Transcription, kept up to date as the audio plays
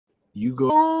You go.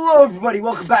 Hello, everybody.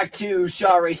 Welcome back to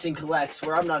Shaw Racing Collects,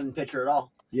 where I'm not in picture at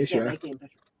all. Yes, you Can't are. make me in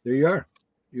picture. There you are.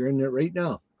 You're in there right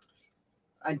now.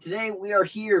 And today we are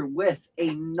here with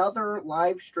another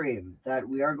live stream that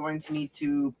we are going to need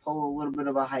to pull a little bit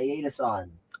of a hiatus on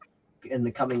in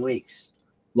the coming weeks.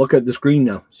 Look at the screen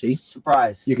now. See?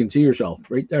 Surprise. You can see yourself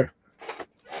right there.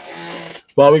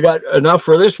 Well, we got enough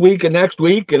for this week and next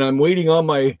week, and I'm waiting on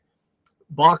my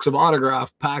box of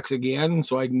autograph packs again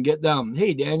so I can get them.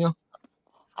 Hey, Daniel.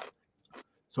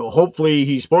 So hopefully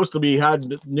he's supposed to be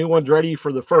had new ones ready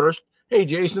for the first. Hey,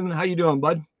 Jason, how you doing,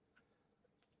 bud?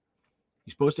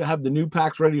 He's supposed to have the new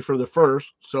packs ready for the first,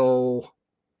 so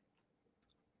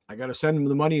I got to send him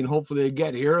the money and hopefully they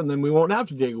get here, and then we won't have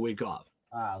to take a week off.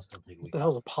 I'll still take a week. What the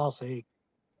hell's a pos egg?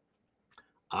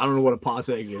 I don't know what a pos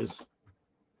egg is.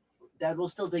 Dad, we'll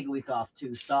still take a week off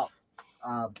to stop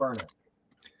burnout.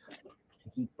 To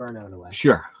keep burnout away.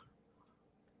 Sure.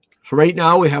 So right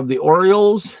now we have the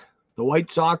Orioles, the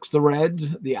White Sox, the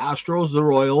Reds, the Astros, the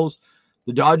Royals,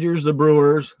 the Dodgers, the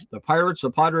Brewers, the Pirates, the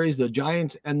Padres, the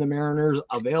Giants, and the Mariners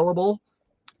available.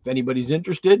 If anybody's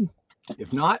interested.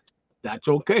 If not, that's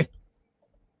okay.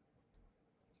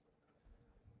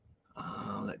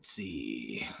 Let's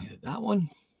see. That one.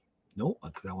 Nope,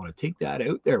 because I want to take that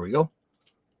out. There we go.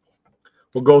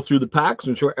 We'll go through the packs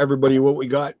and show everybody what we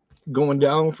got going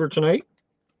down for tonight.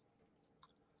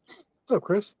 What's up,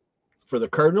 Chris? For the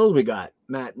Cardinals, we got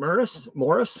Matt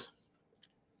Morris.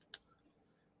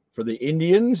 For the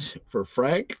Indians, for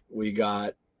Frank, we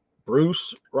got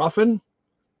Bruce Ruffin.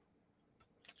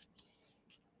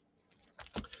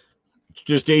 It's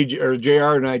just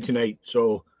JR and I tonight,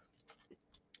 so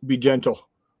be gentle.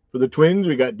 For the Twins,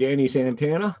 we got Danny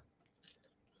Santana.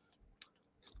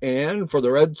 And for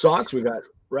the Red Sox, we got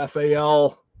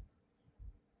Rafael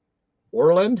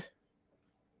Orland.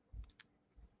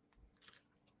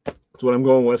 That's what I'm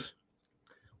going with.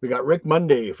 We got Rick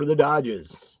Monday for the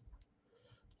Dodgers.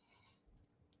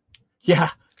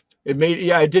 Yeah, it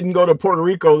didn't go to Puerto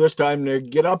Rico this time to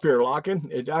get up here, Lockin.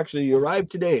 It actually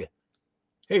arrived today.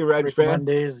 Hey, Reds fan.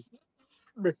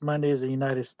 Rick Monday is a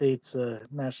United States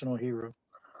national hero.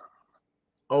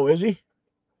 Oh, is he?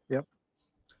 Yep.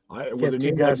 With a Kept two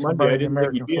name like guys from Monday, I burning the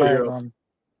didn't think he'd American be a flag hero. on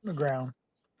the ground.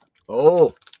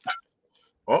 Oh.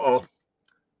 Uh-oh.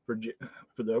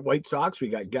 For the White Sox, we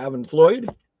got Gavin Floyd.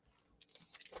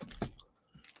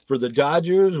 For the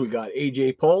Dodgers, we got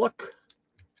A.J. Pollock.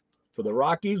 For the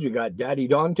Rockies, we got Daddy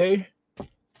Dante,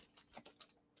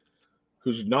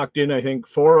 who's knocked in, I think,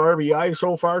 4 RBI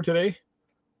so far today.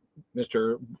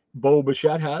 Mr. Bo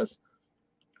Bichette has.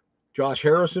 Josh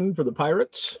Harrison for the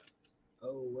Pirates.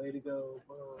 Oh, way to go.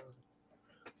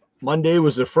 Monday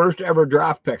was the first ever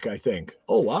draft pick, I think.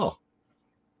 Oh, wow.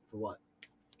 For what?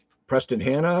 Preston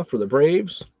Hanna for the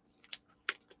Braves.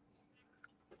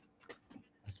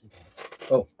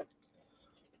 Oh.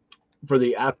 For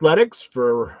the Athletics,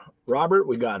 for Robert,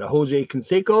 we got a Jose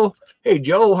Canseco. Hey,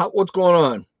 Joe, what's going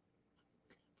on?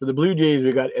 For the Blue Jays,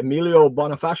 we got Emilio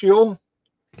Bonifacio.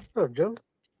 Oh, Joe.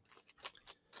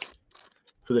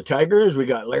 For the Tigers, we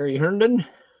got Larry Herndon.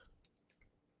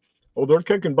 Oh, they're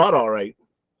kicking butt all right.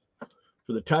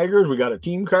 For the Tigers, we got a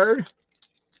team card.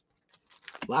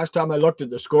 Last time I looked at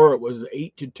the score, it was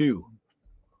 8-2.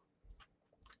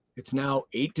 It's now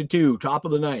 8-2, top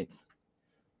of the 9th.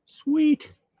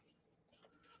 Sweet.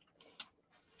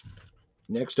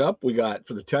 Next up, we got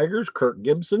for the Tigers, Kirk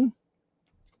Gibson.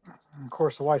 Of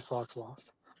course, the White Sox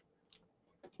lost.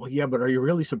 Well, yeah, but are you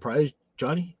really surprised,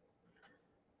 Johnny?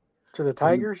 To the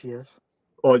Tigers, yes.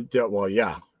 Oh, well,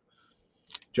 yeah.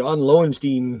 John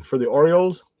Lowenstein for the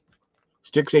Orioles.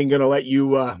 Sticks ain't going to let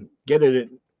you get it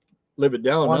and live it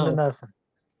down 1-0.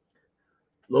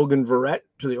 Logan Verrett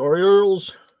to the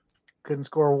Orioles. Couldn't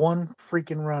score one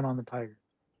freaking run on the Tigers.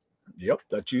 Yep,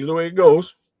 that's usually the way it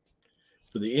goes.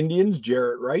 For the Indians,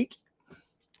 Jarrett Wright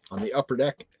on the upper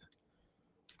deck.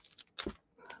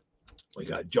 We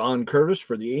got John Curtis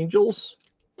for the Angels.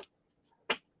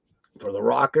 For the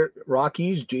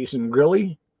Rockies, Jason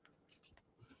Grilly.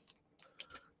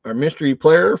 Our mystery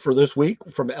player for this week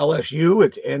from LSU,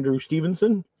 it's Andrew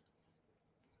Stevenson.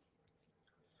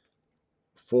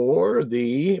 For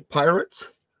the Pirates,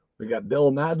 we got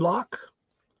Bill Madlock.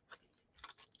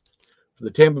 For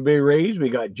the Tampa Bay Rays, we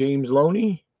got James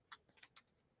Loney.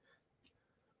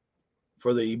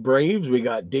 For the Braves, we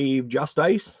got Dave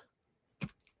Justice,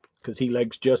 because he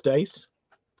likes Just Ice.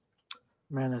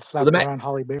 Man, that slapped around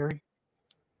Holly Berry.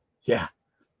 Yeah.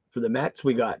 For the Mets,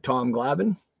 we got Tom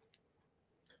Glavine.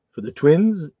 For the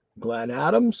Twins, Glenn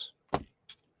Adams.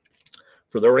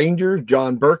 For the Rangers,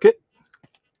 John Burkett.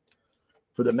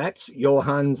 For the Mets,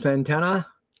 Johan Santana.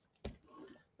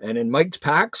 And in Mike's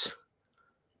packs,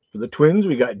 For the Twins,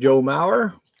 we got Joe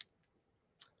Mauer.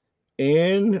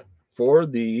 And for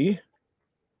the,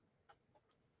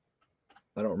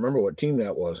 I don't remember what team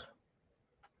that was.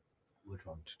 Which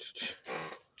one?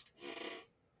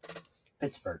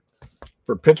 Pittsburgh.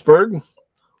 For Pittsburgh,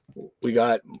 we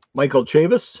got Michael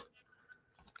Chavis.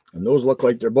 And those look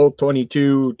like they're both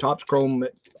 22 Topps Chrome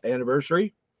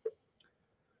anniversary.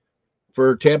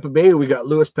 For Tampa Bay, we got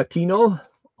Luis Patino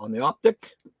on the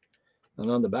optic. And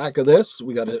on the back of this,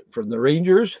 we got it from the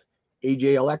Rangers,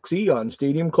 AJ Alexi on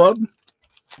Stadium Club.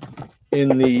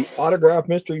 In the autograph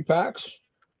mystery packs,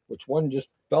 which one just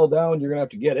fell down, you're going to have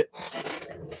to get it.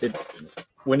 It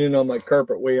went in on my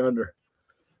carpet way under.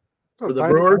 For the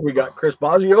Brewers, we got Chris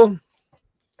Bosio.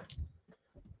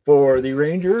 For the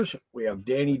Rangers, we have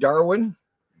Danny Darwin.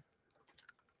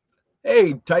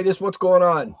 Hey, Titus, what's going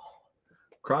on?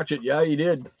 Crotchet, yeah, you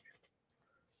did.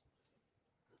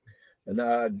 And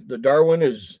the Darwin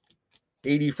is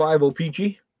 85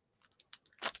 O-Pee-Chee.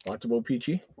 Lots of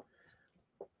O-Pee-Chee.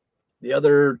 The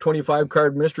other 25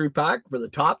 card mystery pack for the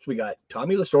Tops, we got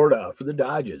Tommy Lasorda for the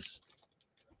Dodgers.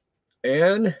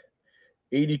 And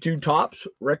 82 Tops,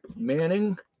 Rick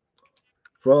Manning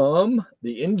from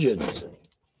the Indians.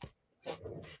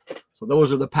 So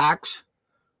those are the packs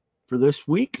for this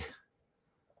week.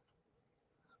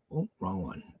 Oh, wrong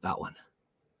one. That one.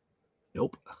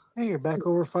 Nope. Hey, you're back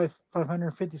over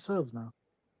 550 subs now.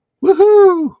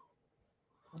 Woohoo!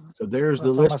 So there's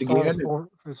the Last time list I saw again.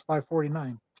 it was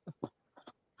 549.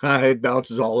 It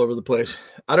bounces all over the place.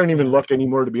 I don't even look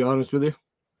anymore, to be honest with you.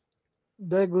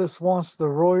 Douglas wants the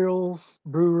Royals,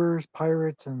 Brewers,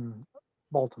 Pirates, and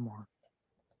Baltimore.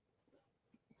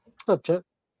 What's up, Chet?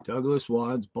 Douglas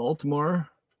wants Baltimore,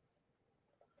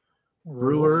 Royals,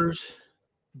 Brewers,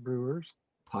 Brewers,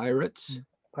 Pirates.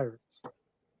 Pirates.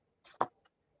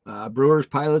 Brewers,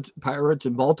 Pirates,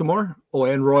 and Baltimore. Oh,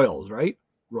 and Royals, right?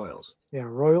 Royals. Yeah,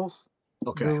 Royals,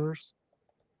 Okay. Brewers,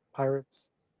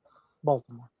 Pirates,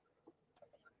 Baltimore.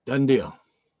 Done deal.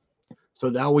 So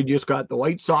now we just got the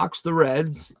White Sox, the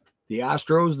Reds, the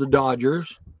Astros, the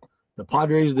Dodgers, the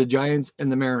Padres, the Giants,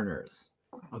 and the Mariners.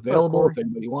 Available if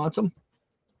anybody wants them.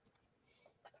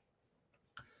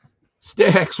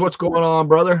 Sticks, what's going on,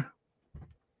 brother?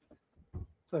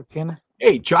 What's up, Kenneth?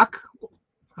 Hey, Chuck.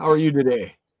 How are you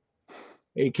today?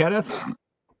 Hey, Kenneth.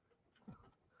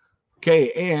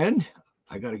 Okay, and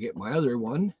I got to get my other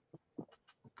one.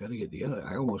 Got to get the other.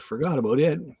 I almost forgot about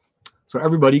it. So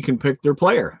everybody can pick their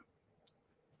player.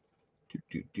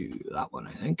 That one,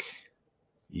 I think.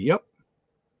 Yep.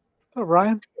 Oh,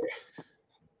 Ryan.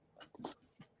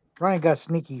 Ryan got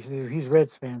sneaky. He's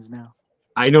Reds fans now.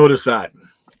 I noticed that.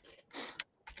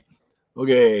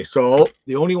 Okay, so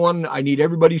the only one I need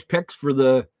everybody's picks for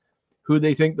the who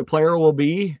they think the player will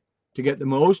be to get the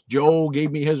most. Joe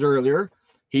gave me his earlier.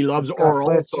 He loves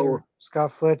Oral. So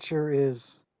Scott Fletcher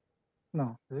is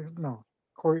no.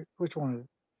 Corey, which one is it?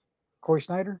 Corey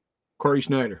Snyder? Corey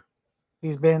Snyder.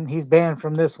 He's banned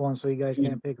from this one, so you guys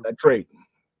can't pick him. That's right.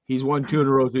 He's won 2 in a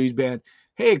row, so he's banned.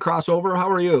 Hey, crossover, how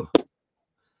are you?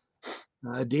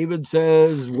 David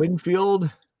says Winfield.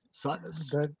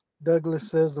 Douglas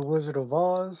says the Wizard of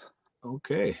Oz.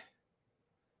 Okay.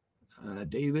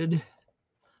 David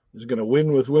is going to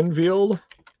win with Winfield.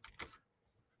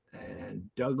 And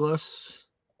Douglas,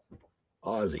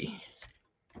 Ozzy.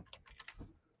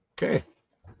 Okay.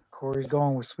 Corey's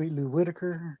going with Sweet Lou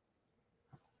Whitaker.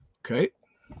 Okay.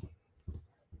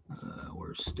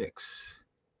 Where's Sticks?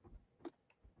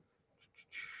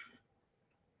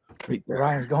 Right there.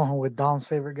 Ryan's going with Dom's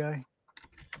favorite guy.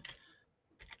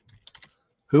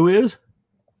 Who is?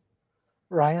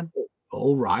 Ryan.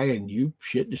 Oh, Ryan, you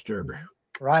shit disturber.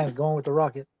 Ryan's going with the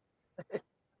Rocket.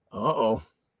 Uh-oh.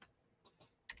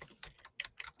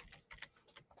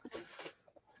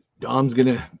 Dom's going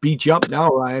to beat you up now,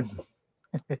 Ryan.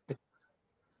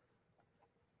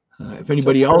 If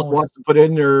anybody else wants to put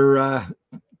in their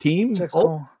team. Chuck's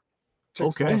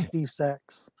okay. Going Steve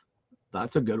Sachs.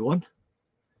 That's a good one.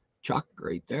 Chuck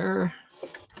right there.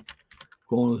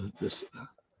 Going with this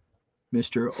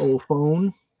Mr.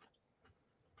 O-Phone.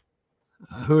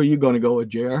 Who are you going to go with,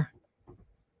 JR?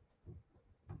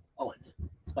 Owen.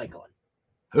 Spike Owen.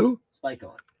 Who? Spike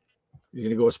Owen. You're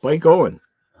going to go with Spike Owen.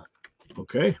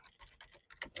 Okay.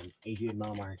 And AJ and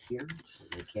Mom aren't here, so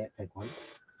they can't pick one.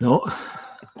 No.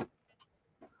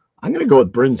 I'm going to go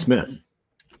with Bryn Smith.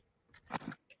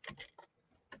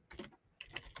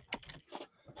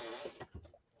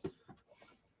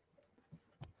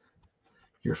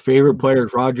 Your favorite player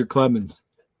is Roger Clemens.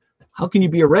 How can you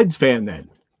be a Reds fan then?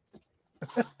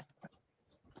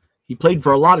 He played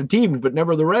for a lot of teams, but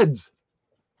never the Reds.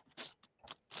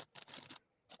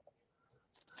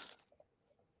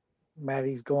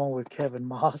 Maddie's going with Kevin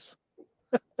Moss.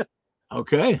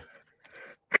 Okay.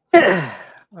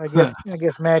 I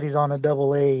guess Maddie's on a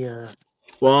double A.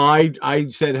 Well, I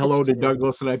said hello to today.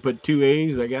 Douglas and I put 2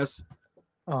 A's, I guess.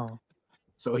 Oh,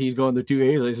 So he's going to 2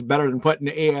 A's. It's better than putting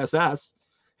the ASS.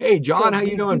 Hey, John, go how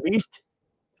you doing, Beastie. Beast?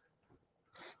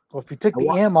 Well, if you took the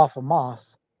M off of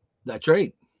Moss That's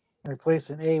right. and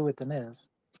replaced an A with an S.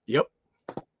 Yep.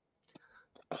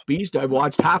 Beast, I've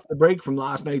watched half the break from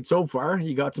last night so far.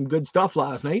 You got some good stuff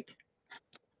last night.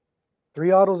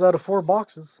 3 autos out of 4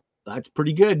 boxes, That's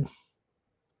pretty good.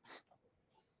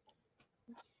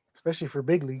 especially for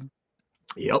big league.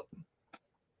 Yep.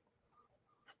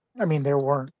 I mean, they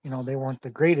weren't the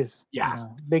greatest, Yeah.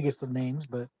 biggest of names,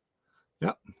 but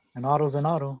Yep. an auto's an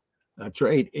auto. That's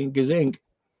right. Ink is ink.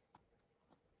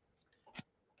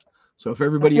 So if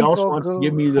everybody think else I'll wants to go-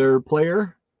 give me their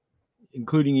player,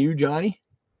 including you, Johnny.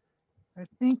 I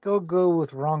think I'll go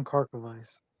with Ron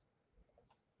Karkovice.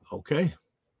 Okay.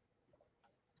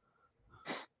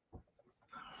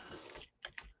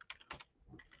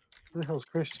 Who the hell's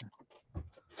Christian?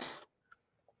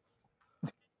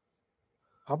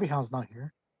 Hobbyhound's not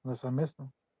here, unless I missed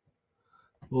him.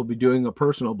 We'll be doing a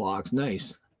personal box.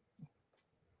 Nice.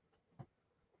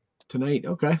 Tonight.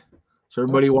 Okay. So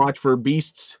everybody watch for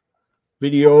Beast's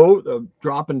video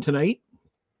dropping tonight.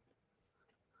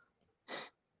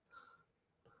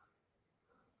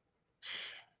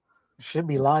 Should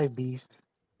be live, Beast.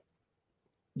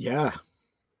 Yeah.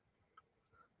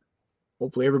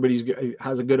 Hopefully everybody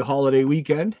has a good holiday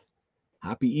weekend.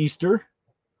 Happy Easter.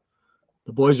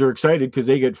 The boys are excited because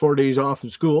they get 4 days off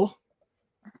of school.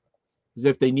 As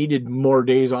if they needed more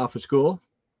days off of school.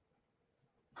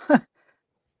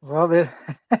 Well, they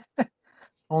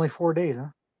only 4 days, huh?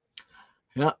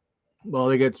 Yeah. Well,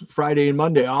 they get Friday and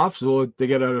Monday off, so they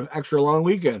get an extra long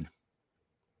weekend.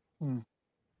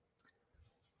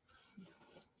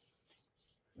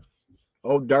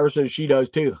 Oh, Dar says she does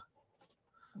too.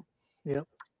 Yep.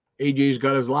 AJ's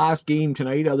got his last game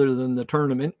tonight other than the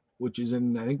tournament, which is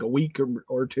in, I think, a week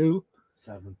or two.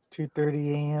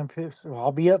 2:30 a.m. pips. Well,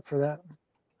 I'll be up for that.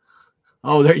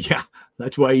 Oh, there, yeah.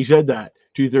 That's why he said that.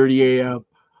 2:30 a.m.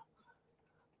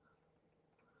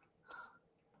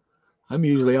 I'm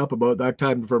usually up about that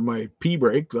time for my pee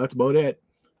break. That's about it.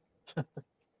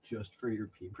 Just for your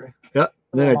pee break? Yeah.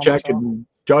 Then I check, and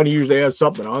Johnny usually has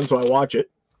something on, so I watch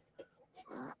it.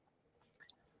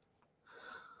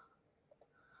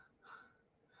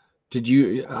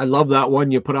 I love that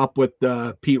one you put up with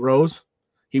Pete Rose.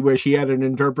 He wished he had an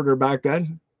interpreter back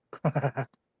then.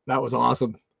 That was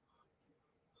awesome.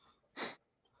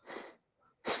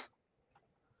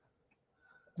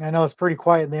 I know it's pretty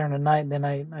quiet there in the night, and then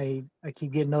I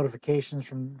keep getting notifications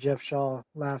from Jeff Shaw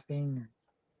laughing or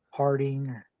hearting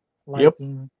or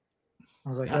liking. Yep. I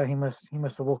was like, yeah, he must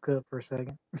have woke up for a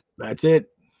second. That's it.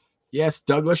 Yes,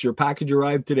 Douglas, your package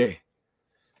arrived today.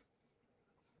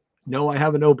 No, I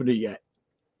haven't opened it yet.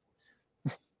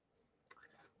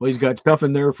 Well, he's got stuff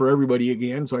in there for everybody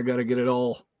again, so I got to get it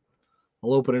all.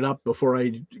 I'll open it up before I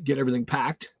get everything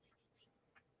packed.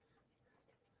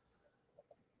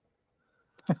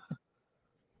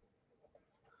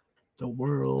 The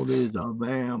world is a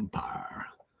vampire.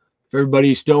 If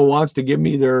everybody still wants to give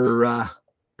me their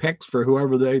picks for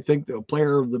whoever they think the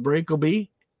player of the break will be,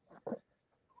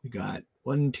 we got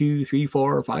 1, 2, 3,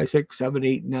 4, 5, 6, 7,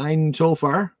 8, 9 so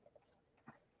far.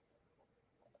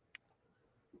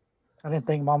 I didn't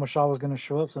think Mama Shaw was going to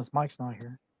show up since Mike's not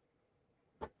here.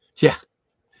 Yeah.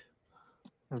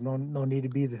 There's no need to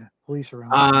be the police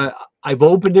around. I've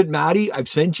opened it, Maddie. I've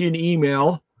sent you an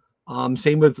email.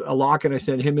 Same with Alok, and I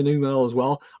sent him an email as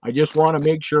well. I just want to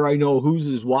make sure I know whose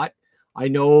is what. I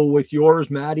know with yours,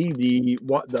 Maddie, the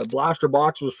blaster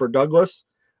box was for Douglas,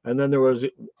 and then there was,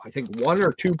 I think, 1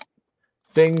 or 2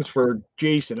 things for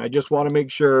Jason. I just want to make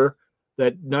sure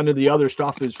that none of the other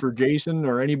stuff is for Jason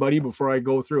or anybody before I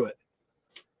go through it.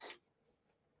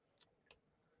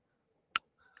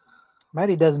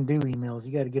 Maddie doesn't do emails.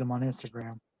 You got to get him on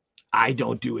Instagram. I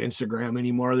don't do Instagram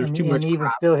anymore. There's too much. And even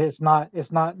crap. still,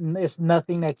 it's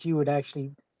nothing that you would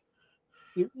actually.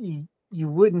 You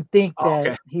wouldn't think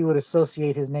that he would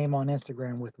associate his name on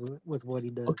Instagram with what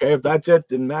he does. Okay, if that's it,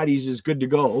 then Maddie's is good to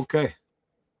go. Okay.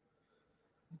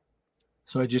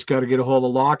 So I just got to get a hold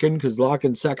of Lockin because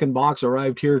Lockin's second box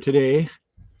arrived here today.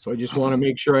 So I just want to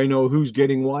make sure I know who's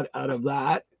getting what out of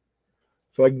that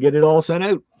so I can get it all sent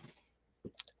out.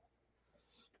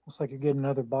 Looks like you're getting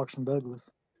another box from Douglas.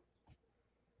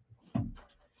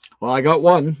 Well, I got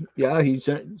one. Yeah, he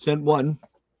sent one.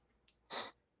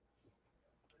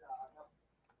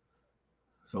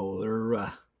 So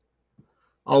they're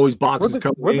always boxes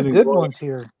coming in. We're the good ones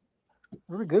here.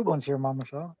 Really good ones here, Mama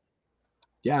Shaw.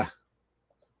 Yeah.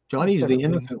 Johnny's Except the for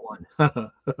beans. innocent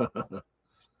one.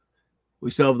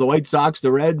 We still have the White Sox,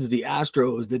 the Reds, the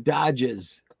Astros, the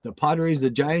Dodgers, the Padres, the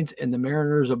Giants, and the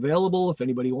Mariners available if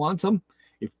anybody wants them.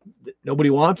 If nobody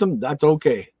wants them, that's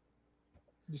okay.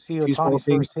 You see Few small Otani's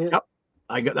things. first hit?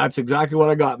 Yep. That's exactly what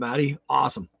I got, Maddie.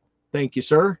 Awesome. Thank you,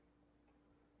 sir.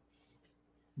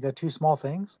 You got two small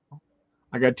things?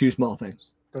 I got two small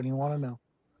things. Don't even want to know.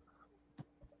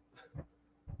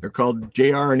 They're called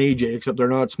JR and AJ, except they're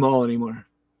not small anymore.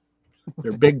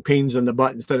 They're big pains in the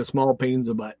butt instead of small pains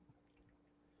in the butt.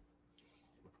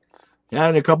 Yeah,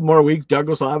 in a couple more weeks,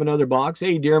 Douglas will have another box.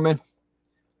 Hey, Dearman.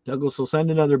 Douglas will send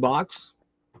another box.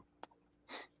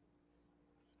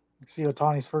 You see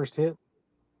Otani's first hit?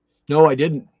 No, I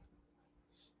didn't.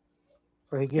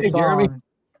 So he gets Jeremy. on.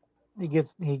 He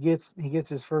gets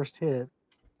his first hit,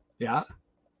 Yeah.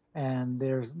 and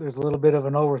there's a little bit of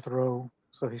an overthrow.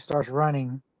 So he starts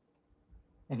running,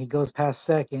 and he goes past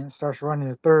second, starts running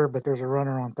to third, but there's a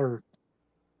runner on third.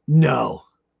 No.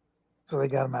 So they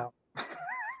got him out.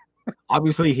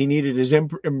 Obviously, he needed his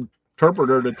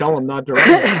interpreter to tell him not to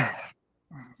run.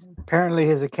 Apparently,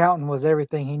 his accountant was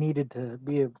everything he needed to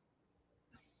be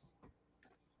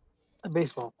a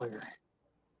baseball player.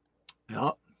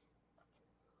 Yeah.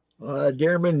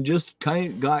 Dearman just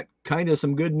got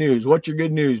some good news. What's your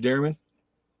good news, Dearman?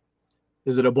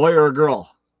 Is it a boy or a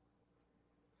girl?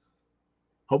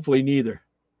 Hopefully neither.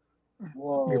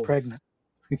 Whoa. You're pregnant.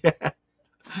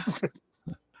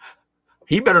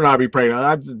 He better not be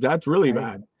pregnant. That's really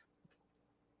bad.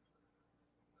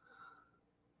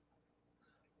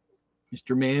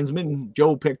 Mr. Mansman,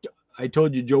 I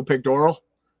told you Joe picked Oral.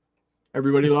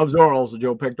 Everybody loves Oral, so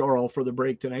Joe picked Oral for the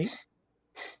break tonight.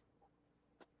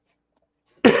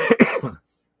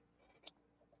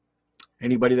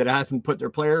 Anybody that hasn't put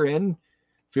their player in,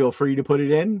 feel free to put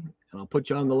it in, and I'll put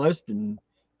you on the list. And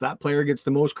if that player gets the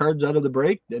most cards out of the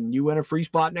break, then you win a free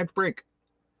spot next break.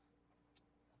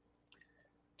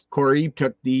 Corey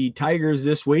took the Tigers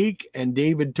this week, and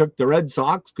David took the Red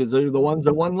Sox because they're the ones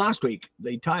that won last week.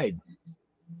 They tied.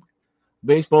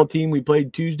 Baseball team we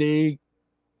played Tuesday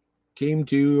came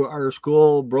to our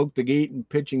school, broke the gate and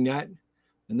pitching net,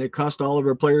 and they cussed all of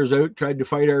our players out, tried to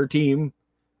fight our team,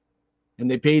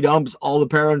 and they paid umps. All the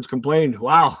parents complained.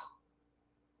 Wow.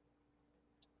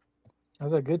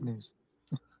 How's that good news?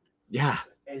 Yeah.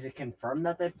 Is it confirmed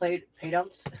that they paid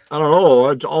umps? I don't know.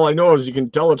 That's all I know is you can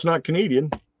tell it's not Canadian.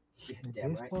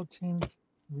 Damn right. Baseball team.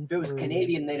 If it was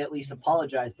Canadian, they'd at least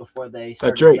apologize before they That's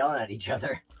started right. yelling at each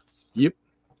other. Yep.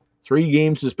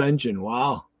 3-game suspension.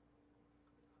 Wow.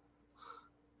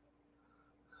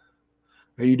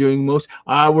 Are you doing most?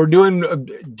 We're doing.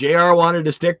 JR wanted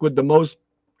to stick with the most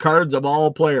cards of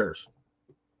all players.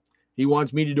 He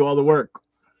wants me to do all the work.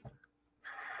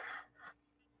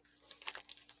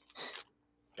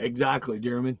 Exactly,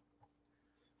 Jeremy.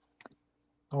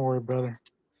 Don't worry, brother.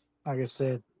 Like I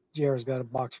said, JR's got a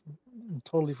box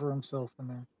totally for himself in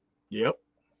there. Yep.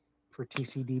 For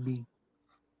TCDB.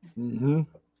 Mm-hmm.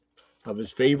 Of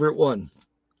his favorite one.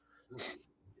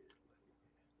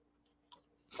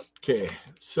 Okay,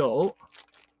 so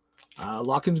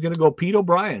Lockin's going to go Pete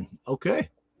O'Brien. Okay.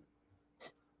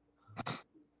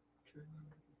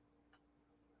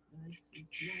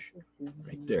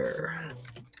 Right there.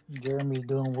 Jeremy's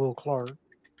doing Will Clark.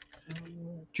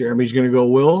 Jeremy's going to go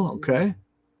Will. Okay.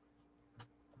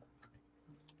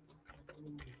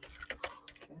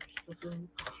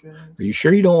 Are you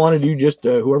sure you don't want to do just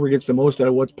whoever gets the most out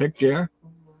of what's picked, JR?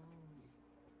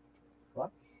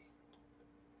 What?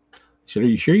 So are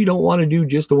you sure you don't want to do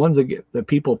just the ones that get the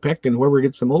people picked and whoever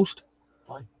gets the most?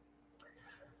 Fine.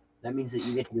 That means that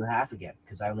you get to do half again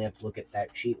because I only have to look at that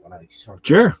sheet when I sort.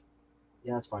 Sure.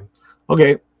 Yeah, that's fine.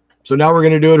 Okay. So now we're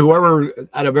going to do it whoever,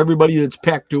 out of everybody that's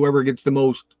picked, whoever gets the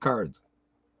most cards.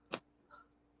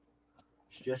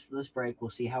 Just for this break, we'll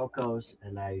see how it goes.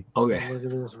 And Okay. Look at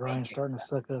this. Ryan's starting to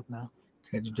suck up now.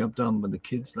 Catch jumped on by the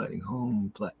kid sliding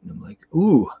home, platinum like,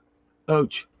 ooh,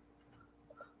 ouch.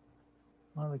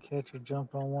 One of the catchers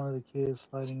jumped on one of the kids,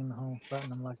 sliding in the home,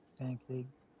 flattening him like a pancake.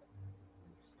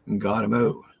 And got him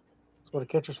out. That's what a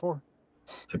catcher's for.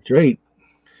 That's right.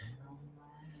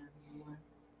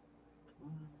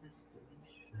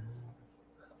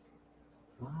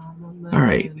 All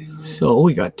right. So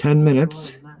we got 10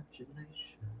 minutes.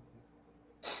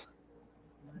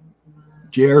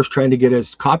 JR's trying to get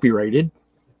us copyrighted.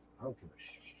 I don't give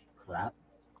a crap.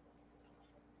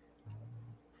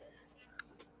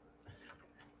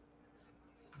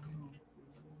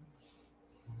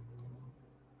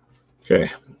 Okay,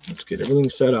 let's get everything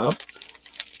set up.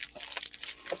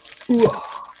 Ooh.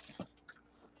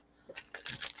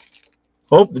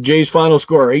 Oh, the Jays' final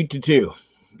score, 8-2.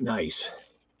 Nice.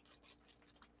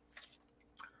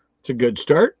 It's a good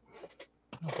start.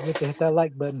 Don't forget to hit that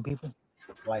like button, people.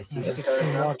 Why I see There's him 16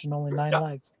 starting now? watching, only 9 Yep.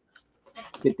 likes.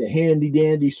 Get the handy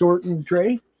dandy sorting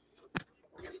tray.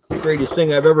 Greatest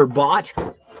thing I've ever bought.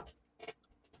 So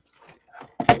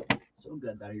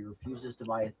good that he refuses to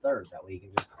buy a third. That way he can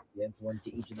just give one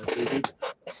to each of the 3 people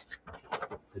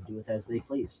to do with as they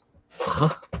please. Uh-huh.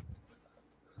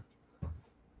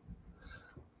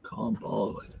 Calm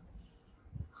ball with.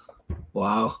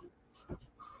 Wow.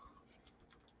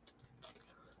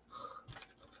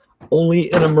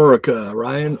 Only in America,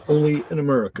 Ryan. Only in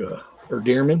America. Or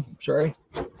Dearman, sorry.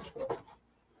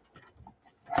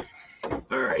 All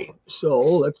right, so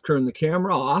let's turn the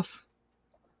camera off.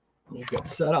 We'll get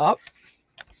set up.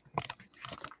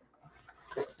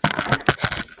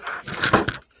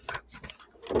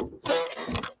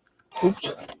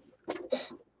 Oops.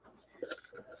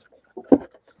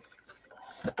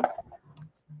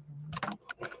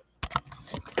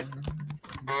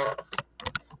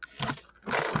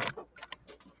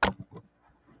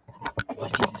 Why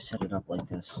did you set it up like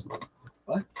this?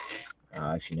 What?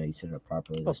 Actually, no, you set it up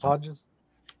properly. What's This time. Hodges?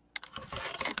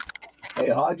 Hey,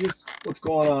 Hodges, what's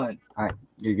going on?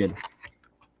 You're good.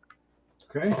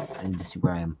 Okay. I need to see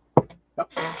where I am.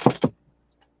 Yep.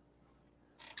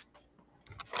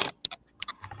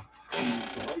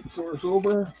 Light source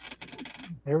over.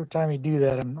 Every time you do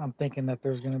that, I'm thinking that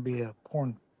there's going to be a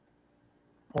porn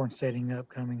setting up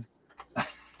coming.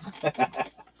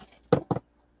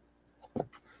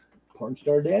 Porn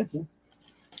star dancing.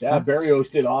 Yeah, Huh? Barrios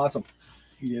did awesome.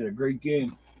 He did a great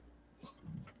game.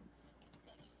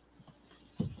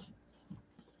 And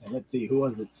let's see, who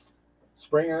was it?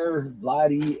 Springer,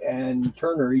 Vladdy, and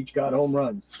Turner each got home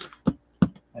runs.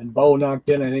 And Bo knocked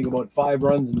in, I think, about 5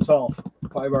 runs himself,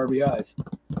 5 RBIs.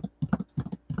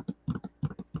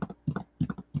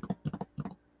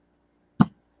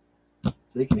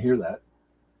 They can hear that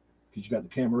because you got the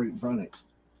camera right in front of it.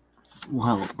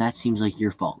 Well, that seems like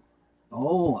your fault.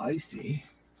 Oh, I see.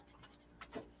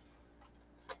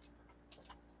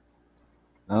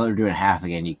 Now they're doing half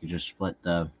again. You could just split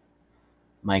the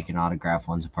mic and autograph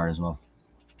ones apart as well.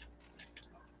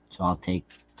 So I'll take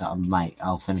the mic.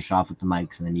 I'll finish off with the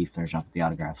mics, and then you finish off with the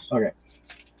autographs. Okay.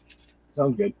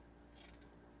 Sounds good.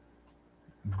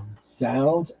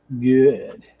 Sounds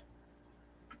good.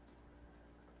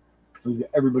 So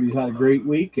everybody's had a great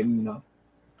week, and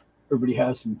everybody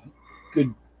has some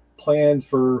good plans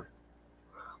for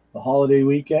the holiday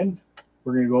weekend.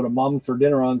 We're going to go to Mom's for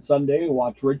dinner on Sunday,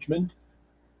 watch Richmond.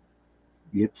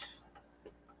 Yep.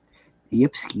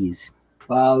 Yipskis.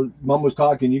 Mom was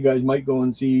talking, you guys might go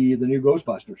and see the new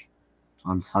Ghostbusters.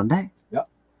 On Sunday? Yep.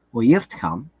 Well, you have to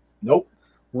come. Nope.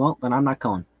 Well, then I'm not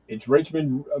going. It's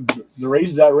Richmond. The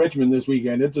race is at Richmond this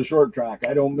weekend. It's a short track.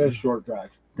 I don't miss short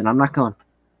tracks. Then I'm not going.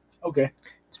 Okay.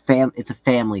 It's a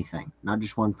family thing, not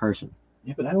just one person.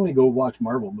 Yeah, but I only go watch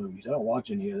Marvel movies. I don't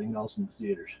watch anything else in the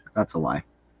theaters. That's a lie.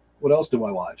 What else do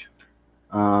I watch?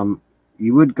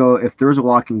 You would go if there was a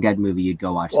Walking Dead movie, you'd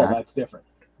go watch Well, that. that's different.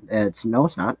 It's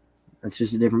not. It's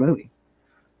just a different movie.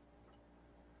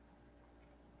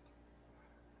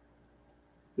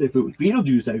 If it was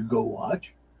Beetlejuice, I'd go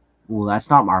watch. Well,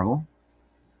 that's not Marvel.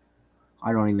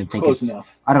 I don't even think Close it's.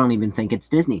 enough. I don't even think it's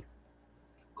Disney.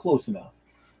 Close enough.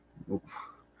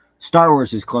 Star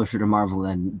Wars is closer to Marvel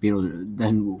than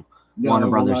No, Warner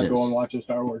Brothers will not is. go and watch a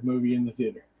Star Wars movie in the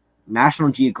theater.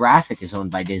 National Geographic is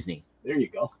owned by Disney. There you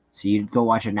go. So you'd go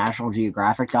watch a National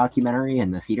Geographic documentary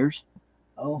in the theaters?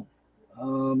 Oh,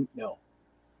 no.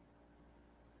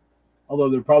 Although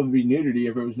there'd probably be nudity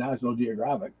if it was National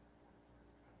Geographic.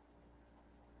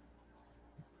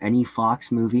 Any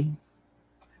Fox movie?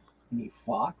 Any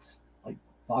Fox? Like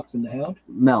Fox and the Hound?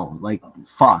 No, like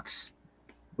Fox.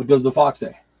 What does the Fox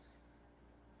say?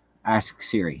 Ask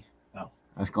Siri. Oh.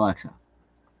 Ask Alexa.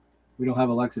 We don't have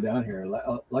Alexa down here.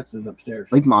 Alexa's upstairs.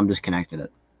 Like Mom disconnected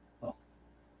it. Oh.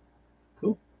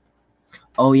 Cool.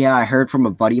 Oh yeah, I heard from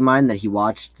a buddy of mine that he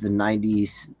watched the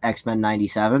 90s X-Men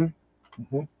 97.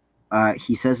 Mm-hmm.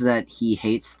 He says that he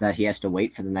hates that he has to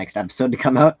wait for the next episode to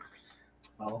come out.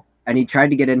 Oh. And he tried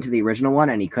to get into the original one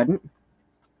and he couldn't.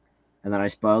 And then I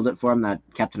spoiled it for him that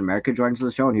Captain America joins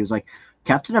the show and he was like,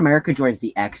 Captain America joins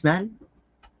the X-Men?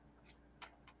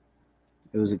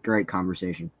 It was a great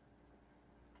conversation.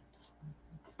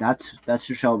 That's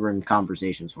the Shelburne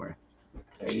conversations for.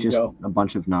 It's just a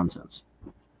bunch of nonsense.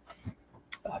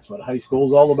 That's what high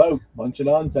school's all about. Bunch of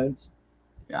nonsense.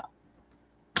 Yeah.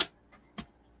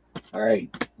 All right.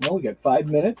 Well, we got 5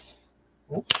 minutes.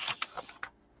 Oh.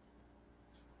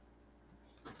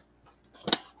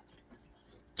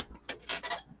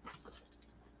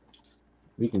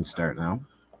 We can start now.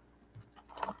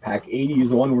 Pack 80 is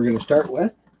the one we're going to start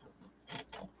with.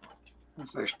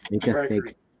 That's like Make us Striker.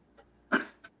 big.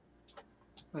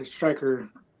 Like Striker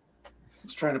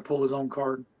is trying to pull his own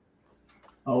card.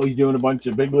 Oh, he's doing a bunch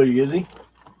of big league, is he?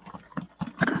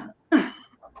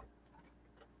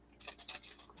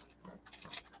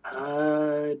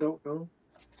 I don't know.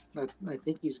 I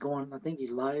think he's going. I think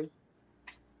he's live.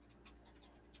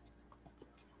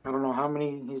 I don't know how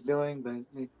many he's doing, but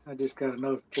I just got a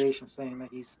notification saying that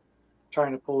he's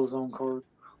trying to pull his own card.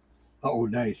 Oh,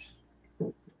 nice.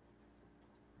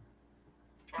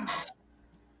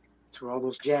 To all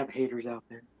those jab haters out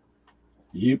there,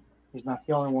 Yep. he's not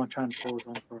the only one trying to pull his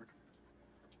own card.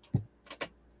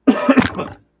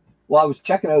 Well, I was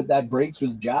checking out that breaks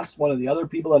with Jess, one of the other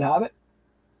people that have it.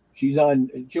 She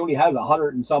only has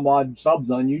 100 and some odd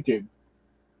subs on YouTube.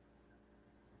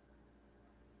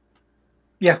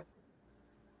 Yeah.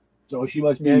 So she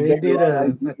must be Yeah, they bigger did on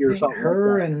I IG or think something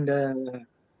her like that. and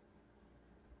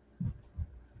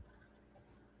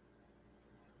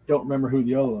Don't remember who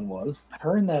the other one was.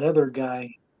 that other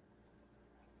guy.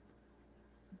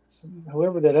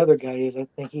 Whoever that other guy is, I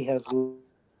think he has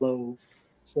low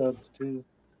subs too,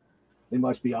 They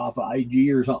must be off of IG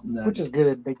or something then. which is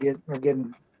good. They're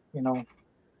getting,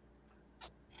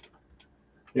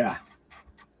 Yeah.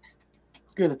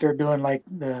 it's good that they're doing like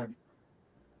the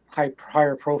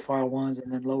higher profile ones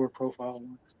and then lower profile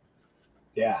ones.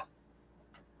 Yeah.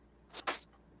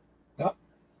 Yep.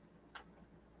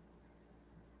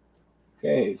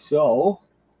 Okay, so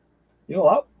you know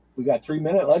what? We got 3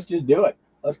 minutes. Let's just do it.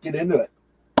 Let's get into it.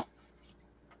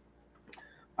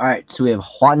 All right, so we have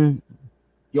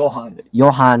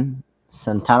Johan.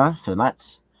 Santana for the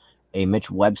Mets, a Mitch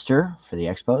Webster for the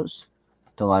Expos,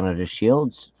 Delano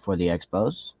DeShields for the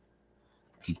Expos,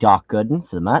 Doc Gooden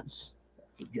for the Mets.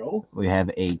 For Joe. We have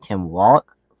a Tim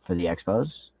Wallach for the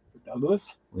Expos. For Douglas.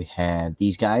 We have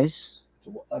these guys.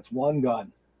 So that's one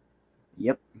gun.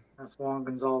 Yep, That's Juan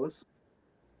Gonzalez.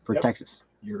 for Yep. Texas.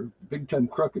 You're big time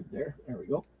crooked there. There we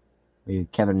go. We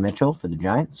have Kevin Mitchell for the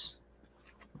Giants,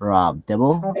 Rob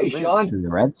Dibble Hey, Sean. for the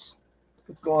Reds,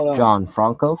 What's going on? John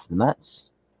Franco for the Mets,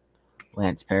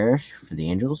 Lance Parrish for the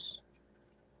Angels.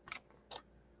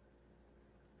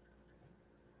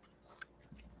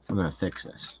 I'm going to fix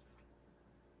this.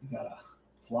 You got a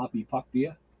floppy puck, do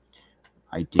you?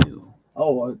 I do.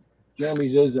 Oh,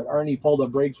 Jeremy says that Arnie pulled the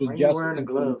brakes with Why are you Jessica. wearing a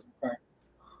glove?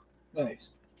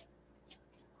 Nice.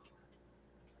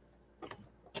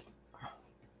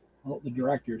 Oh, the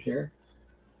director's here.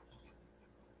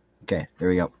 Okay, there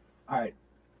we go. All right.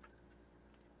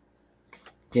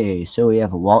 Okay, so we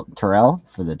have a Walt Terrell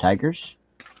for the Tigers,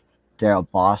 Daryl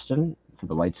Boston for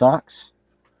the White Sox,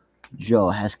 Joe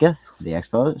Hesketh for the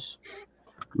Expos,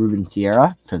 Ruben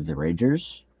Sierra for the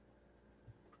Rangers.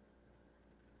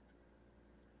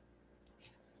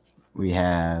 We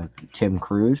have Tim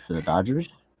Cruz for the Dodgers,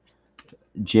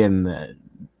 Jim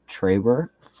Traber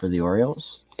for the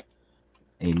Orioles,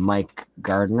 a Mike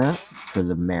Gardner for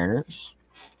the Mariners,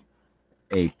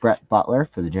 a Brett Butler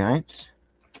for the Giants.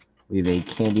 We have a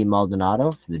Candy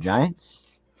Maldonado for the Giants.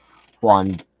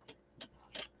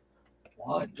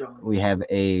 We have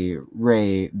a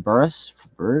Ray Burris for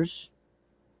Brewers.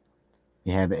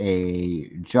 We have a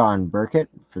John Burkett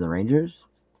for the Rangers.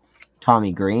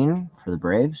 Tommy Green for the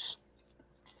Braves.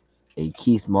 A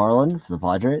Keith Moreland for the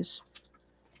Padres.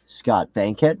 Scott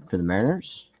Bankett for the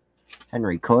Mariners.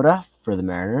 Henry Cota for the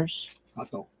Mariners.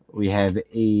 We have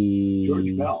a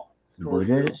George Bell. for the Blue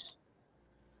Jays.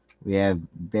 We have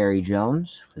Barry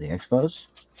Jones for the Expos.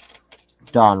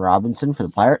 Don Robinson for the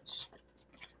Pirates.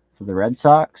 For the Red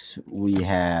Sox, we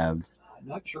have I'm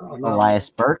not sure.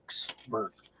 Elias Burks.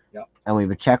 Burke. Yep. And we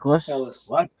have a checklist. Ellis.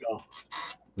 Let's go.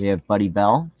 We have Buddy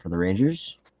Bell for the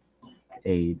Rangers.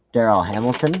 A Darrell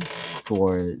Hamilton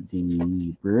for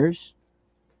the Brewers.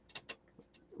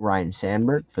 Ryan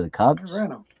Sandberg for the Cubs.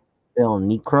 Bill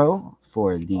Necro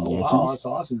for the Yankees. Wow, that's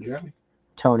awesome, Jeremy.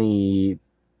 Tony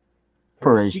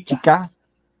Perez-Chica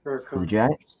for the Huracan.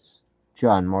 Giants.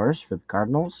 John Morris for the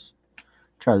Cardinals.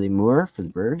 Charlie Moore for the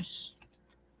Brewers.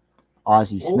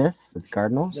 Ozzie Oh. Smith for the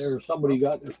Cardinals. There's somebody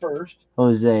got there first.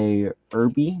 Jose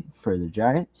Irby for the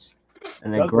Giants.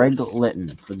 And a Douglas. Greg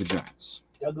Litton for the Giants.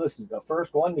 Douglas is the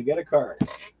first one to get a card.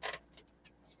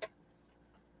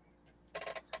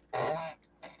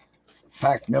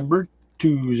 Pack number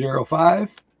 205.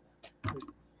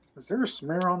 Is there a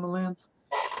smear on the lens?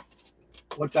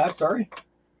 What's that? Sorry?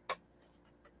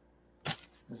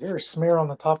 Is there a smear on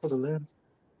the top of the lens?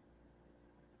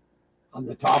 On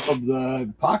the top of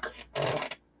the puck?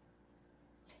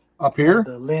 Up here?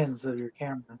 The lens of your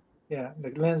camera. Yeah, the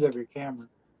lens of your camera.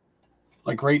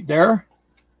 Like right there?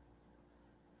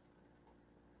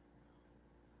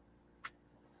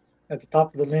 at the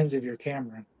top of the lens of your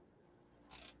camera?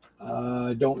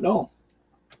 Don't know.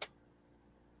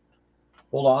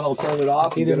 Hold on, I'll turn it off.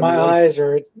 It's and either get a my really- eyes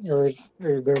or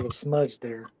there's a smudge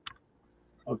there.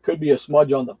 Oh, it could be a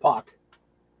smudge on the puck.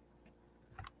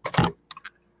 I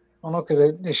don't know because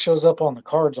it shows up on the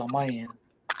cards on my end.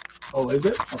 Oh, is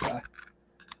it? Okay.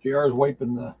 JR is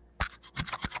wiping the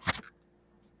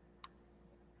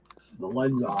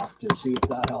lens off to see if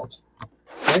that helps.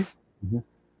 Okay.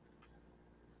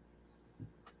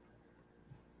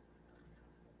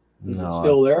 Is it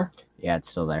still there? Yeah, it's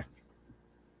still there.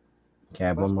 Okay, I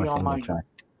have Must one be more on thing to mine.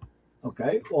 try.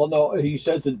 Okay. Well, no, he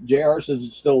says that JR says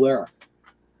it's still there.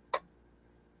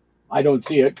 I don't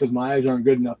see it because my eyes aren't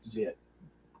good enough to see it.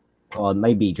 Well, it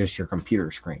may be just your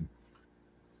computer screen.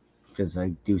 Because I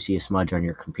do see a smudge on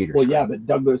your computer Well, screen. yeah, but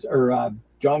Douglas or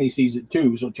Johnny sees it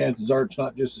too, so chances are it's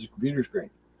not just his computer screen.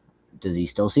 Does he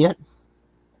still see it?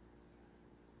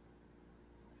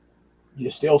 You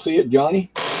still see it,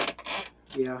 Johnny?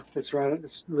 Yeah, it's right.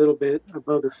 It's a little bit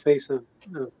above the face of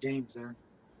James there.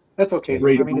 That's okay.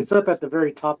 Right I mean, above. it's up at the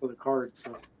very top of the card.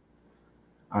 So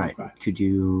All right. Okay. Could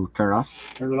you turn it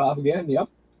off? Turn it off again. Yep.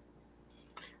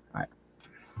 All right.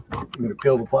 I'm gonna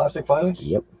peel the plastic finally.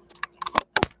 Yep.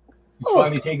 He's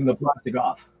finally taking the plastic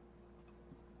off.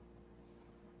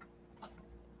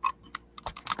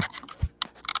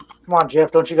 come on,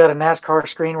 Jeff. Don't you got a NASCAR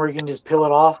screen where you can just peel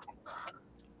it off?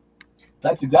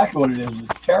 That's exactly what it is. It's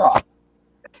a tear off.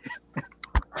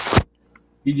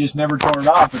 He just never tore it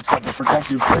off. It's got the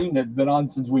protective screen that's been on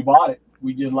since we bought it.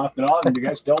 We just left it on and the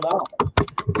guy's still down.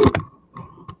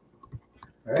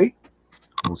 All right.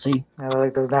 We'll see. I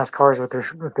like those NASCARs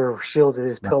with their shields. They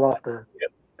just peel off the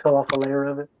a layer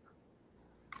of it.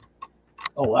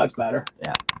 Oh, that's better.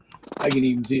 Yeah. I can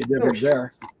even see a difference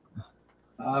there.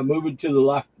 Move it to the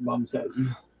left, Mom says.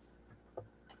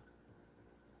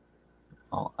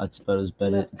 Oh, that's about as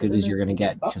good as you're going to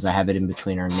get because I have it in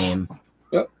between our name.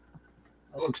 Yep.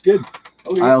 That looks good.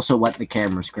 Okay. I also wet the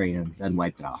camera screen and then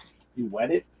wiped it off. You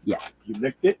wet it? Yeah. You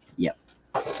licked it? Yep.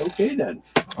 Okay then.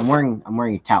 I'm wearing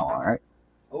a towel, all right?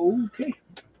 Okay.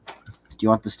 Do you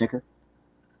want the sticker?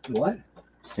 What?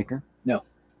 Sticker? No.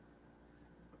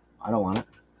 I don't want it.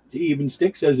 See, even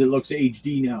Stick says it looks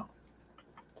HD now.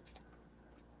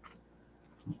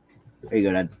 There you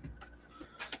go, Dad.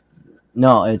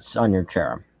 No, it's on your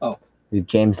chair. Oh. We have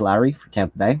James Lowry for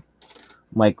Tampa Bay,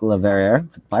 Mike LaVerriere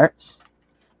for the Pirates,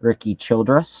 Ricky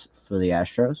Childress for the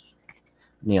Astros,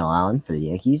 Neil Allen for the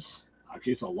Yankees,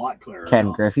 Actually, it's a lot clearer. Ken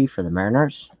now. Griffey for the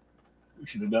Mariners, We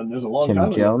should have done this a long Tim time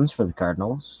ago. Jones for the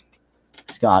Cardinals,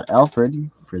 Scott Alfred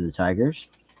for the Tigers,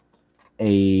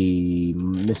 a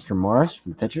Mr. Morris for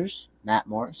the pitchers, Matt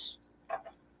Morris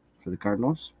for the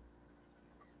Cardinals.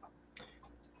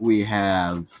 We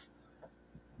have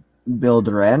Bill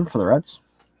Duran for the Reds,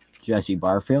 Jesse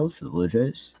Barfield for the Blue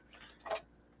Jays,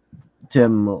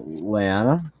 Tim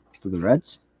Leana for the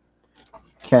Reds,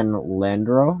 Ken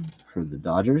Landreau for the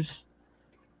Dodgers,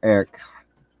 Eric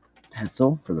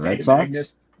Hetzel for the Red Hey,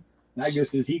 Sox, Magnus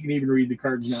says he can even read the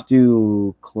cards now.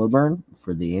 Stu Cleburne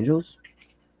for the Angels,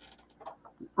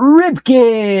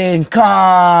 Ripken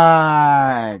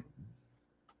card.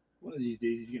 One of these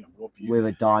days he's gonna whoop you. We have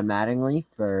a Don Mattingly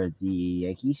for the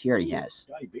Yankees. He already has.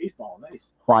 Johnny Baseball, nice.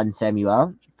 Juan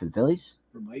Samuel for the Phillies.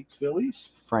 For Mike's Phillies.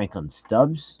 Franklin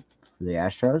Stubbs for the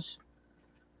Astros.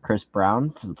 Chris Brown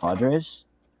for the Padres.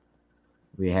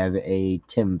 We have a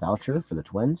Tim Boucher for the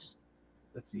Twins.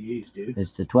 That's the A's, dude.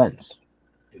 It's the Twins.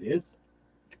 It is?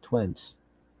 Twins.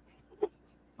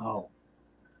 Oh,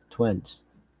 Twins.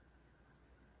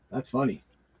 that's funny.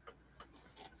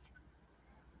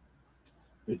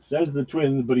 It says the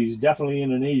Twins, but he's definitely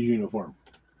in an A's uniform.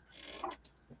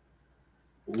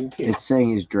 Okay. It's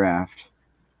saying his draft.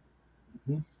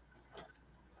 Well,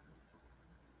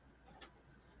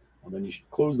 then you should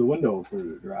close the window for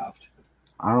the draft.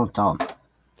 I don't tell him.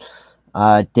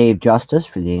 Dave Justice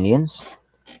for the Indians.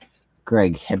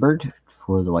 Greg Hibbard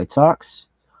for the White Sox.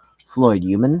 Floyd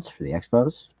Humans for the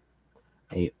Expos.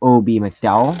 A O.B.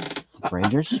 McDowell for the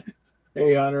Rangers.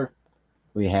 Hey, Hunter.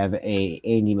 We have a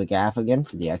Andy McGaffigan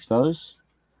for the Expos.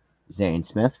 Zane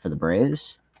Smith for the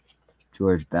Braves.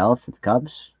 George Bell for the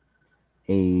Cubs.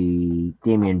 A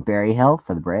Damian Berryhill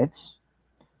for the Braves.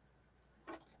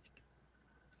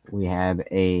 We have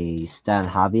a Stan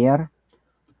Javier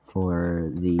for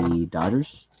the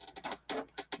Dodgers.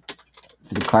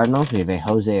 For the Cardinals, we have a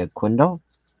Jose Aquindo.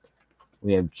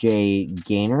 We have Jay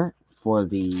Gaynor for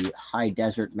the High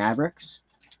Desert Mavericks.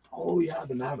 Oh, yeah,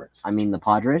 the Mavericks. I mean the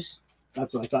Padres.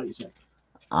 That's what I thought you said.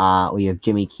 We have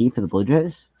Jimmy Key for the Blue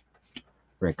Jays.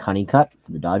 Rick Honeycutt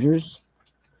for the Dodgers.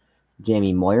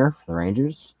 Jamie Moyer for the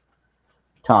Rangers.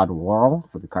 Todd Worrell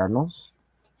for the Cardinals,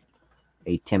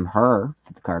 a Tim Herr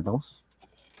for the Cardinals,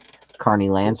 Carney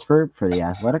Lansford for the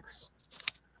Athletics.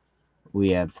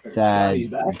 We have Thad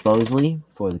He's back. Bosley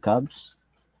for the Cubs,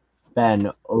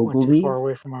 Ben Went too Ogilvy far for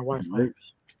away from my the Wi-Fi.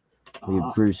 Brewers. We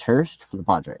have Bruce Hurst for the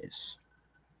Padres.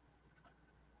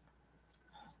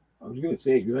 I was going to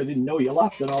say, because I didn't know you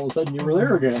left, and all of a sudden you were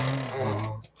there again.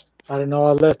 I didn't know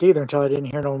I left either until I didn't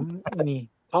hear any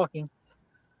talking.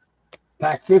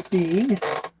 Pack 15.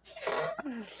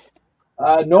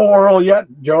 No oral yet,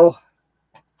 Joe.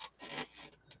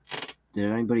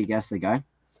 Did anybody guess the guy?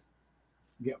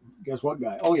 Guess what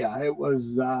guy? Oh, yeah, it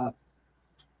was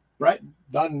Brett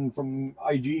Dunn from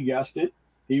IG guessed it.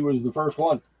 He was the first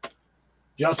one.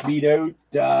 Just beat out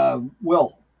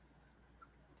Will.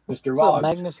 Mr. What's up, Voggs.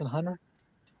 Magnus and Hunter?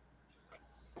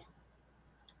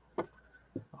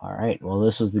 All right. Well,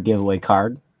 this was the giveaway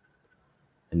card,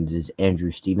 and it is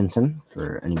Andrew Stevenson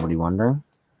for anybody wondering.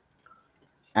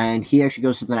 And he actually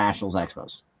goes to the Nationals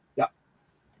Expos. Yep.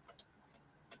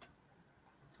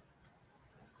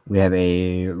 We have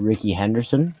a Ricky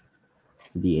Henderson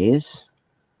for the A's.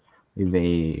 We have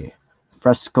a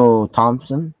Fresco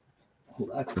Thompson Oh,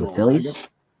 that's for cool. the Phillies.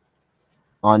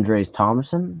 Andres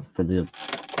Thompson for the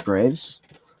Braves.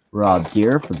 Rob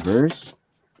Deere for the Brewers.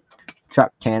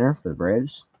 Chuck Tanner for the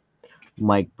Braves.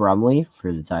 Mike Brumley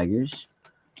for the Tigers.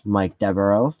 Mike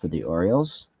Devereaux for the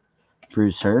Orioles.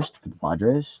 Bruce Hurst for the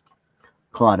Padres.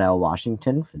 Claudel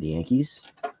Washington for the Yankees.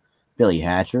 Billy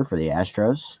Hatcher for the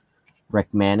Astros.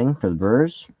 Rick Manning for the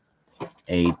Brewers.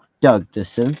 A Doug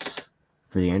DeCinces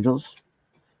for the Angels.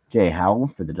 Jay Howell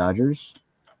for the Dodgers.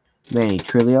 Manny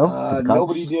Trillo for the Cubs.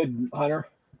 Nobody did, Hunter.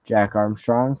 Jack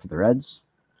Armstrong for the Reds.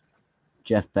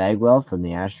 Jeff Bagwell from the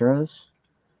Astros.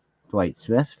 Dwight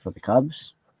Smith for the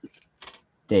Cubs.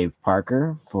 Dave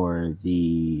Parker for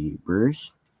the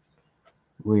Brewers.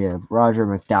 We have Roger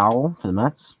McDowell for the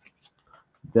Mets.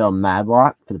 Bill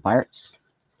Madlock for the Pirates.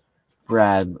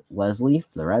 Brad Leslie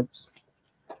for the Reds.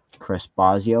 Chris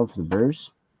Bosio for the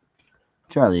Brewers.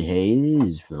 Charlie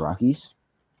Hayes for the Rockies.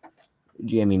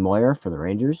 Jamie Moyer for the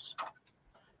Rangers.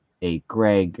 A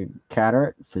Greg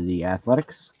Carteret for the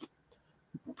Athletics.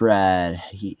 Brad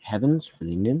Heavens for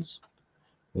the Indians.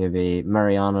 We have a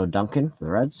Mariano Duncan for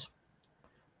the Reds.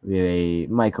 We have a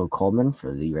Michael Coleman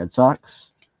for the Red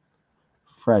Sox.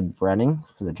 Fred Brenning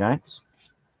for the Giants.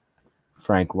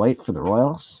 Frank White for the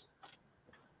Royals.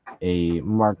 A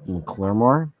Martin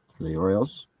Claremore for the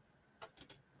Orioles.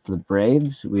 For the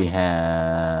Braves, we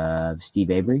have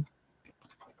Steve Avery.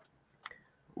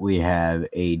 We have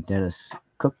a Dennis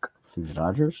Cook for the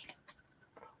Dodgers.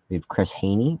 We have Chris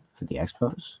Haney for the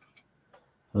Expos.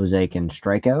 Jose Can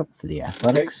Strikeout for the Okay,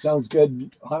 Athletics. sounds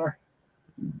good, Hunter.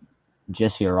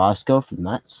 Jesse Orozco for the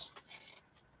Mets.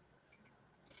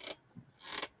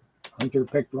 Hunter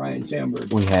picked Ryan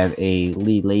Sandberg. We have a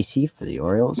Lee Lacy for the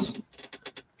Orioles.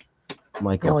 I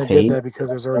Michael only Page did that because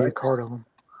there's already a card of them.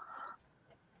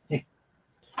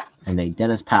 and a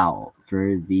Dennis Powell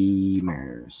for the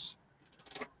Mariners.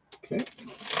 Okay.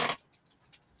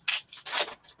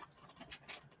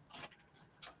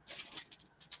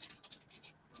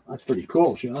 That's pretty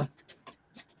cool, Sean.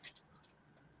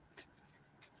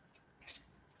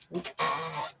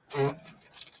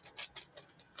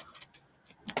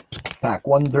 Pack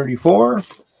 134.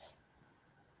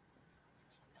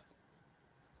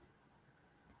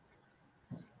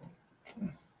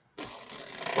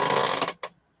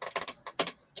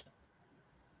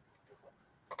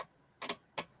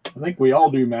 I think we all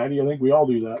do, Maddie. I think we all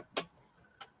do that.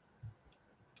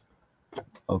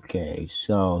 Okay,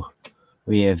 so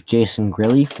we have Jason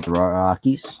Grilly for the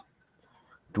Rockies.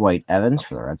 Dwight Evans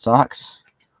for the Red Sox.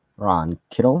 Ron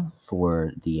Kittle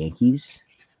for the Yankees.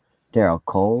 Darryl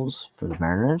Coles for the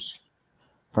Mariners.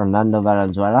 Fernando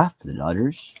Valenzuela for the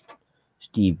Dodgers.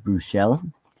 Steve Bruchel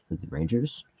for the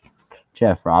Rangers.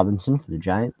 Jeff Robinson for the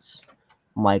Giants.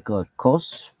 Michael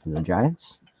Kos for the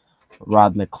Giants.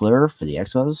 Rob McClure for the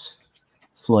Expos.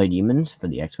 Floyd Emmons for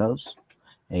the Expos.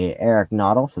 Eric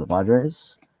Noddle for the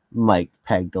Padres. Mike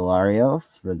Pagdalario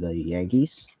for the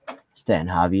Yankees. Stan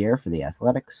Javier for the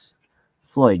Athletics.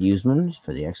 Floyd Usman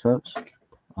for the Expos.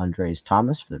 Andres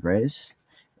Thomas for the Braves.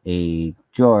 A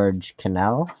George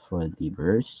Cannell for the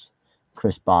Brewers.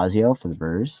 Chris Bosio for the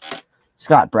Brewers.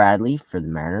 Scott Bradley for the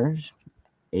Mariners.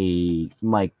 A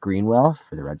Mike Greenwell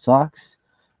for the Red Sox.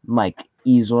 Mike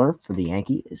Easler for the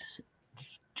Yankees.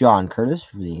 John Curtis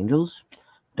for the Angels.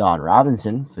 Don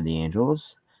Robinson for the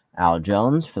Angels. Al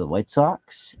Jones for the White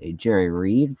Sox. A Jerry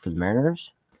Reed for the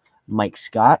Mariners. Mike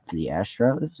Scott for the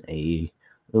Astros. A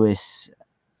Luis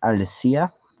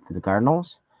Alicia for the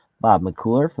Cardinals. Bob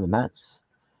McCuller for the Mets.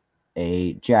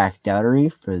 a Jack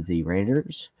Dowdery for the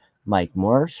Rangers, Mike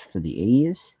Morris for the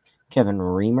A's, Kevin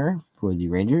Reamer for the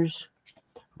Rangers,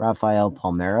 Rafael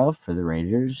Palmeiro for the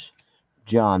Rangers,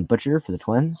 John Butcher for the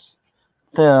Twins,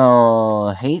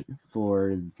 Phil Haight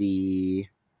for the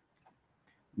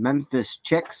Memphis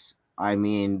Chicks. I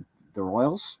mean, the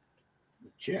Royals. The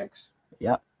Chicks.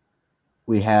 Yep.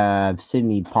 We have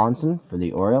Sidney Ponson for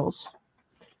the Orioles.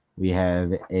 We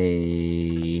have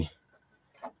a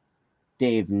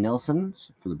Dave Nilsson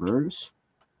for the Brewers.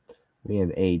 We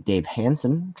have a Dave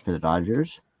Hansen for the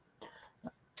Dodgers.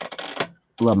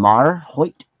 Lamar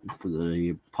Hoyt for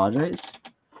the Padres.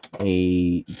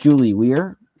 A Julie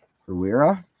Weir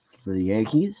for the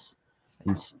Yankees.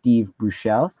 And Steve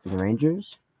Bruchel for the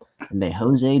Rangers. And a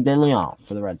Jose De Leon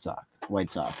for the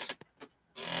White Sox.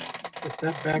 If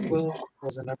that Bagwell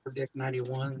was an Upper Deck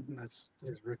 91, that's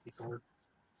his rookie card.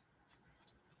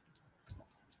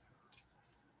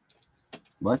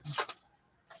 What?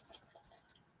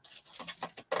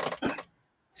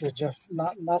 The Jeff,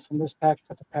 not from this pack,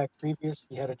 but the pack previous,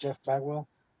 he had a Jeff Bagwell.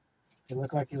 It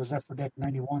looked like he was Upper Deck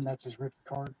 91. That's his rookie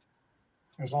card.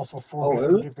 There's also four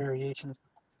different variations.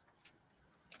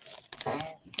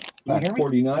 Pack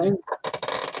 49.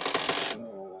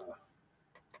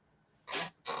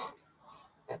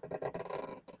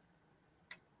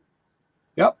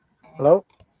 Yep. Hello?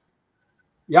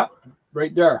 Yep.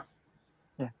 Right there.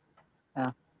 Yeah.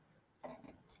 Yep.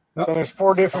 So there's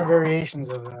four different variations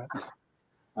of that.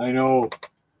 I know.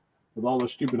 With all the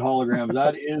stupid holograms.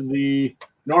 That is the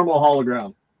normal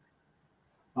hologram.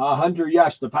 Hunter,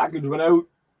 yes, the package went out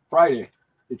Friday.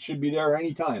 It should be there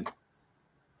anytime.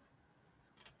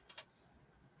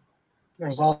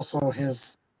 There's also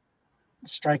his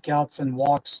strikeouts and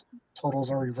walks totals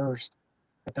are reversed,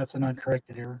 but that's an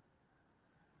uncorrected error.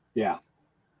 Yeah.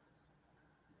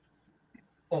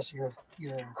 That's your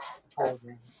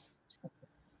holograms.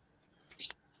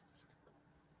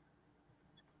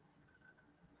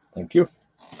 Thank you.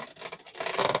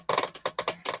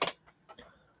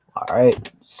 All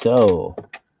right, so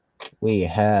we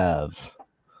have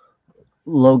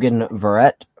Logan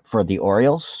Verrett for the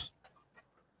Orioles,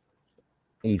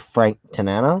 a Frank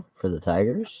Tanana for the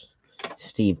Tigers,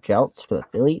 Steve Jeltz for the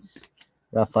Phillies,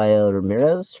 Rafael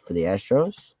Ramirez for the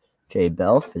Astros, Jay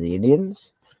Bell for the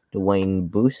Indians, Dwayne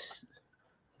Boose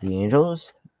for the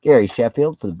Angels, Gary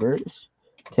Sheffield for the Brewers,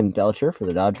 Tim Belcher for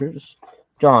the Dodgers,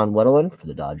 John Weddleton for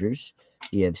the Dodgers.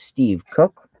 We have Steve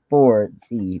Cook for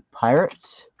the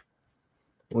Pirates.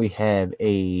 We have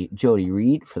a Jody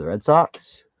Reed for the Red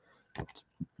Sox,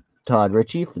 Todd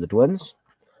Ritchie for the Twins,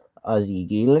 Ozzie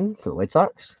Galen for the White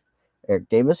Sox, Eric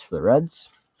Davis for the Reds,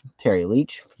 Terry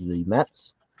Leach for the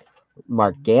Mets,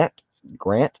 Mark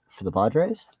Grant for the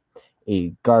Padres, a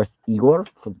Garth Igor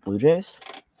for the Blue Jays.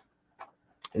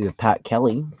 We have Pat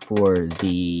Kelly for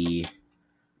the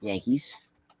Yankees,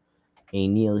 a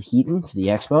Neil Heaton for the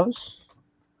Expos,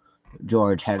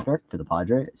 George Hedrick for the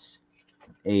Padres,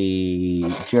 a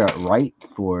Jarrett Wright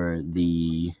for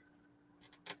the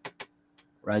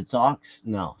Red Sox.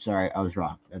 No, sorry, I was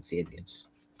wrong. That's the Indians.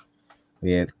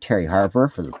 We have Terry Harper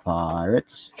for the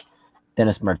Pirates,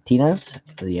 Dennis Martinez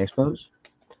for the Expos,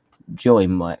 Joey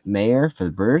Mayer for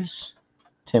the Brewers,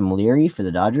 Tim Leary for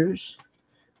the Dodgers,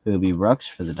 Booby Brooks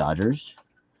for the Dodgers,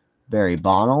 Barry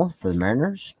Bonnell for the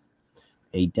Mariners,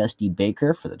 a Dusty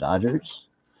Baker for the Dodgers,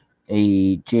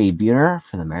 a Jay Buhner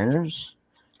for the Mariners,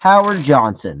 Howard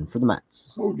Johnson for the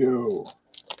Mets. Oh, no.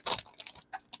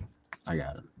 I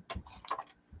got it.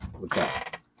 What's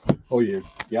that? Oh, you.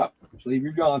 Yep. Just leave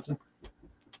your Johnson.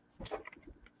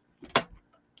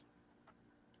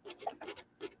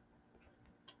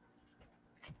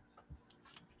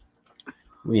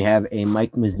 We have a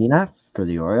Mike Mussina for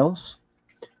the Orioles,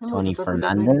 Tony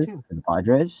Fernandez for the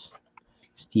Padres,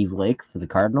 Steve Lake for the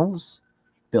Cardinals,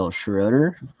 Bill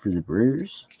Schroeder for the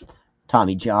Brewers,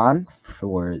 Tommy John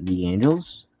for the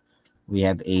Angels. We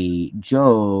have a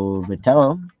Joe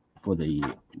Vitello for the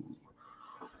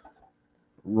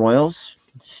Royals,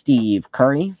 Steve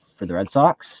Curry for the Red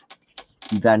Sox,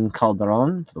 Ben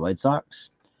Calderon for the White Sox,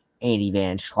 Andy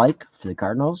Van Schleich for the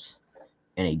Cardinals,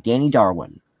 and a Danny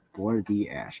Darwin for the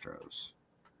Astros.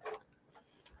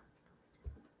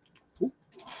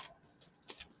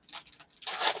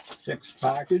 Sixth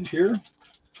package here.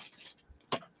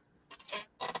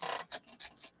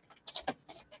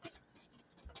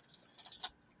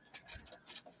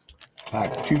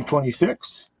 Pack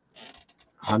 226.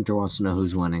 Hunter wants to know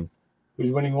who's winning.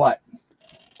 Who's winning what?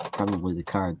 Probably the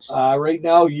Cards. Right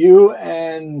now, you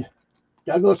and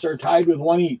Douglas are tied with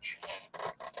one each.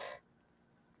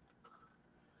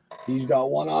 He's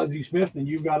got one Ozzie Smith, and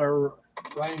you've got a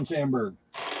Ryan Sandberg.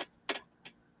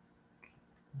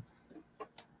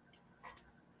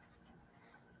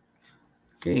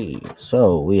 Okay,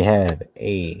 so we have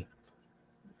a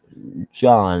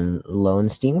John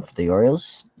Lowenstein for the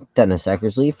Orioles, Dennis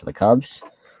Eckersley for the Cubs,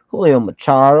 Julio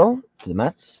Machado for the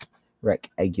Mets, Rick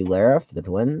Aguilera for the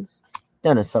Twins,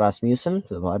 Dennis Rasmussen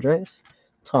for the Padres,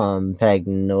 Tom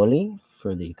Pagnoli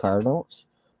for the Cardinals,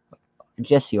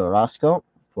 Jesse Orosco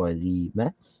for the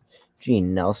Mets,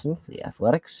 Gene Nelson for the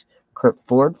Athletics, Kurt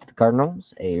Ford for the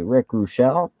Cardinals, a Rick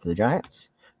Ruschel for the Giants,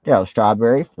 Darryl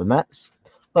Strawberry for the Mets,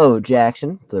 Bo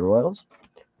Jackson for the Royals,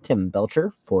 Tim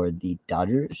Belcher for the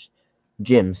Dodgers,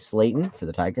 Jim Slayton for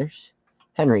the Tigers,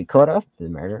 Henry Cota for the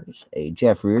Mariners, a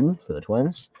Jeff Reardon for the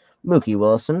Twins, Mookie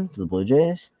Wilson for the Blue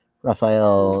Jays,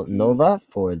 Rafael Nova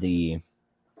for the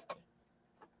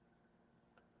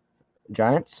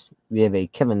Giants. We have a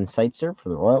Kevin Seitzer for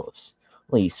the Royals,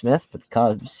 Lee Smith for the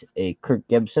Cubs, a Kirk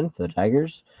Gibson for the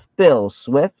Tigers, Bill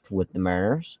Swift with the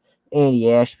Mariners,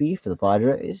 Andy Ashby for the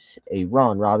Padres, a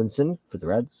Ron Robinson for the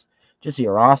Reds, Jesse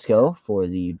Orosco for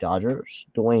the Dodgers,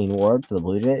 Dwayne Ward for the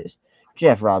Blue Jays,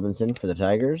 Jeff Robinson for the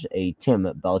Tigers, a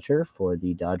Tim Belcher for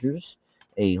the Dodgers,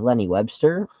 a Lenny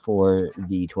Webster for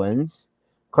the Twins,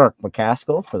 Kirk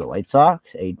McCaskill for the White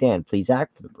Sox, a Dan Plesac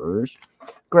for the Brewers,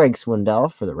 Greg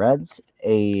Swindell for the Reds,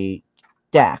 a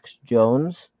Dax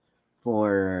Jones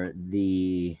for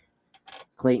the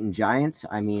Clayton Giants.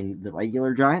 I mean, the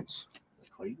regular Giants. The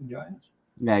Clayton Giants?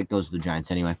 Yeah, it goes to the Giants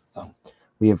anyway. Oh.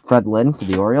 We have Fred Lynn for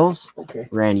the Orioles, Okay.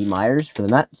 Randy Myers for the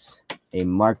Mets, a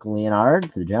Mark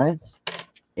Leonard for the Giants,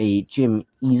 a Jim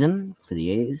Eason for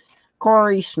the A's,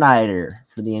 Corey Snyder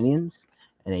for the Indians,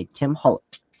 and a Tim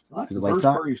Hullett That's for the the White first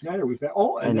Sox. Corey Snyder we've had.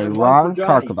 Oh, and a then Ron one for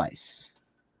Johnny. Karkovice.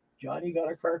 Johnny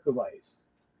got a Karkovice.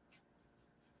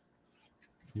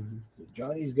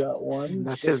 Johnny's got one.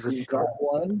 That's his rookie He's card. got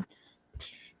one.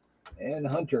 And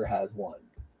Hunter has one.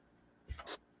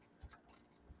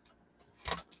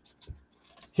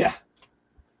 Yeah.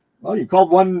 Well, you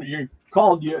called one. You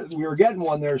called. We were getting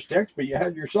one there, Sticks, but you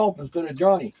had yourself instead of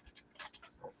Johnny.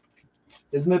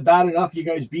 Isn't it bad enough you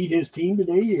guys beat his team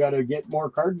today? You got to get more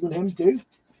cards than him too.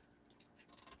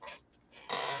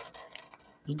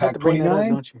 You have to bring that up,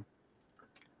 29? don't you?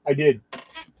 I did.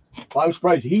 I was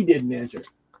surprised he didn't answer.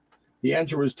 The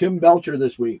answer was Tim Belcher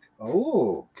this week.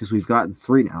 Oh, Because we've gotten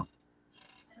 3 now.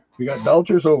 we got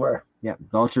Belcher's over. Yeah,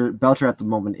 Belcher at the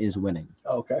moment is winning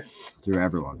Okay. through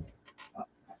everyone.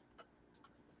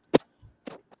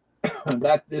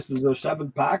 This is our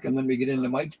 7th pack, and then we get into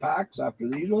Mike's packs after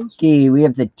these ones. Okay, we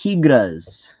have the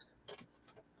Tigres.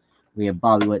 We have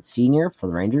Bobby Witt Sr. for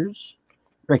the Rangers,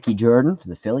 Ricky Jordan for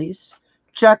the Phillies.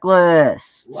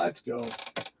 Checklist. Let's go.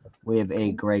 We have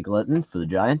a Greg Litton for the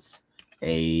Giants,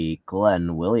 a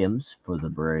Glenn Williams for the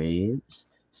Braves,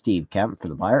 Steve Kemp for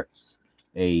the Pirates,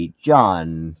 a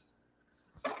John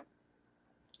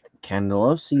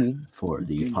Candelosi for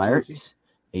the Pirates,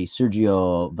 a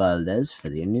Sergio Valdez for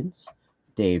the Indians,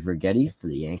 Dave Righetti for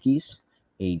the Yankees,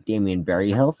 a Damian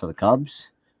Berryhill for the Cubs,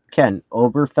 Ken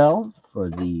Oberfell for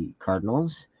the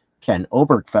Cardinals, Ken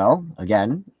Oberfell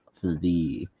again for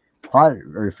the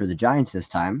Giants this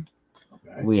time.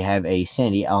 Okay. We have a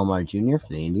Sandy Alomar Jr.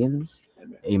 for the Indians,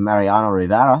 a Mariano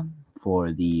Rivera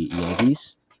for the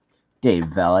Yankees, Dave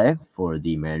Valle for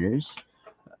the Mariners,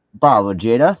 Bob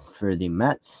Ojeda for the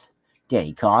Mets,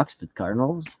 Danny Cox for the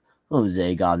Cardinals,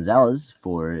 Jose Gonzalez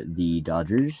for the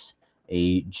Dodgers,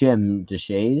 a Jim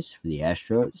DeShays for the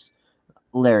Astros,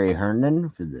 Larry Herndon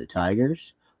for the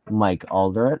Tigers, Mike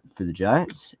Alderett for the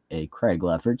Giants, a Craig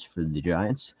Lefferts for the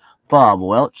Giants, Bob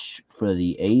Welch for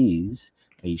the A's,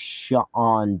 a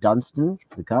Sean Dunston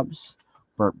for the Cubs,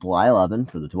 Bert Blyleven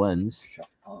for the Twins.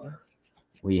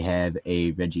 We have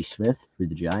a Reggie Smith for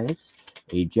the Giants,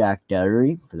 a Jack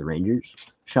Dowdery for the Rangers,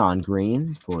 Sean Green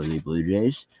for the Blue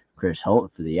Jays, Chris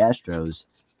Holt for the Astros,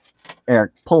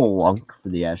 Eric Polunk for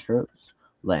the Astros,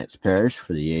 Lance Parrish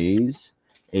for the A's,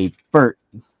 a Bert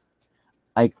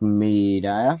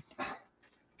Eichmedia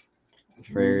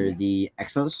for the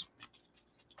Expos.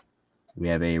 We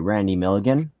have a Randy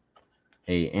Milligan,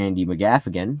 a Andy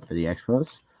McGaffigan for the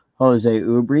Expos, Jose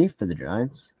Ubri for the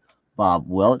Giants, Bob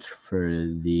Welch for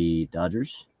the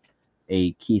Dodgers,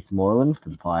 a Keith Moreland for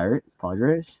the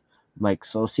Padres, Mike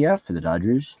Socia for the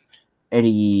Dodgers,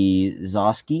 Eddie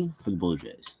Zosky for the Blue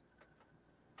Jays.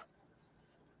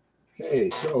 Okay,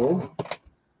 so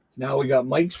now we got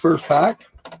Mike's first pack.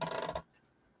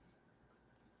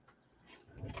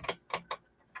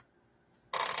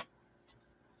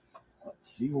 Let's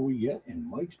see what we get in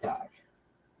Mike's pack.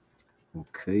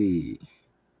 Okay.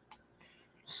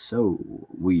 So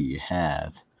we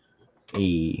have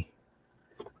a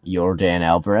Jordan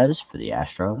Alvarez for the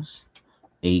Astros,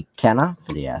 a Kenna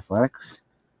for the Athletics.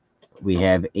 We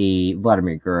have a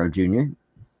Vladimir Guerrero Jr.,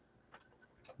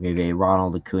 We have a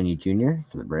Ronald Acuna Jr.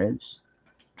 for the Braves.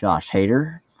 Josh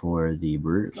Hader for the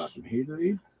Brewers. Got some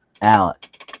Haterade.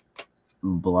 Alec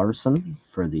Blarson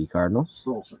for the Cardinals.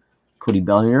 Rolson. Cody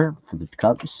Bellinger for the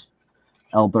Cubs.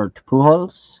 Albert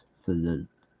Pujols for the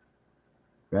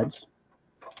Reds.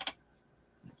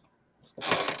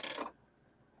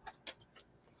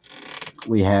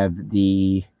 We have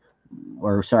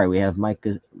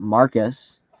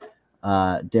Marcus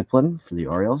Dipplin for the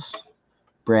Orioles.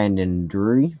 Brandon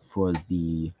Drury for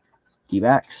the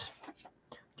D-backs.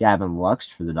 Gavin Lux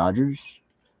for the Dodgers.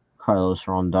 Carlos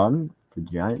Rondon for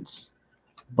the Giants.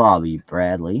 Bobby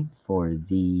Bradley for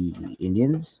the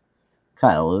Indians.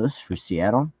 Kyle Lewis for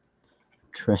Seattle.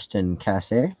 Tristan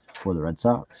Casey for the Red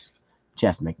Sox.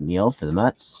 Jeff McNeil for the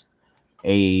Mets.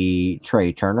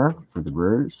 Trey Turner for the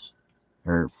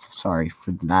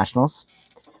for the Nationals.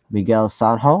 Miguel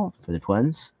Sanjo for the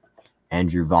Twins.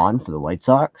 Andrew Vaughn for the White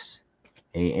Sox.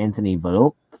 Anthony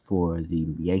Volpe for the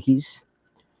Yankees.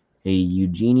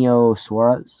 Eugenio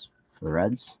Suarez for the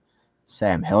Reds.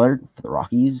 Sam Hillard for the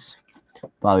Rockies.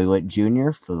 Bobby Witt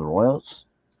Jr. for the Royals.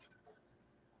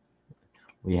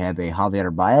 We have a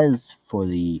Javier Baez for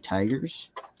the Tigers.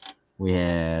 We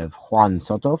have Juan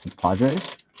Soto for the Padres.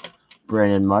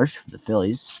 Brandon Marsh for the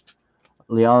Phillies.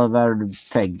 Leoliver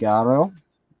Pegaro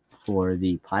for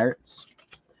the Pirates.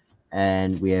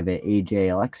 And we have a AJ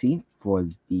Alexi for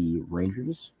the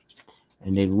Rangers.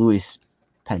 And a Luis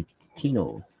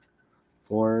Pantino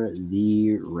for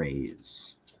the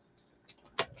Rays.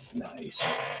 Nice.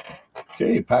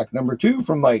 Okay, pack number 2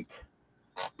 from Mike.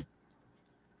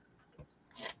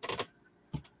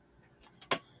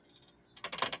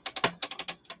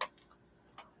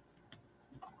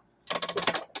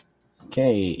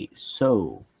 Okay,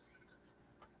 so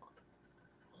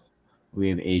we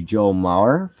have a Joe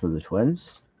Mauer for the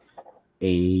Twins,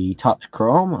 a Topps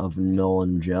Chrome of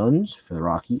Nolan Jones for the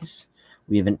Rockies.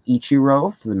 We have an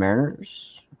Ichiro for the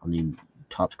Mariners on the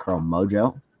Topps Chrome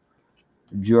Mojo.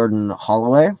 Jordan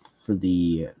Holloway for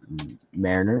the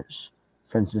Mariners.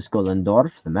 Francisco Lindor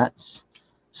for the Mets.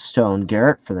 Stone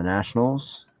Garrett for the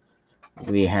Nationals.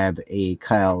 We have a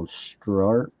Kyle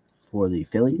Stewart for the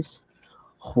Phillies.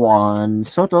 Juan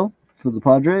Soto for the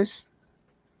Padres.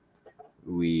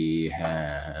 We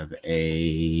have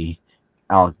a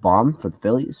Alec Baum for the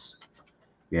Phillies.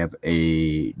 We have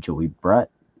a Joey Bart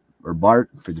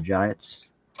for the Giants.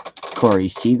 Corey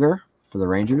Seager for the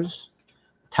Rangers.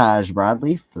 Taj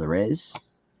Bradley for the Rays.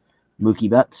 Mookie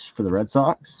Betts for the Red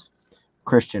Sox.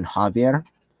 Christian Javier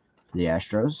for the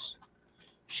Astros.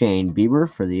 Shane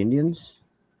Bieber for the Indians.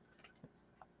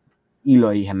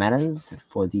 Eloy Jimenez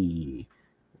for the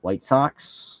White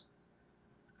Sox.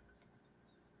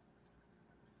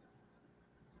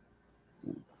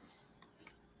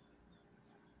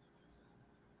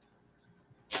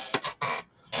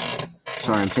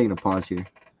 Sorry, I'm taking a pause here.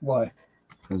 Why?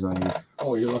 Because I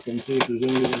you're looking to see if there's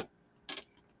any.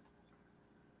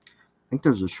 think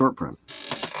there's a short print.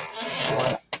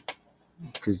 Why?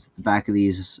 Because the back of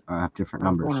these have different I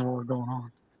was numbers wondering what was going on.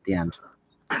 at the end.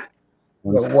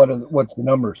 What's the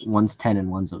numbers? One's 10 and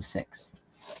one's 06.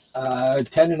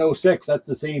 10 and 06. That's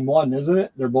the same one, isn't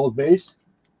it? They're both base.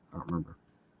 I don't remember.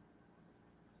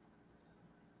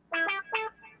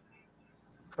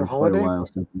 For It's quite a holiday? while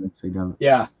since I've actually done it.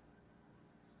 Yeah.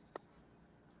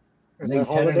 I Is think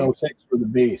that 10 holiday? and 06 for the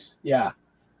base. Yeah.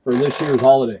 For this year's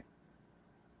holiday.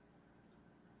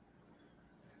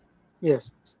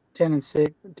 Yes, 10 and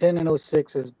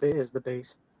 06 is the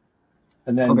base.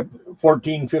 And then Okay.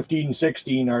 14, 15,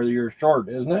 16 are your short,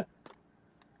 isn't it?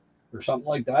 Or something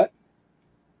like that.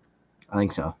 I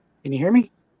think so. Can you hear me?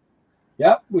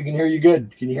 Yep, we can hear you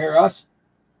good. Can you hear us?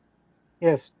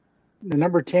 Yes. The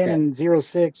number 10 Okay. and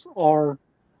 06 are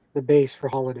the base for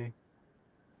holiday.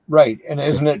 Right. And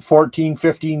isn't it 14,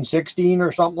 15, 16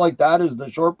 or something like that is the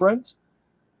short prints?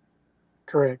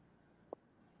 Correct.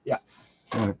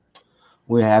 Alright.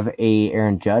 We have a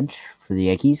Aaron Judge for the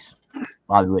Yankees.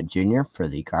 Bobby Witt Jr. for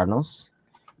the Cardinals.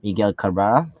 Miguel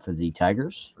Cabrera for the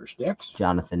Tigers. For sticks.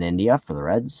 Jonathan India for the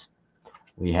Reds.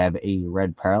 We have a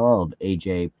red parallel of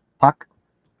AJ Puck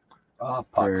Puck.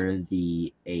 for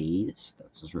the A's.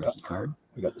 That's his rookie card.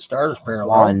 We got the stars parallel.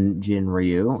 Juan Jin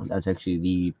Ryu. That's actually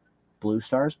the Blue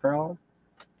Stars parallel.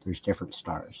 There's different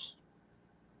stars.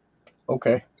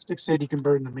 Okay. Stick said you can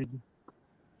burn the Mickey.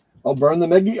 I'll burn the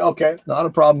Miggy. Okay. Not a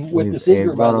problem with We the have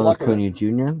Seager a by the Ronald luck of it. Acuna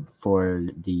Jr. for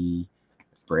the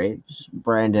Braves.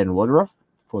 Brandon Woodruff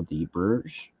for the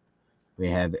Brewers. We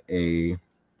have a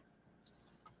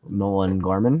Nolan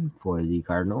Gorman for the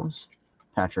Cardinals.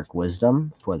 Patrick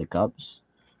Wisdom for the Cubs.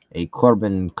 A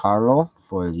Corbin Carlo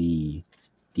for the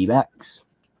D-backs.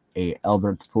 a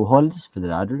Albert Pujols for the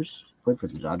Dodgers. Played for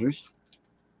the Dodgers.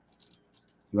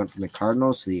 He went from the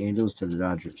Cardinals to the Angels to the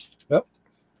Dodgers. Yep.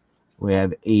 We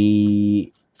have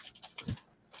a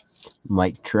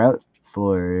Mike Trout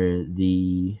for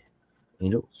the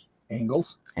Angels.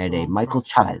 Angles. And a Michael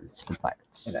Chavez for the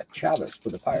Pirates. And a Chavez for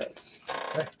the Pirates.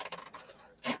 Okay.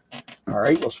 All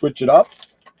right, we'll switch it up.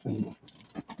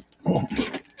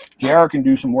 JR can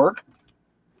do some work.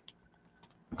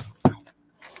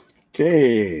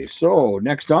 Okay, so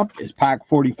next up is pack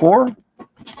 44.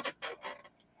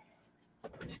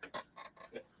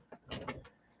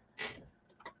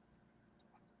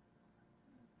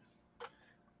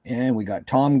 And we got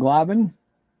Tom Glavine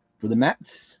for the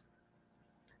Mets.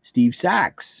 Steve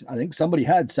Sachs. I think somebody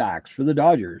had Sachs for the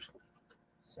Dodgers.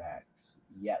 Sachs.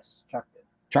 Yes, Chuck did.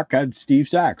 Chuck had Steve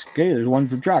Sachs. Okay, there's one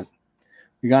for Chuck.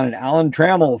 We got an Alan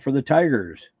Trammell for the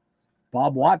Tigers.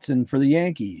 Bob Watson for the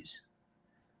Yankees.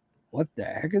 What the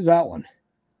heck is that one?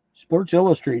 Sports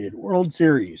Illustrated World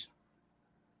Series.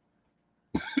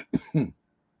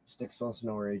 Sticks wants to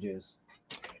know where AJ is.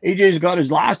 AJ's got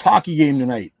his last hockey game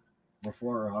tonight.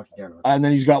 Before a hockey tournament. And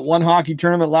then he's got one hockey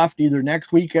tournament left either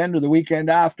next weekend or the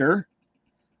weekend after.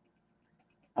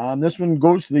 This one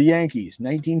goes to the Yankees.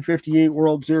 1958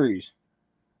 World Series.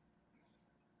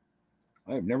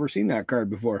 I've never seen that card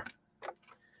before.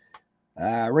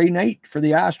 Ray Knight for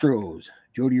the Astros.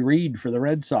 Jody Reed for the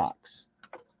Red Sox.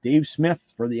 Dave Smith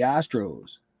for the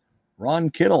Astros.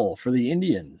 Ron Kittle for the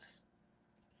Indians.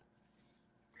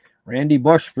 Randy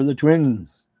Bush for the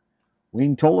Twins.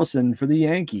 Wayne Tolleson for the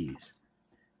Yankees.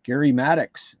 Gary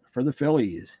Maddox for the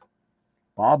Phillies.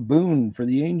 Bob Boone for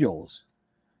the Angels.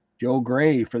 Joe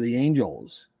Gray for the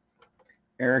Angels.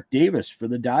 Eric Davis for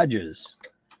the Dodgers.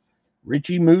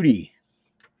 Richie Moody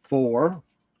for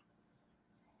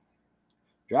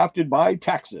drafted by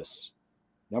Texas,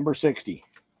 number 60.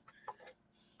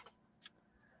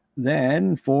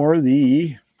 Then for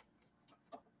the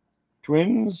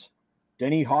Twins,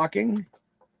 Denny Hawking.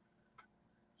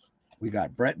 We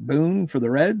got Brett Boone for the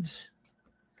Reds.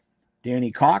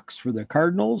 Danny Cox for the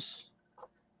Cardinals.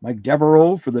 Mike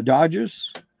Devereaux for the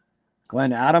Dodgers.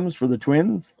 Glenn Adams for the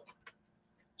Twins.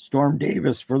 Storm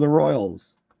Davis for the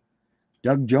Royals.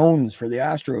 Doug Jones for the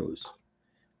Astros.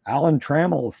 Alan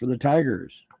Trammell for the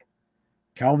Tigers.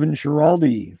 Calvin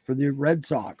Schiraldi for the Red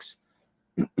Sox.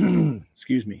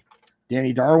 Excuse me.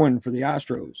 Danny Darwin for the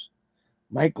Astros.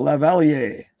 Mike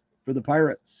Lavalier for the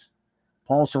Pirates.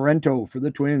 Paul Sorrento for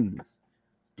the Twins.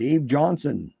 Dave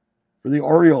Johnson for the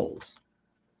Orioles.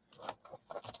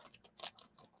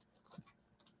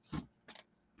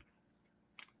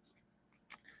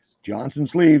 Johnson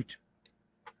sleeved.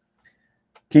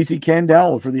 Casey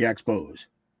Candell for the Expos.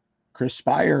 Chris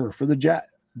Spire for the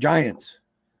Giants.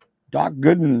 Doc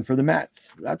Gooden for the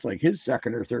Mets. That's like his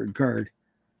second or third card.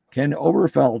 Ken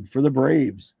Oberfeld for the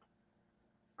Braves.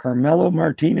 Carmelo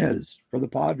Martinez for the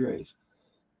Padres.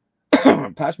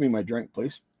 Pass me my drink,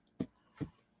 please.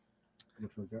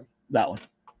 Which one's that? That one.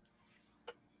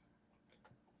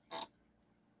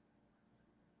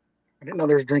 I didn't know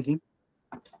there was drinking.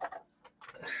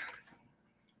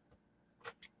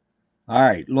 All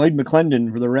right. Lloyd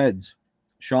McClendon for the Reds.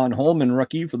 Sean Holman,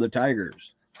 rookie for the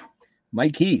Tigers.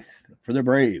 Mike Heath for the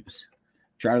Braves.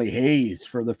 Charlie Hayes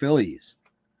for the Phillies.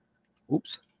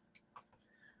 Oops.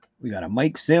 We got a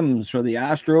Mike Sims for the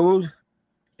Astros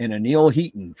and a Neil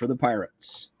Heaton for the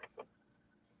Pirates.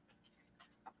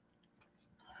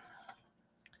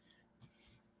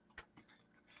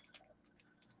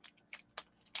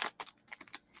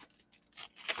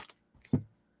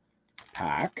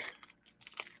 Pack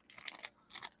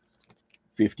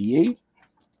 58.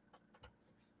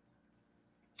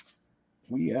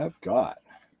 We have got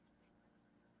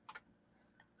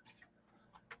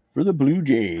for the Blue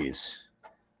Jays,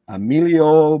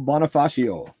 Emilio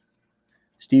Bonifacio.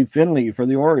 Steve Finley for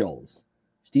the Orioles.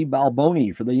 Steve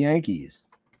Balboni for the Yankees.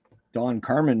 Don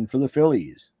Carmen for the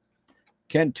Phillies.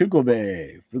 Kent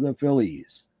Tucklevay for the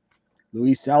Phillies.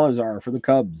 Luis Salazar for the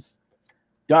Cubs.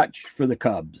 Dutch for the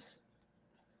Cubs.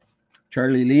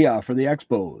 Charlie Leah for the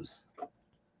Expos.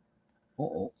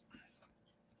 Uh-oh.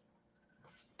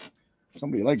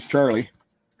 Somebody likes Charlie.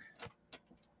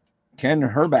 Ken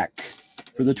Herbeck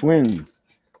for the Twins.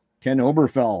 Ken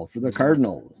Oberfell for the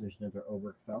Cardinals. There's another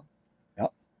Oberfell.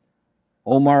 Yep.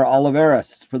 Omar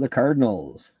Oliveras for the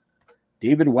Cardinals.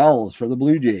 David Wells for the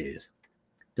Blue Jays.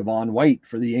 Devon White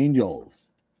for the Angels.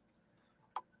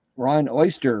 Ron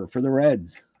Oyster for the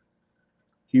Reds.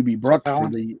 Hubie Brooks for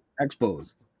the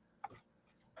Expos.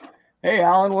 Hey,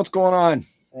 Alan, what's going on?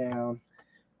 Hey, Alan.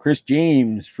 Chris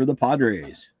James for the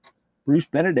Padres. Bruce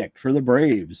Benedict for the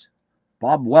Braves.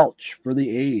 Bob Welch for the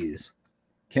A's.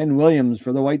 Ken Williams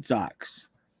for the White Sox.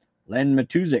 Len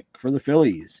Matuzik for the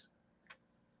Phillies.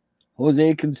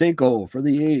 Jose Canseco for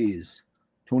the A's.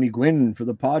 Tony Gwynn for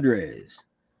the Padres.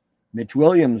 Mitch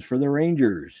Williams for the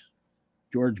Rangers.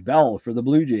 George Bell for the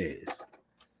Blue Jays.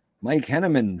 Mike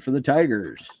Henneman for the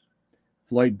Tigers.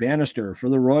 Floyd Bannister for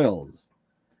the Royals.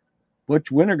 Butch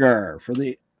Winnegar for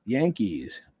the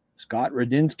Yankees. Scott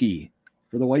Radinsky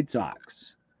for the White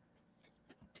Sox.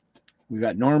 We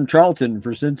got Norm Charlton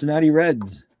for Cincinnati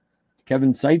Reds.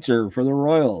 Kevin Seitzer for the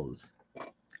Royals.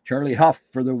 Charlie Huff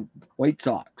for the White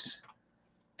Sox.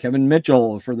 Kevin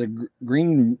Mitchell for the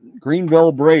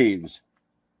Greenville Braves,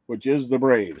 which is the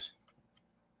Braves.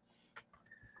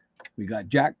 We got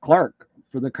Jack Clark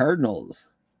for the Cardinals.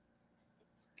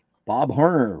 Bob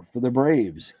Horner for the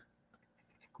Braves.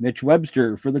 Mitch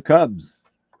Webster for the Cubs.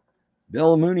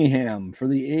 Bill Mooneyham for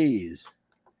the A's.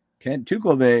 Kent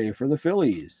Tucleve for the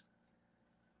Phillies.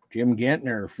 Jim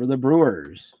Gantner for the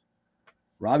Brewers.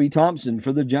 Robbie Thompson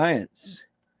for the Giants.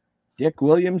 Dick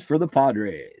Williams for the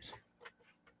Padres.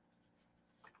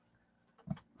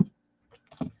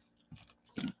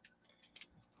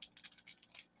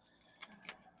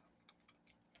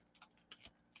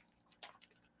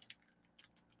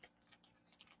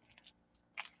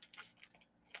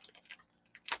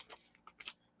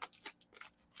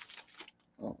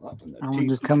 Oh, I'm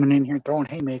just coming in here throwing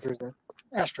haymakers at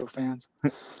Astro fans.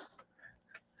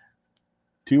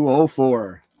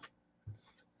 204.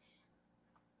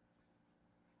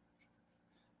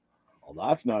 Well,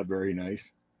 that's not very nice.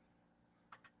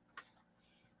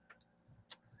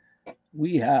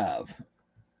 We have,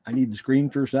 I need the screen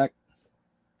for a sec.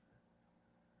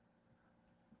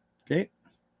 Okay.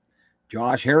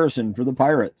 Josh Harrison for the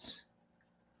Pirates.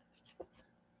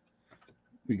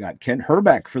 We got Kent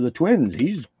Herbeck for the Twins.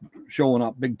 He's showing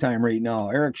up big time right now.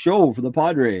 Eric Schoe for the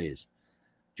Padres.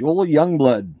 Joel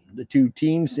Youngblood, the two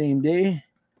teams same day.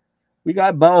 We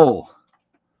got Bo.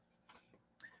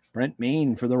 Brent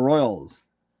Main for the Royals.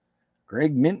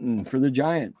 Greg Minton for the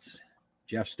Giants.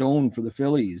 Jeff Stone for the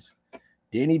Phillies.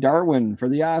 Danny Darwin for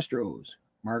the Astros.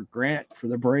 Mark Grant for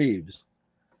the Braves.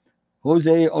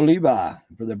 Jose Oliva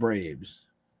for the Braves.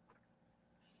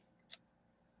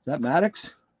 Is that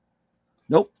Maddox?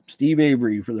 Nope. Steve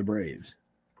Avery for the Braves.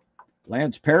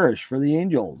 Lance Parrish for the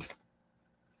Angels.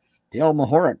 Dale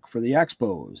Mahorick for the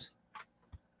Expos.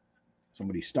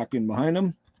 Somebody stuck in behind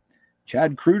him.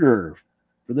 Chad Kruger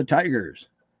for the Tigers.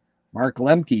 Mark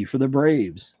Lemke for the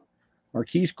Braves.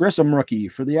 Marquise Grissom rookie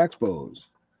for the Expos.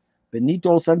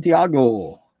 Benito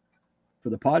Santiago for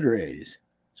the Padres.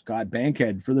 Scott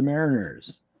Bankhead for the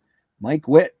Mariners. Mike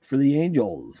Witt for the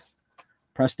Angels.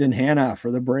 Preston Hanna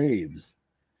for the Braves.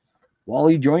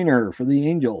 Wally Joyner for the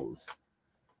Angels.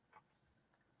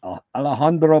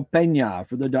 Alejandro Pena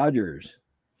for the Dodgers.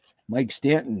 Mike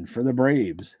Stanton for the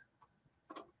Braves.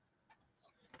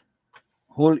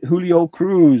 Julio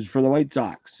Cruz for the White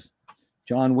Sox.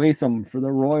 John Watham for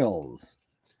the Royals.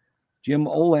 Jim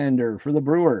Olander for the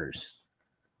Brewers.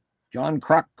 John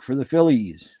Kruk for the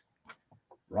Phillies.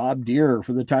 Rob Deere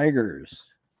for the Tigers.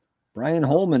 Brian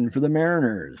Holman for the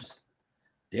Mariners.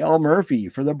 Dale Murphy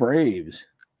for the Braves.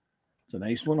 It's a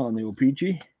nice one on the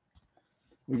O-Pee-Chee.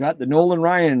 We got the Nolan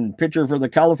Ryan pitcher for the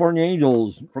California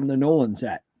Angels from the Nolan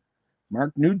set.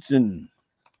 Mark Knudsen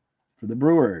for the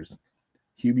Brewers.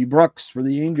 Hubie Brooks for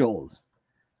the Angels.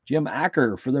 Jim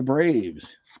Acker for the Braves.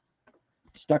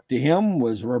 Stuck to him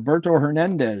was Roberto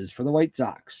Hernandez for the White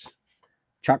Sox.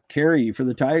 Chuck Carey for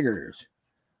the Tigers.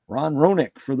 Ron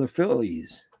Ronick for the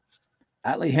Phillies.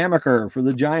 Atlee Hammaker for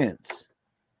the Giants.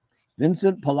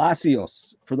 Vincent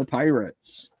Palacios for the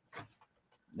Pirates.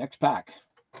 Next pack.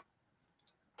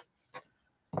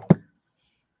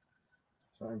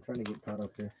 Sorry, I'm trying to get caught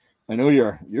up here. I know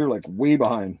you're like way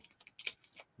behind.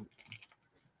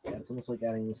 Yeah, it's almost like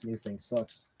adding this new thing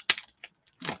sucks.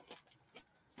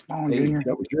 Oh, Hey, Junior.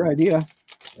 that was your idea.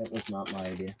 That was not my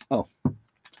idea. Oh.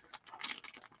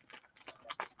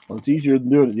 Well, it's easier than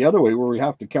doing it the other way where we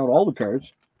have to count all the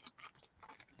cards.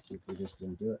 See if we just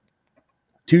didn't do it.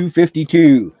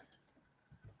 252.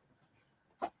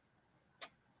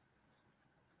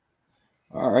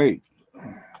 All right.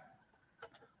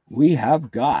 We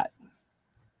have got,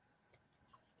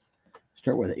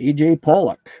 start with AJ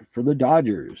Pollock for the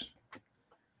Dodgers.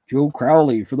 Joe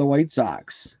Crowley for the White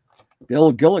Sox.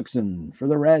 Bill Gillickson for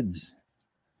the Reds.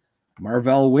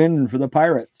 Marvell Wynn for the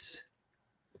Pirates.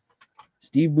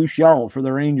 Steve Buechele for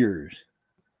the Rangers.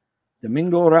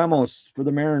 Domingo Ramos for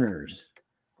the Mariners.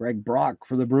 Greg Brock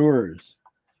for the Brewers.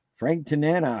 Frank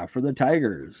Tanana for the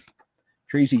Tigers.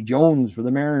 Tracy Jones for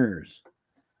the Mariners.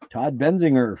 Todd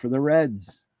Benzinger for the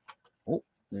Reds. Oh,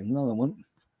 there's another one.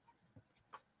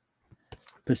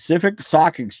 Pacific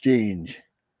Sock Exchange.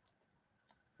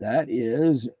 That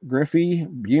is Griffey,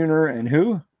 Buhner, and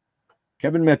who?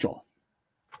 Kevin Mitchell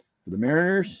for the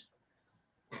Mariners.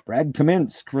 Brad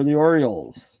Kaminsky for the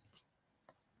Orioles.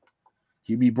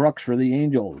 Hubie Brooks for the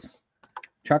Angels.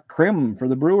 Chuck Krim for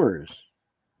the Brewers.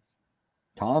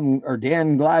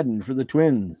 Dan Gladden for the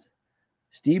Twins.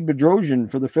 Steve Bedrosian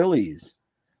for the Phillies.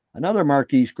 Another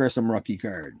Marquise Grissom rookie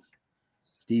card.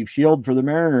 Steve Shield for the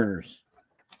Mariners.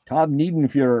 Todd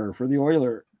Niedenfuhrer for the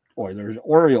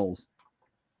Orioles.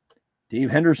 Dave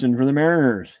Henderson for the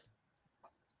Mariners.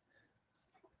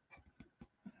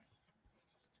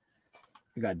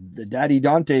 We got the Daddy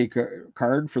Dante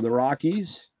card for the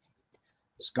Rockies.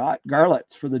 Scott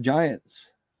Garlett for the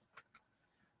Giants.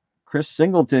 Chris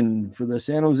Singleton for the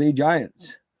San Jose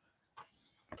Giants.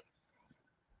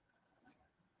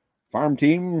 Farm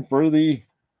team for the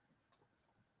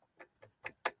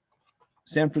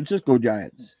San Francisco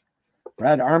Giants.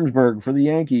 Brad Armsberg for the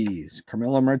Yankees.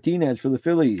 Carmelo Martinez for the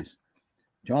Phillies.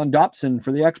 John Dobson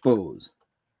for the Expos.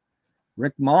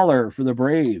 Rick Mahler for the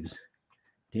Braves.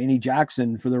 Danny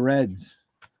Jackson for the Reds.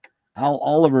 Al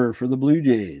Oliver for the Blue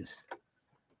Jays.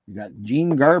 We got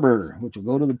Gene Garber, which will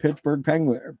go to the Pittsburgh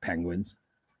Penguins.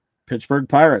 Pittsburgh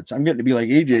Pirates. I'm getting to be like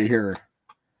AJ here.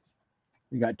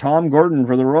 We got Tom Gordon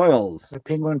for the Royals. The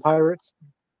Penguin Pirates.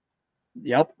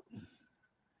 Yep.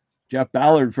 Jeff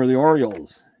Ballard for the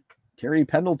Orioles. Terry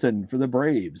Pendleton for the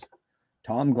Braves.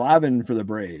 Tom Glavine for the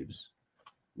Braves.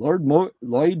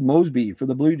 Lloyd Mosby for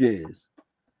the Blue Jays.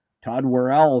 Todd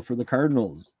Worrell for the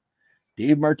Cardinals.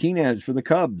 Dave Martinez for the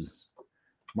Cubs.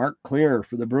 Mark Clear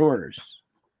for the Brewers.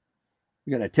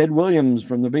 We got a Ted Williams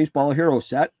from the Baseball Hero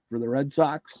set for the Red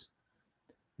Sox.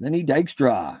 Lenny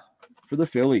Dykstra for the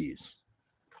Phillies.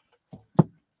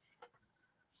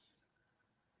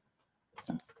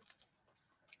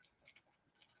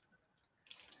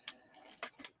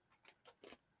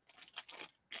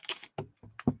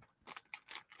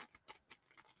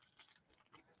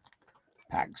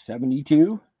 Pack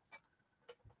 72.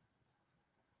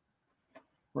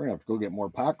 We're going to have to go get more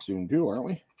packs soon too, aren't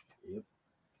we? Yep.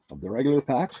 Of the regular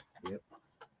packs? Yep.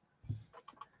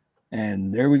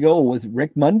 And there we go with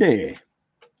Rick Monday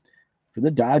for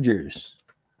the Dodgers.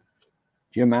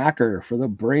 Jim Acker for the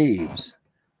Braves.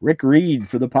 Rick Reed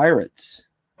for the Pirates.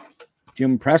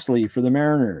 Jim Presley for the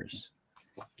Mariners.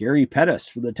 Gary Pettis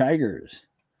for the Tigers.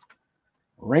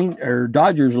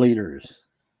 Dodgers leaders.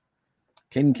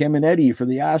 Ken Caminetti for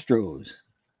the Astros.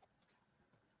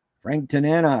 Frank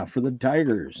Tanana for the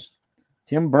Tigers.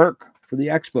 Tim Burke for the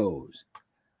Expos.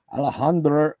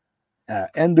 Alejandro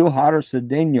Andujar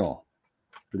Cedeno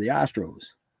for the Astros.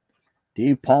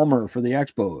 Dave Palmer for the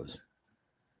Expos.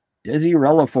 Desi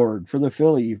Relaford for the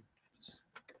Phillies.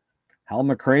 Hal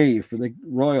McRae for the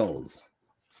Royals.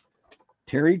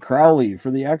 Terry Crowley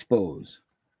for the Expos.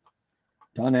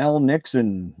 Donnell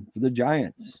Nixon for the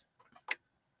Giants.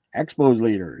 Expos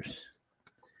leaders.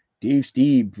 Dave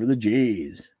Stieb for the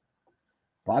Jays.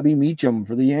 Bobby Meacham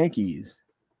for the Yankees.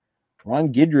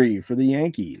 Ron Guidry for the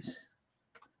Yankees.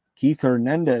 Keith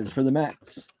Hernandez for the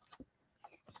Mets.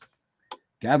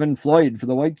 Gavin Floyd for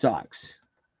the White Sox.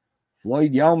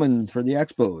 Floyd Yellman for the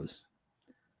Expos.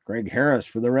 Greg Harris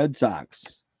for the Red Sox.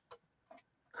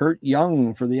 Kurt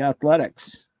Young for the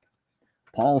Athletics.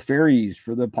 Paul Ferries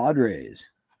for the Padres.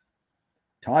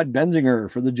 Todd Benzinger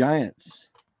for the Giants.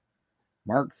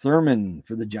 Mark Thurman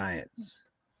for the Giants.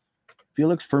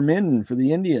 Felix Fermin for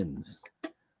the Indians.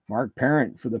 Mark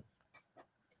Parent for the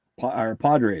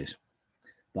Padres.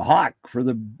 The Hawk for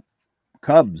the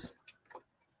Cubs.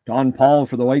 Don Paul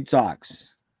for the White Sox.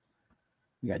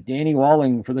 We got Danny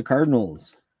Walling for the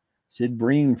Cardinals. Sid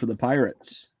Bream for the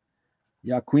Pirates.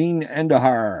 Joaquin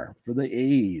Andujar for the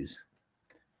A's.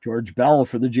 George Bell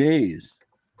for the Jays.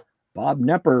 Bob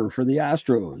Nepper for the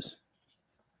Astros.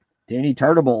 Danny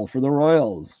Tartable for the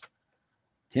Royals.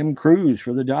 Tim Cruz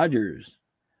for the Dodgers.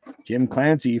 Jim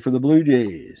Clancy for the Blue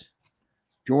Jays.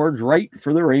 George Wright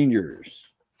for the Rangers.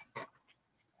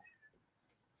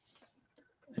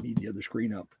 I need the other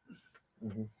screen up.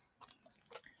 Mm-hmm.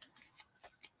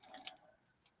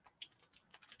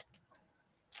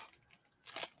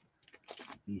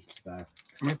 Beast's back.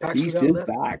 How many packs we Beast got is left?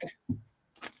 back.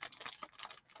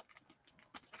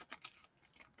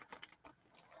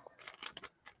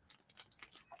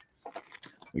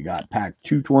 We got pack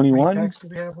How many 221. packs do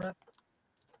we have left?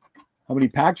 How many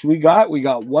packs we got? We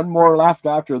got one more left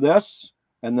after this,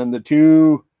 and then the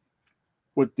two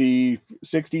with the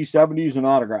 60s, 70s, and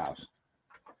autographs.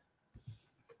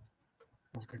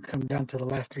 We're gonna come down to the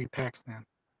last 3 packs then.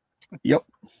 Yep.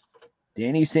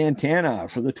 Danny Santana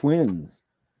for the Twins.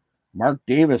 Mark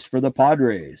Davis for the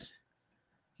Padres.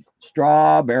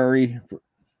 Strawberry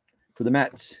for the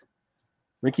Mets.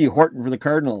 Ricky Horton for the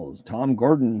Cardinals. Tom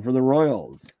Gordon for the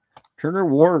Royals. Turner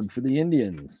Ward for the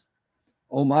Indians.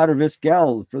 Omar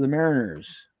Vizquel for the Mariners.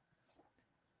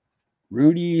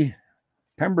 Rudy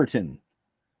Pemberton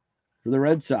for the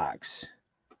Red Sox.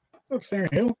 What's up, Sarah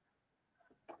Hill?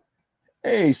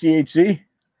 Hey, CHC.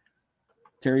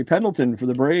 Terry Pendleton for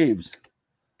the Braves.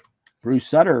 Bruce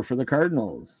Sutter for the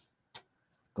Cardinals.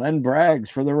 Glenn Braggs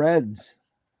for the Reds.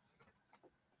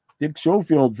 Dick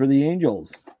Schofield for the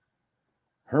Angels.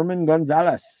 Herman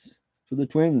Gonzalez for the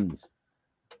Twins.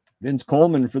 Vince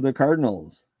Coleman for the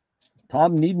Cardinals.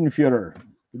 Tom Niedenfutter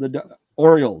for the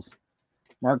Orioles.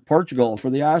 Mark Portugal for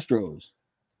the Astros.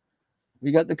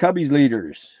 We got the Cubbies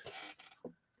leaders.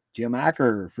 Jim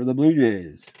Acker for the Blue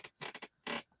Jays.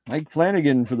 Mike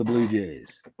Flanagan for the Blue Jays.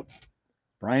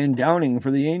 Brian Downing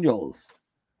for the Angels.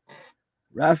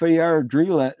 Rafael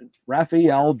Dreeland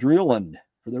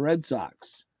for the Red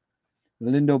Sox.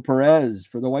 Lindo Perez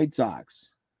for the White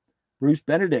Sox. Bruce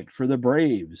Benedict for the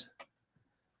Braves.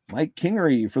 Mike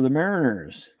Kingery for the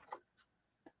Mariners.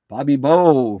 Bobby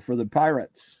Bowe for the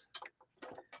Pirates.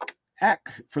 Eck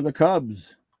for the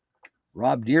Cubs.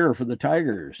 Rob Deere for the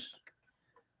Tigers.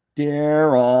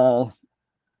 Darrell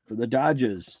for the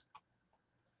Dodgers.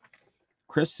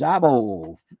 Chris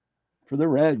Sabo for the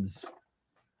Reds.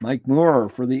 Mike Moore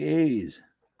for the A's.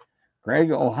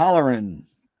 Greg O'Halloran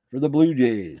for the Blue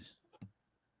Jays.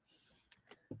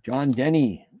 John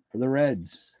Denny for the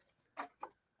Reds.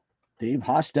 Dave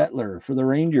Hostetler for the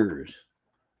Rangers.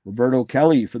 Roberto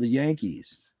Kelly for the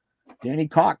Yankees. Danny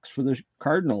Cox for the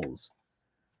Cardinals.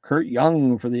 Kurt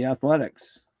Young for the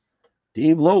Athletics.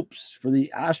 Dave Lopes for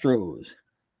the Astros.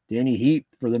 Danny Heap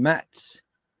for the Mets.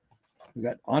 We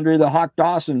got Andre the Hawk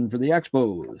Dawson for the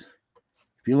Expos.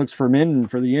 Felix Fermin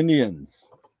for the Indians.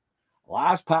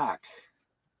 Last pack.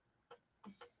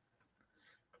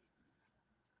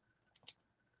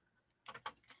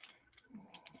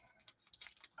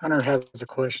 Hunter has a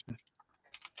question.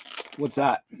 What's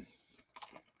that?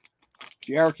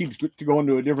 JR keeps going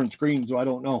to a different screen, so I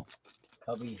don't know.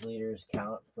 Cubbies leaders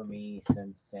count for me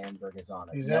since Sandberg is on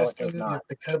it. He's No, it asking does not. if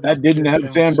the Cubs That didn't leader have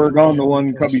counts Sandberg on the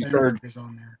one because Cubbies Sandberg card. is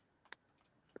on there.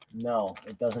 No,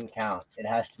 it doesn't count. It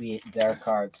has to be their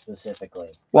card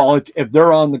specifically. Well, if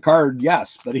they're on the card,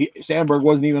 yes, but Sandberg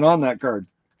wasn't even on that card.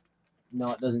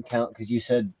 No, it doesn't count because you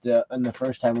said and the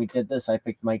first time we did this, I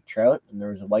picked Mike Trout, and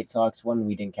there was a White Sox one, and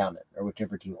we didn't count it, or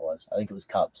whichever team it was. I think it was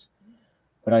Cubs.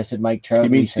 But I said Mike Trout. You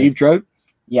mean Steve Trout?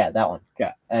 Yeah, that one.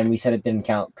 Yeah. And we said it didn't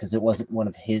count because it wasn't one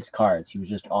of his cards. He was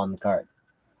just on the card.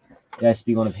 It has to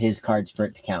be one of his cards for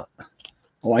it to count.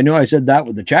 Oh, I know I said that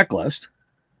with the checklist.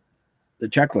 The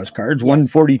checklist cards, Yes.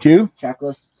 142.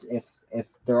 Checklists, if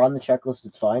they're on the checklist,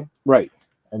 it's fine. Right.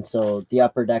 And so the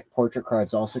upper deck portrait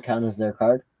cards also count as their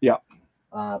card. Yeah.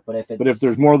 But if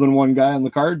there's more than one guy on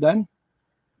the card, then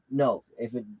no,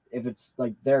 if it's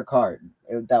like their card,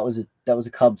 that was a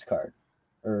Cubs card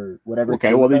or whatever.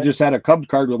 Okay, well, they just had a Cubs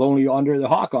card with only Andre the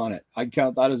Hawk on it. I'd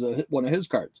count that as one of his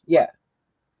cards. Yeah.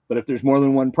 But if there's more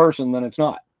than one person, then it's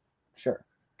not. Sure.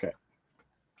 Okay.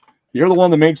 You're the one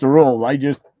that makes the rules. I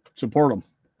just support them.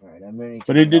 All right, I'm ready.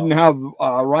 But it didn't have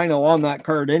Rhino on that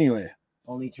card anyway.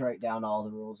 I'll need to write down all the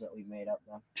rules that we've made up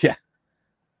then. Yeah.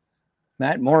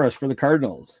 Matt Morris for the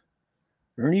Cardinals.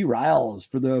 Ernie Riles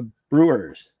for the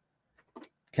Brewers.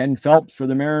 Ken Phelps for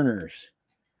the Mariners.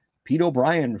 Pete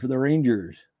O'Brien for the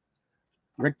Rangers.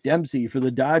 Rick Dempsey for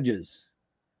the Dodgers.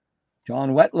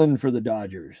 John Wetland for the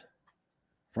Dodgers.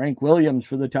 Frank Williams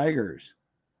for the Tigers.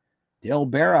 Dale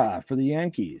Berra for the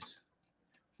Yankees.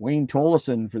 Wayne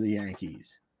Tolleson for the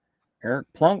Yankees. Eric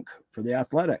Plunk for the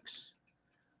Athletics.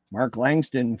 Mark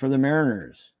Langston for the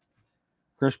Mariners.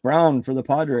 Chris Brown for the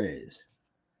Padres.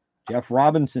 Jeff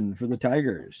Robinson for the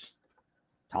Tigers.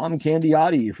 Tom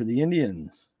Candiotti for the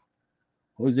Indians.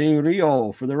 Jose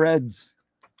Rio for the Reds.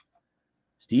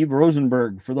 Steve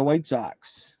Rosenberg for the White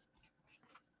Sox.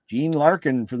 Gene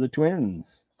Larkin for the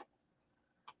Twins.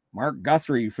 Mark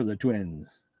Guthrie for the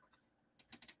Twins.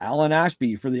 Alan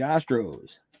Ashby for the Astros.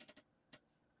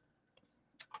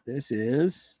 This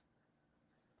is,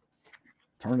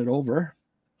 turn it over.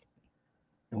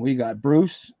 And we got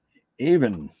Bruce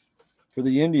Avon for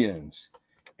the Indians.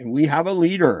 And we have a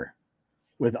leader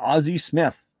with Ozzie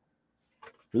Smith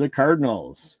for the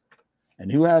Cardinals.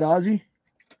 And who had Ozzie?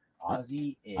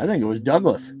 Ozzie is I think it was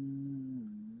Douglas.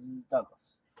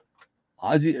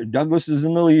 Douglas. Douglas is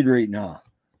in the lead right now.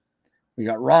 We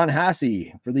got Ron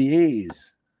Hasse for the A's.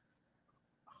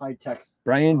 High text.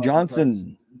 Brian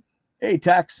Johnson. Hey,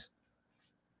 Tex.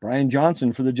 Brian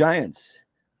Johnson for the Giants.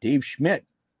 Dave Schmidt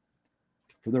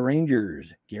for the Rangers.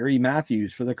 Gary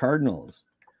Matthews for the Cardinals.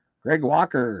 Greg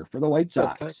Walker for the White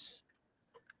Sox. Perfect.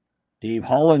 Dave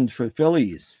Holland for the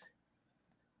Phillies.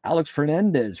 Alex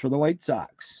Fernandez for the White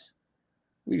Sox.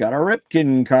 We got a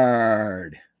Ripken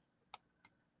card.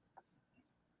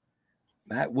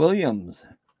 Matt Williams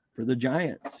for the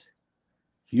Giants.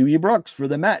 Huey Brooks for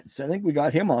the Mets. I think we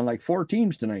got him on like 4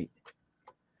 teams tonight.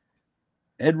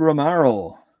 Ed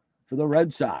Romero for the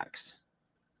Red Sox.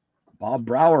 Bob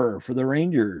Brower for the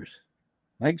Rangers.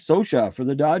 Mike Scioscia for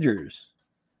the Dodgers.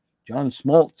 John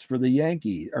Smoltz for the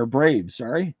Yankees, or Braves,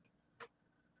 sorry.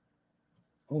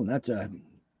 Oh, that's a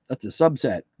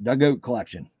subset, dugout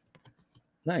collection.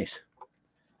 Nice.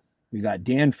 We got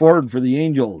Dan Ford for the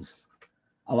Angels.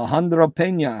 Alejandro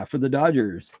Pena for the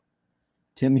Dodgers.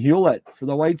 Tim Hewlett for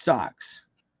the White Sox.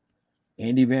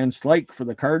 Andy Van Slyke for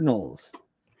the Cardinals.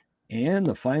 And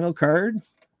the final card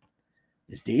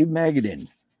is Dave Magadan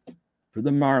for the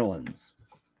Marlins.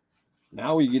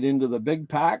 Now we get into the big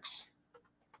packs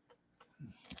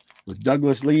with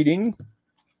Douglas leading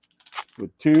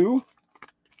with 2.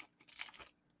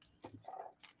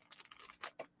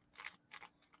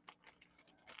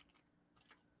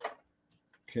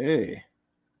 Okay,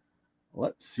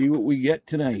 let's see what we get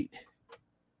tonight.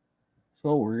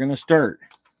 So we're going to start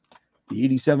the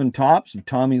 87 tops of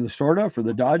Tommy Lasorda for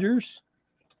the Dodgers.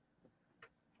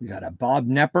 We got a Bob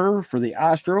Nepper for the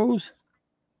Astros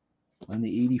on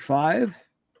the 85.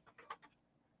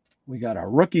 We got a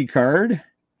rookie card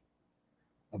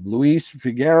of Luis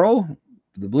Figueroa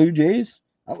for the Blue Jays.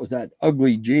 That was that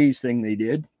ugly Jays thing they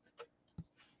did.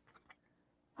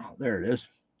 Oh, there it is.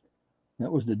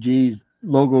 That was the Jays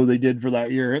logo they did for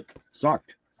that year. It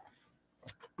sucked.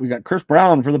 We got Chris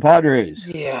Brown for the Padres.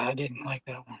 Yeah, I didn't like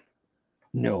that one.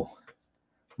 No.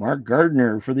 Mark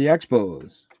Gardner for the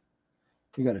Expos.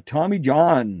 We got a Tommy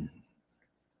John.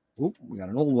 Oop, we got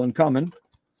an old one coming.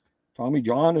 Tommy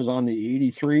John is on the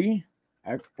 83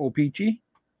 at O-Pee-Chee.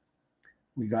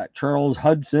 We got Charles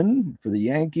Hudson for the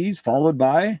Yankees, followed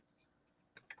by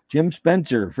Jim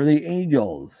Spencer for the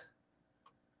Angels.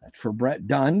 That's for Brett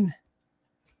Dunn.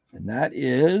 And that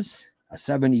is a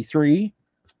 73,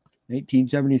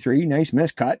 1973. Nice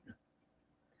miscut.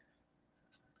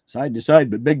 Side to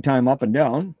side, but big time up and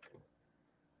down.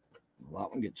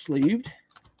 That one gets sleeved.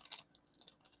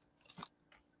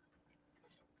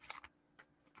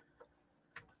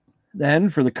 Then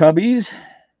for the Cubbies,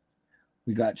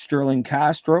 we got Sterling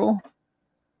Castro.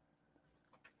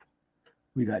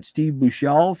 We got Steve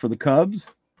Buechele for the Cubs.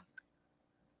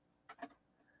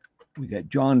 We got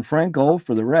John Franco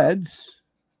for the Reds.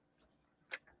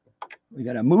 We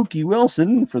got a Mookie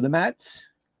Wilson for the Mets.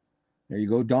 There you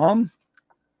go, Dom.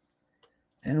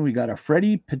 And we got a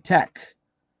Freddie Patek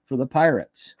for the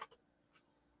Pirates.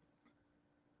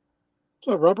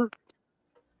 What's up, Robert?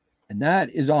 And that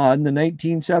is on the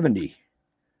 1970.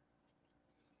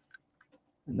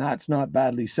 And that's not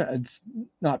badly set. It's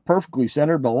not perfectly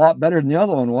centered, but a lot better than the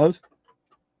other one was.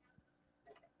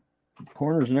 The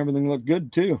corners and everything look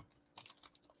good too.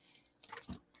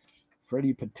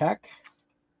 Freddie Patek.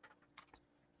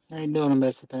 How you doing,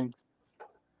 best of things?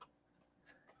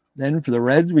 Then for the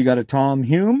Reds, we got a Tom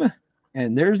Hume.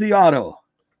 And there's the auto.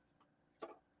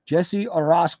 Jesse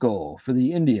Orozco for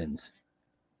the Indians.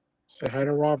 Say hi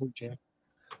to Robert, Jeff.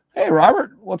 Hey,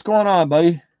 Robert. What's going on,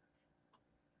 buddy?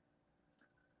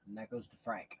 And that goes to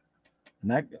Frank.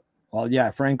 And that, well,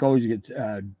 yeah, Frank always gets,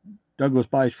 Douglas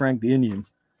buys Frank the Indian.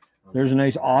 There's a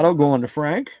nice auto going to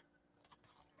Frank.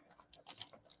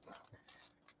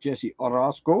 Jesse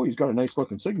Orozco. He's got a nice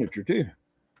looking signature, too.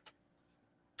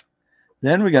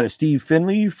 Then we got a Steve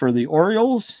Finley for the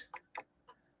Orioles.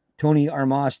 Tony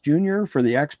Armas Jr. for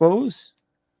the Expos.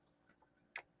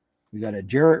 We got a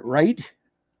Jarrett Wright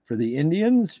for the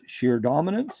Indians. Sheer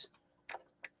dominance.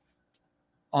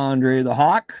 Andre the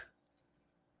Hawk.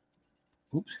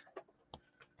 Oops.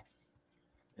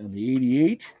 And the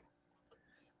 88.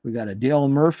 We got a Dale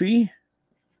Murphy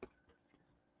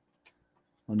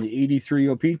on the 83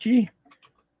 O-Pee-Chee.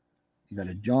 We got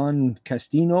a John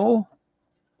Castino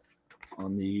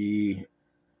on the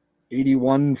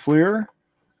 81 Fleer.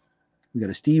 We got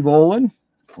a Steve Olin.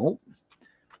 Oh,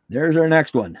 there's our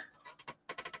next one.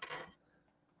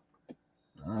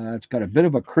 It's got a bit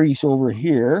of a crease over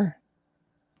here.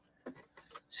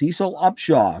 Cecil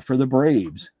Upshaw for the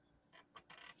Braves.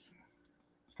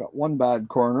 It's got one bad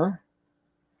corner,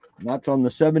 and that's on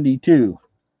the 72.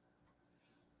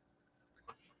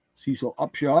 Cecil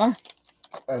Upshaw.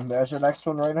 And there's the next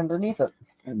one right underneath it.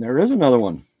 And there is another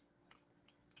one.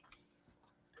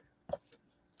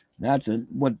 That's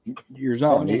what year's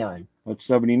out? 79. That's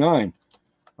 79.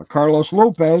 A Carlos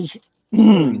Lopez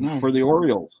for the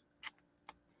Orioles.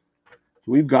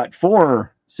 So we've got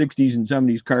 4 60s and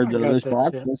 70s cards I out of got this that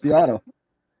box. set. That's the auto.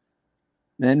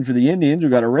 Then for the Indians, we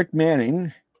got a Rick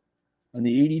Manning on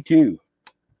the 82.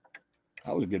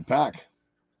 That was a good pack.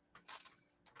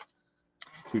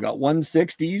 We got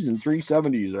 160s and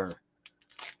 370s there.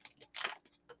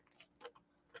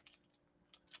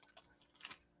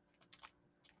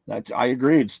 I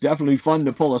agree. It's definitely fun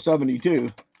to pull a 72.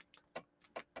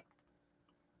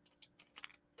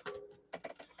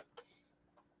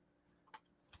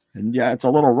 And yeah, it's a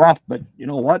little rough, but you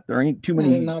know what? There ain't too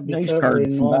many Not be nice covered cards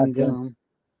in from all back then. gum.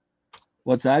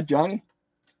 What's that, Johnny?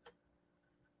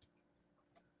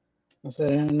 I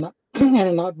said,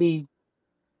 and not be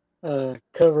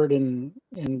covered in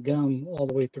gum all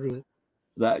the way through it.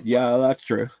 Yeah, that's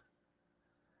true.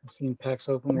 I've seen packs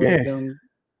open where the Okay. gum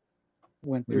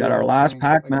went We through. got the our whole last thing,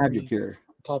 pack like magic here.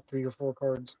 top 3 or 4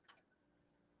 cards.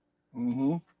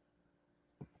 Mm-hmm.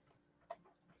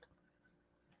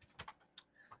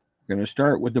 We're going to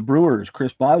start with the Brewers,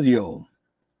 Chris Bosio.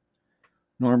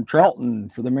 Norm Charlton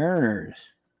for the Mariners.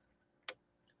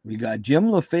 We got Jim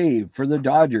LaFave for the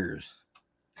Dodgers.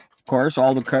 Of course,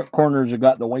 all the corners have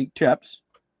got the white tips.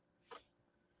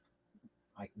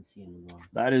 I can see it one.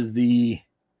 That is the,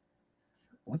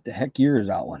 what the heck year is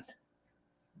that one?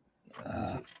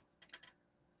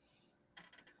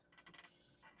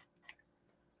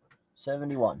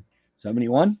 71.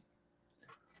 71.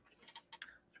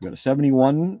 We got a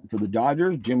 71 for the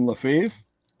Dodgers, Jim LaFave.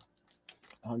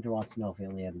 Hunter wants to know if he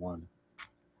only had one.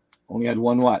 Only had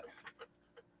one what?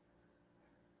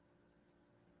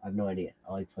 I have no idea.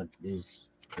 All he put is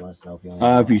he wants to know if he only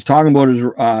had If one. he's talking about his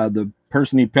the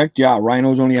person he picked, yeah,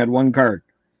 Rhinos only had one card.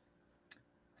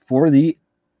 For the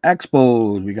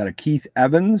Expos, we got a Keith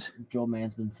Evans. Joe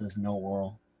Mansman says no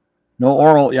oral. No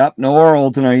oral. Yep, no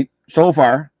oral tonight so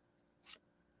far.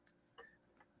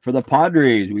 For the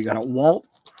Padres, we got a Walt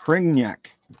Hringniak.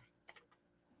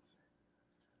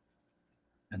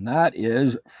 And that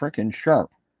is frickin' sharp.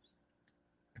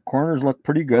 The corners look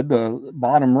pretty good. The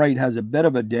bottom right has a bit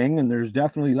of a ding, and there's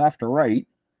definitely left to right.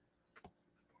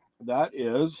 That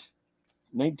is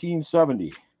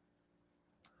 1970.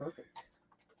 Perfect.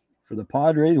 For the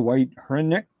Padres, White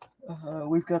Hringniak.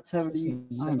 We've got 70,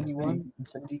 71, and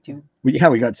 72. We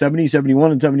got 70,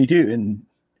 71, and 72. And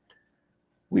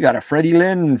we got a Freddie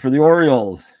Lynn for the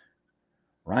Orioles.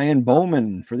 Ryan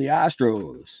Bowman for the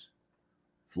Astros.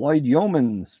 Floyd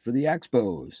Yeomans for the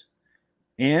Expos.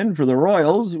 And for the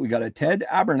Royals, we got a Ted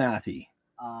Abernathy.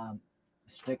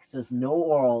 Stick says no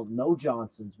oral, no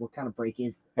Johnsons. What kind of break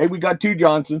is this? Hey, we got 2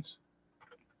 Johnsons.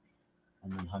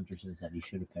 And then Hunter says that he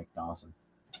should have picked Dawson.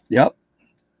 Yep.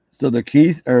 So the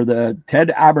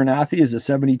Ted Abernathy is a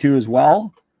 72 as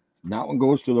well. And that one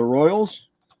goes to the Royals.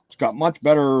 It's got much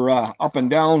better up and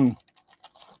down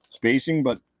spacing,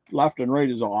 but left and right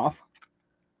is off.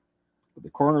 But the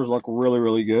corners look really,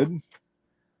 really good. And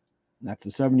that's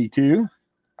a 72.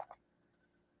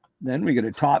 Then we get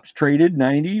a Topps Traded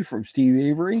 90 from Steve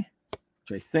Avery,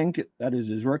 which I think that is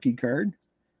his rookie card.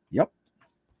 Yep.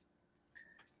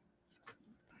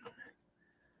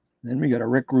 Then we got a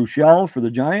Rick Ruchel for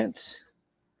the Giants.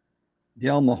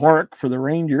 Dale Mahoric for the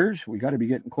Rangers. We got to be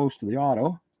getting close to the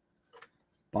auto.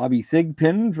 Bobby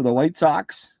Thigpen for the White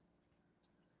Sox.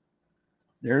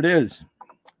 There it is.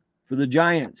 For the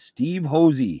Giants, Steve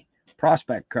Hosey,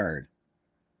 prospect card.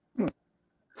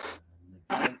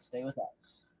 Stay with us.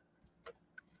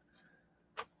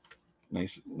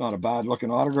 Nice, not a bad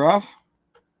looking autograph.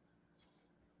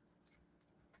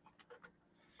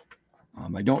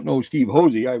 I don't know Steve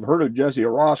Hosey. I've heard of Jesse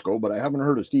Orozco, but I haven't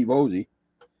heard of Steve Hosey.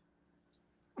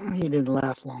 He didn't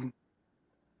last long.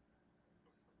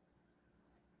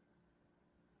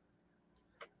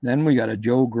 Then we got a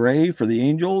Joe Gray for the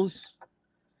Angels.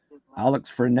 Alex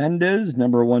Fernandez,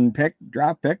 #1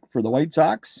 draft pick for the White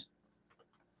Sox.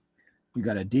 We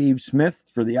got a Dave Smith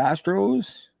for the Astros.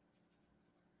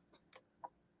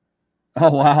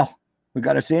 Oh, wow. We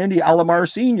got a Sandy Alomar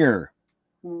Sr.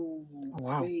 Ooh,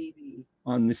 wow. Baby.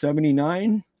 On the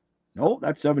 79. No,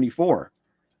 that's 74.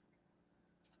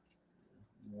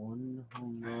 One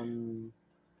home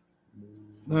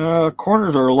run.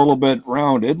 Corners are a little bit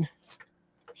rounded.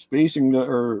 Spacing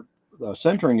or the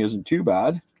centering isn't too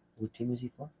bad. What team is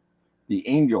he for? The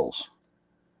Angels.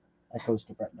 That goes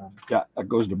to Brett Dunn. Yeah, that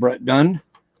goes to Brett Dunn.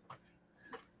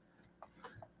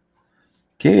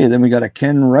 Okay, then we got a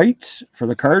Ken Wright for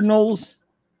the Cardinals.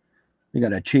 We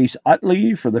got a Chase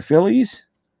Utley for the Phillies.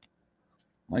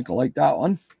 Michael liked that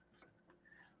one.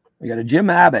 We got a Jim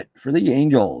Abbott for the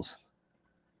Angels.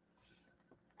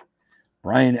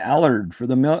 Brian Allard for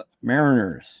the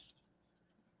Mariners.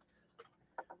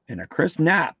 And a Chris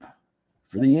Knapp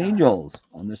for the Angels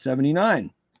on the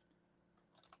 79.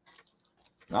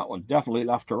 That one definitely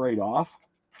left to right off.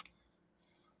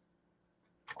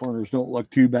 Corners don't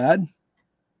look too bad.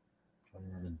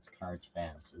 Cards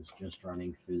fans is just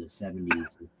running through the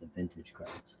 70s with the vintage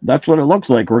cards. That's what it looks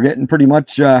like. We're getting pretty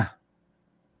much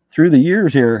through the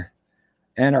years here.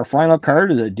 And our final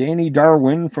card is a Danny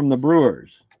Darwin from the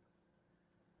Brewers.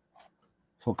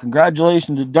 So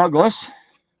congratulations to Douglas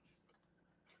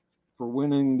for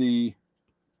winning the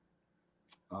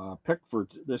pick for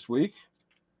this week.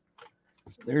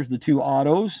 There's the two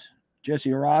autos,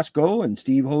 Jesse Orozco and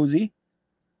Steve Hosey.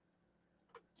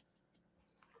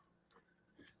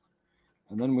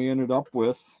 And then we ended up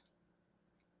with,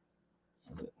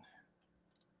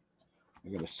 I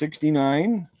got a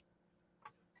 69.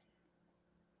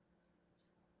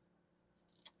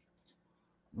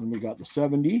 Then we got the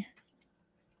 70.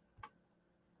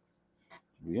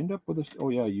 We end up with a, oh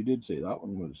yeah, you did say that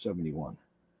one was 71.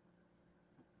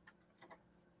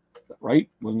 Right?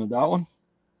 Wasn't it that one?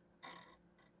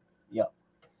 Yep.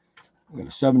 We got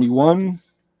a 71.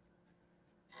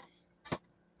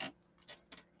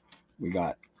 We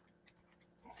got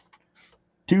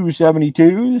two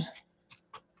 72s.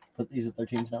 Put these at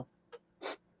 13s now?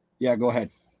 Yeah, go ahead.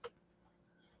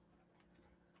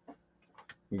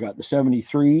 We got the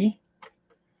 73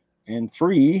 and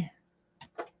 3.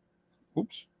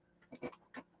 Oops.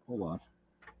 Hold on.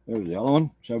 There's the other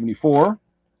one. 74.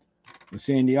 The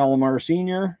Sandy Alomar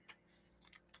Sr.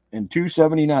 and two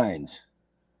 79s.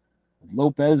 With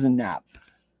Lopez and Knapp.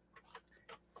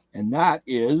 And that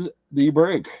is the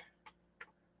break.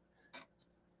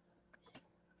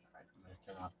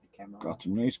 Got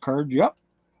some nice cards. Yep.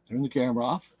 Turn the camera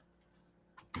off.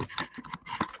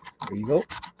 There you go.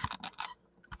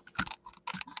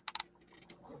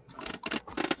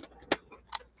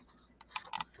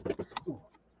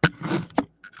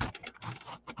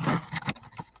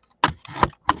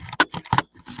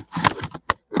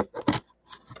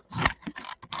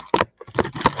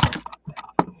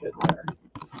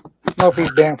 Nope,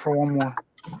 he's banned for one more.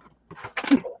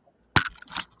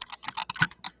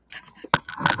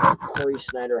 Corey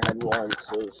Snyder had one,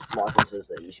 so Lawton says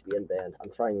that you should be unbanned. I'm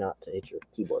trying not to hit your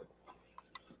keyboard.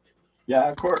 Yeah,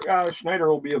 of course. Schneider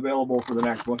will be available for the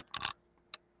next one.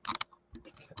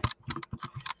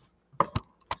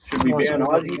 Should we ban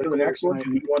Ozzy for the next one?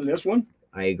 Because he won this one?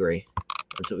 I agree.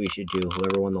 That's what we should do.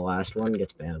 Whoever won the last one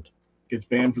gets banned. Gets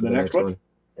banned for the next one?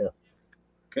 Yeah.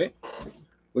 Okay.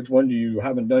 Which one do you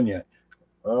haven't done yet?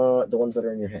 The ones that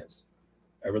are in your hands.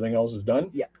 Everything else is done?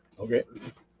 Yeah. Okay.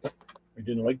 We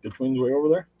didn't like the twins way over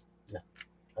there? No.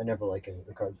 I never like any of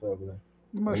the cards way over there.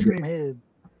 Mushroom head.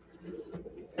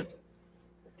 Do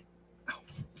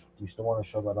you still want to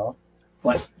show that off?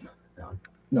 What?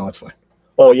 No, it's fine.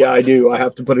 Oh, yeah, I do. I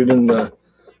have to put it in the...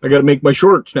 I got to make my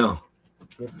shorts now.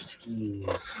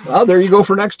 Well, there you go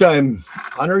for next time.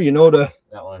 Hunter, you know to...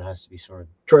 That one has to be sorted.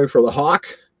 Try for the Hawk.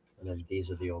 And then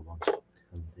these are the old ones.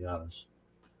 And the others.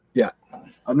 Yeah.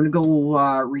 I'm going to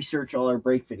go research all our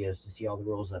break videos to see all the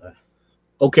rules that I...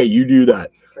 Okay, you do that.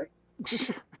 Okay.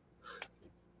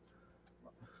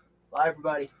 Bye,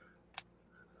 everybody.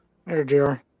 There,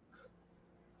 JR.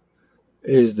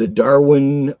 Is the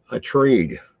Darwin a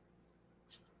trade?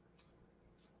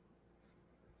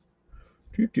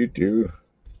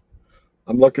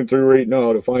 I'm looking through right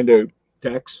now to find out.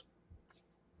 Tex.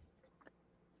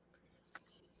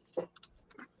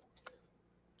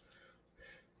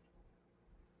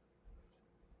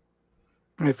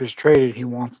 If it's traded, he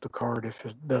wants the card if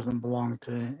it doesn't belong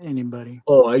to anybody.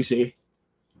 Oh, I see.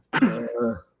 I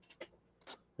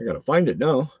gotta find it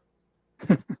now.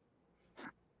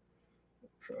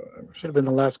 Should have been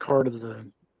the last card of the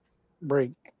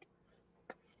break.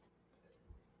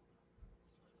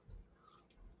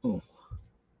 Oh.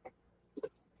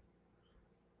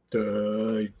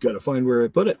 Gotta find where I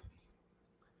put it.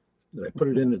 Did I put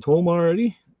it in its home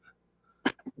already?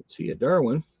 Let's see, a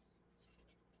Darwin.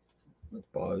 That's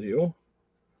Bosio.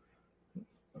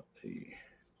 Let's see.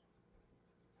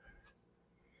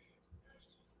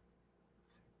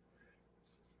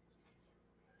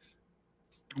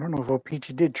 I don't know if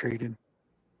O-Pee-Chee did trade it. I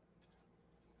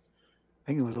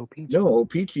think it was O-Pee-Chee. No,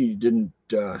 O-Pee-Chee didn't.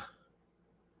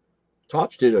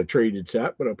 Tops did a traded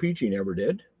set, but O-Pee-Chee never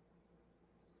did.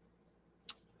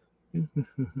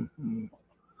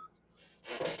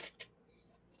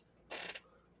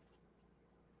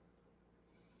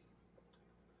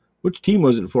 Which team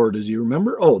was it for? Does he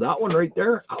remember? Oh, that one right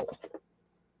there. Ow.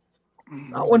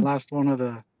 That one. Last one of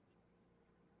the.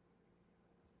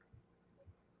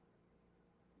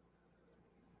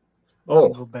 Oh,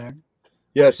 go back.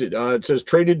 Yes, it says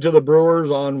traded to the Brewers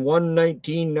on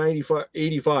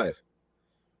 1/19/85.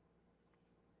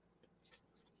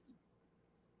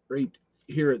 Right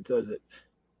here it says it.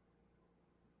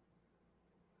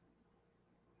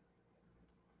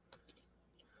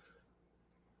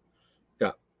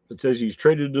 Yeah, it says he's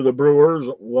traded to the Brewers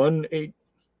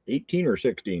 18 or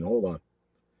 16. Hold on.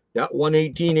 Yeah,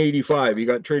 118.85. He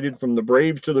got traded from the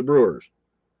Braves to the Brewers.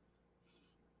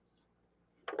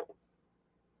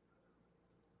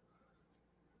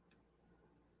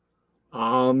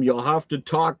 You'll have to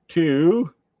talk to,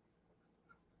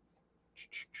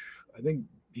 I think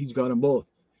he's got them both.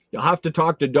 You'll have to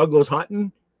talk to Douglas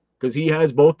Hutton because he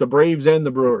has both the Braves and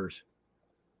the Brewers.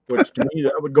 Which to me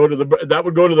that would go to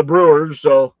the Brewers.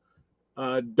 So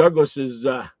Douglas is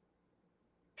not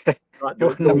It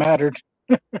wouldn't have mattered.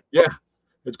 Yeah,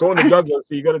 it's going to Douglas.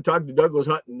 So you got to talk to Douglas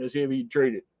Hutton to see if he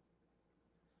traded.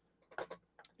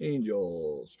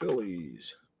 Angels,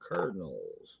 Phillies,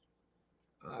 Cardinals,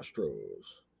 Astros,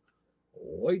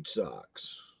 White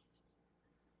Sox.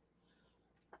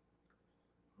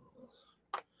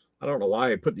 I don't know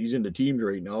why I put these into teams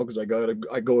right now because I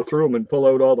go through them and pull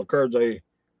out all the cards I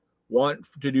want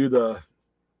to do the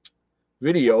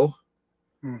video,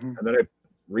 and then I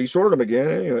resort them again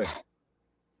anyway.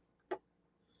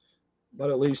 But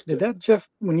at least did that Jeff,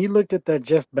 when you looked at that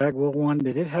Jeff Bagwell one,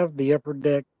 did it have the Upper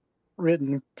Deck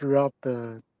written throughout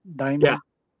the diamond?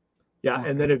 Yeah. Okay.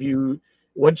 And then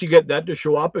once you get that to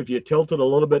show up, if you tilt it a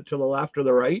little bit to the left or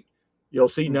the right, you'll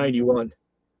see 91.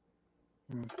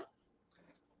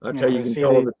 That's how you can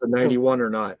tell if it's a 91 or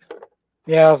not.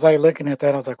 Yeah, I was like looking at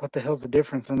that. I was like, what the hell's the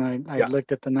difference? And I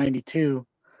looked at the 92,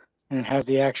 and it has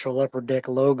the actual Upper Deck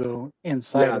logo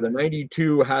inside. Yeah, the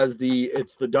 92 has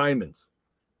it's the diamonds.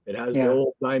 It has the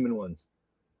old diamond ones.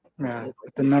 Yeah,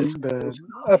 but the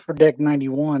Upper Deck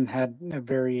 91 had a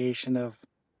variation of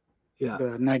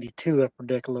the 92 Upper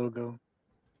Deck logo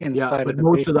inside of the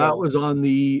most baseball. of that was on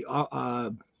the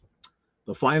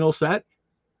final set.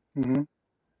 Mm-hmm.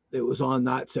 It was on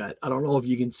that set. I don't know if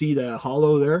you can see the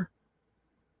hollow there,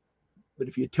 but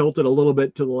if you tilt it a little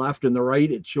bit to the left and the right,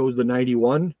 it shows the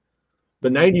 91. The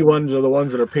 91s are the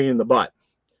ones that are pain in the butt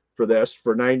for this,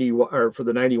 for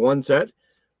the 91 set,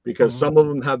 because some of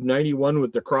them have 91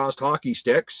 with the crossed hockey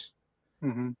sticks,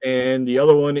 and the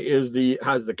other one has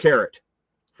the carrot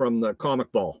from the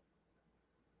comic ball.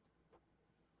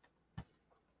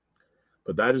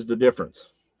 But that is the difference.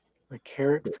 The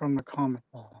carrot from the comic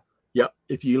ball. Yep.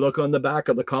 If you look on the back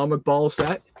of the comic ball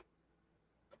set,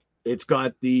 it's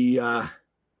got a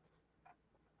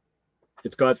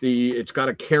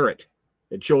carrot.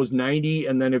 It shows 90,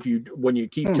 and then when you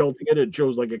keep tilting it, it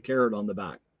shows like a carrot on the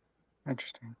back.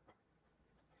 Interesting.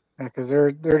 Yeah, because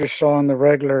they're just showing the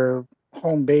regular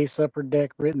home base Upper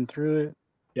Deck written through it.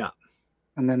 Yeah.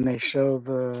 And then they show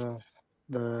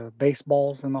the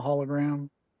baseballs in the hologram.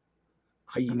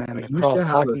 And then the crossed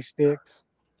hockey sticks.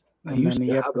 And then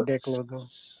the Upper Deck logo.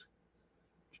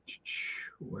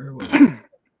 Where was it?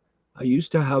 I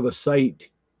used to have a site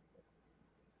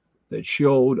that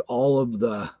showed all of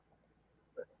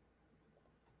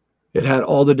it had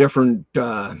all the different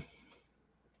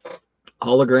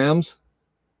holograms.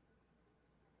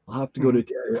 I'll have to go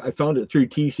I found it through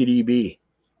TCDB.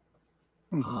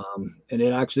 And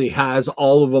it actually has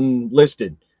all of them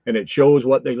listed, and it shows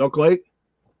what they look like.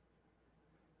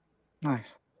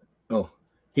 Nice. Oh,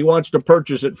 he wants to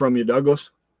purchase it from you, Douglas.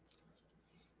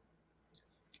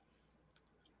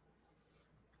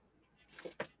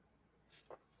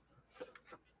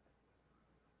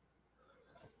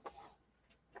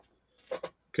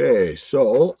 Okay,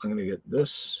 so I'm going to get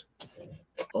this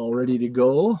all ready to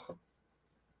go.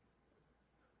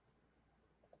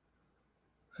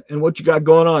 And what you got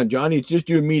going on, Johnny? It's just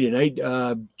you and me tonight.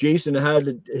 Jason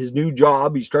had his new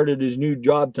job. He started his new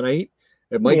job tonight.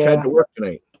 And Mike had to work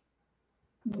tonight.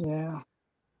 Yeah.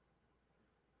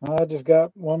 I just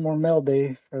got one more mail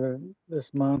day for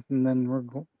this month, and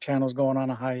then channel's going on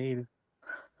a hiatus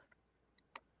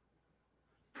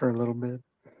for a little bit.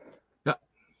 Yeah.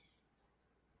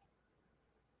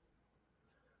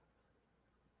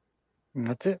 And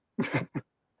that's it.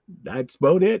 That's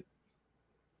about it.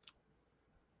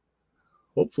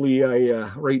 Hopefully,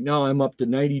 right now I'm up to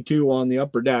 92 on the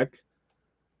Upper Deck.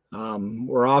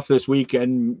 We're off this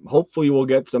weekend. Hopefully, we'll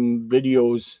get some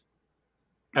videos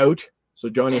out so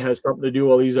Johnny has something to do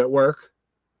while he's at work.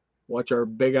 Watch our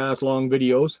big ass long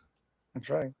videos. That's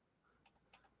right.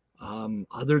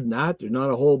 Other than that, there's not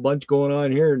a whole bunch going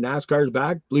on here. NASCAR's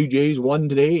back. Blue Jays won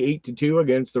today, 8-2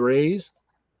 against the Rays.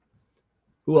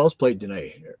 Who else played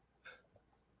tonight?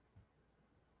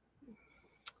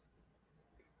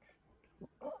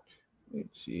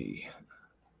 Let's see.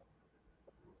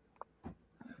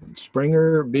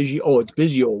 Springer, Biggio. Oh, it's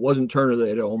Biggio. It wasn't Turner that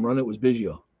hit a home run. It was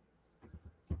Biggio.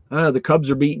 The Cubs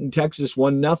are beating Texas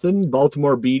 1-0.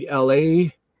 Baltimore beat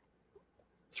LA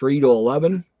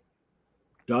 3-11.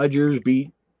 Dodgers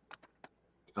beat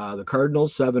the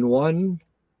Cardinals 7-1.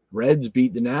 Reds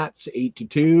beat the Nats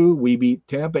 8-2. We beat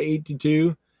Tampa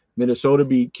 8-2. Minnesota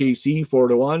beat KC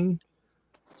 4-1.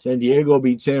 San Diego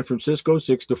beat San Francisco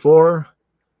 6-4.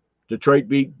 Detroit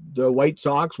beat the White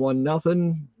Sox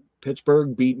 1-0.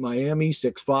 Pittsburgh beat Miami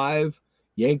 6-5.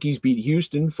 Yankees beat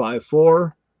Houston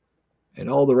 5-4. And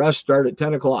all the rest start at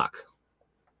 10 o'clock.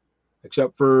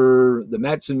 Except for the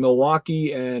Mets in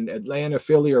Milwaukee and Atlanta,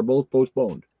 Philly are both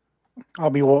postponed.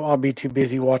 I'll be too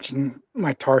busy watching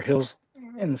my Tar Heels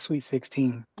in the Sweet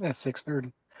 16 at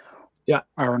 6:30. Yeah.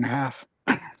 Hour and a half.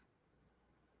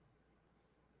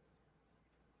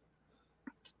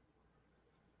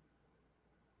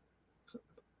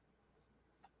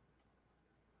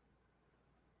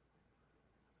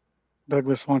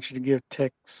 Douglas wants you to give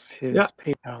Tex his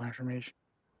PayPal information.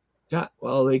 Yeah,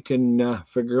 well, they can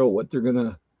figure out what they're going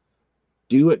to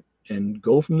do it and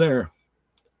go from there.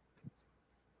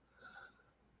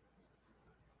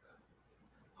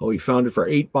 Oh, he found it for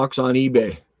 $8 on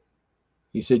eBay.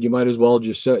 He said you might as well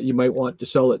just you might want to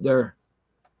sell it there.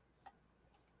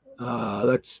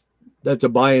 That's a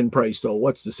buy-in price though.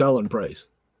 What's the selling price?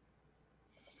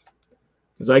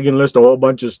 Because I can list a whole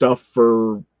bunch of stuff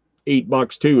for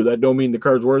 $8 too. That don't mean the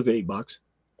card's worth $8.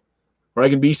 Or I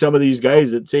can be some of these guys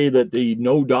that say that the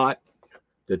no dot,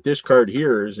 that this card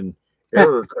here is an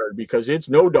error card because it's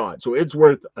no dot, so it's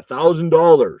worth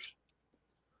 $1,000.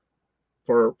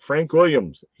 For Frank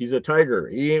Williams, he's a Tiger.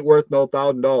 He ain't worth no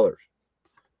 $1,000.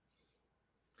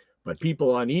 But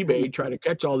people on eBay try to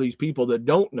catch all these people that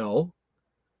don't know.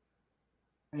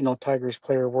 Ain't no Tigers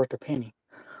player worth a penny.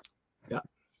 Yeah.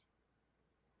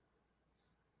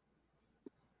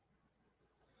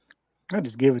 I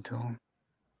just give it to him.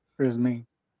 Here's me.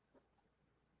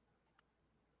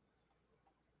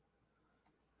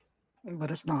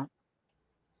 But it's not.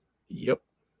 Yep.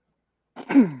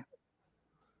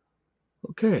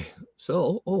 Okay.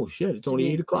 So, oh shit, it's only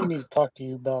 8 o'clock. I need to talk to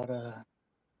you about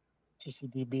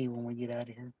TCDB when we get out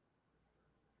of here.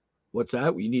 What's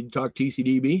that? We need to talk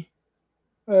TCDB?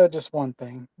 Just one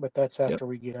thing, but that's after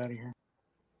we get out of here.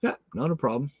 Yeah, not a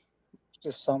problem. It's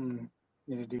just something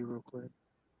you need to do real quick.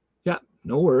 Yeah,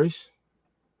 no worries.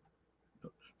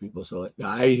 People saw it.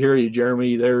 I hear you,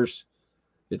 Jeremy.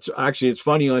 It's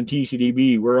funny on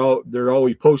TCDB. They're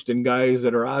always posting guys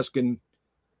that are asking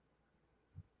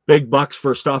big bucks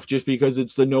for stuff just because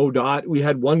it's the no dot. We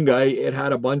had one guy, it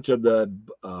had a bunch of the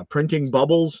printing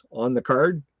bubbles on the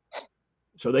card.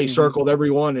 So they circled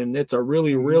everyone, and it's a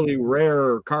really, really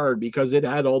rare card because it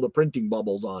had all the printing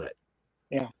bubbles on it.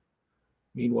 Yeah.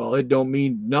 Meanwhile, it don't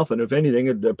mean nothing. If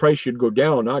anything, the price should go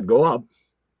down, not go up.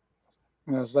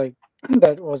 And it was like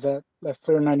that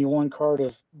Flair 91 card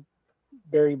of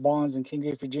Barry Bonds and King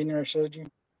Griffey Jr. I showed you.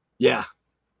 Yeah.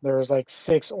 There was like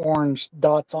 6 orange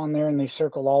dots on there, and they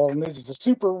circled all of them. This is a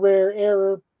super rare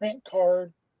error print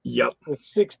card. Yep. With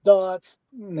 6 dots,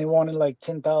 and they wanted like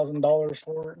 $10,000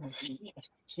 for it.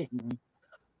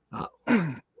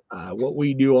 What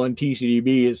we do on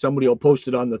TCDB is somebody will post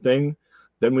it on the thing,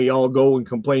 then we all go and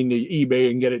complain to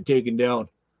eBay and get it taken down.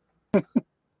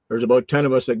 There's about 10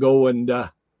 of us that go and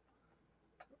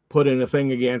put in a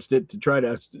thing against it to try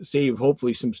to save,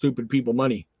 hopefully, some stupid people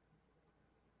money.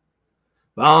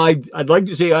 I'd like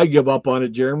to say I give up on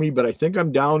it, Jeremy, but I think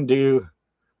I'm down to,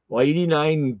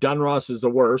 89 Dunross is the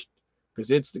worst because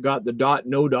it's got the dot,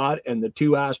 no dot, and the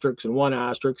 2 asterisks and 1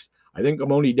 asterisk. I think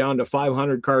I'm only down to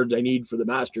 500 cards I need for the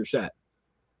master set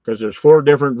because there's 4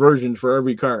 different versions for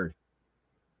every card.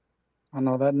 I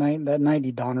know that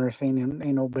 90 Donruss ain't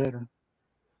no better.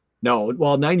 No,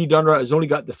 90 Dunross has only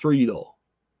got the 3 though.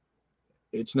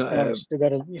 It's not.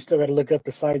 You still gotta look up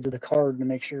the sides of the card to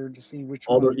make sure to see which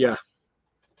one.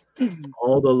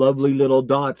 All the lovely little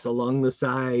dots along the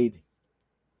side.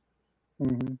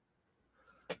 Mm-hmm.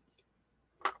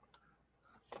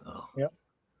 Oh. Yep.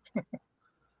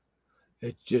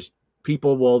 It's just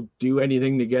people will do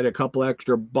anything to get a couple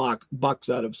extra bucks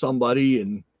out of somebody,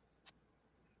 and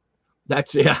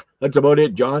that's about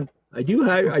it, John. I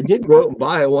did go out and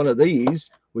buy one of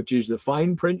these, which is the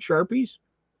fine print Sharpies.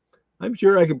 I'm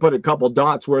sure I can put a couple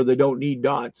dots where they don't need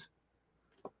dots.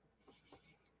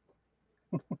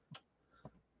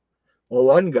 Well,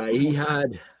 one guy, he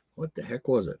had, what the heck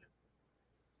was it?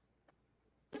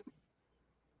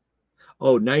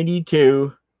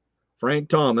 92 Frank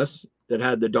Thomas that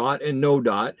had the dot and no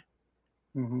dot,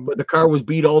 but the car was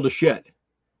beat all to shit,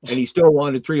 and he still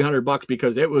wanted $300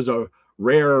 because it was a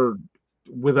rare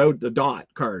without the dot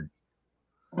card,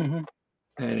 and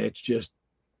it's just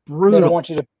brutal.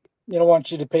 They they don't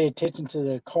want you to pay attention to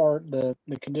the card, the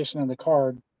condition of the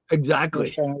card. They're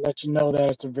Exactly. trying to let you know that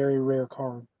it's a very rare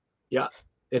card. Yeah.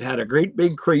 It had a great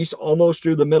big crease almost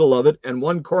through the middle of it, and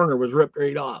one corner was ripped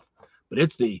right off. But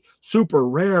it's the super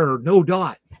rare no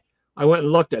dot. I went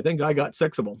and looked. I think I got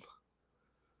 6 of them.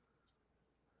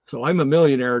 So I'm a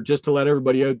millionaire, just to let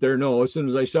everybody out there know. As soon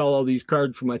as I sell all these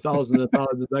cards for my thousands and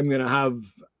thousands, I'm going to have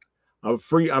a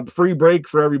free break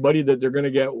for everybody that they're going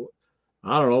to get.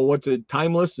 I don't know what's it.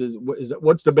 Timeless is it,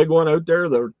 what's the big one out there?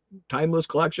 The timeless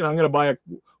collection. I'm going to buy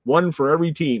one for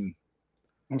every team.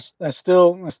 I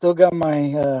still got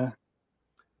my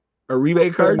A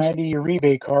rebate card. 90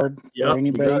 rebate card for Yep,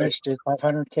 anybody interested.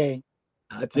 500K.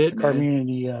 That's That's it, the man.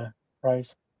 cardmunity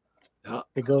price. Yeah.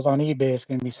 If it goes on eBay, it's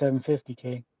going to be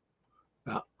 750K.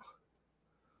 Yeah.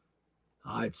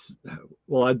 That's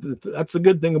the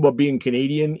good thing about being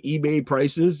Canadian. eBay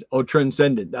prices. Oh,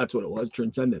 Transcendent. That's what it was.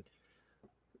 Transcendent.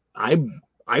 I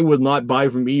would not buy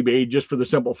from eBay just for the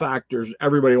simple fact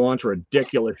everybody wants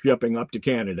ridiculous shipping up to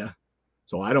Canada.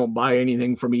 So I don't buy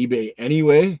anything from eBay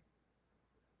anyway.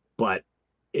 But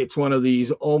it's one of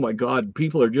these, oh my God,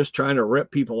 people are just trying to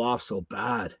rip people off so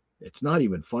bad. It's not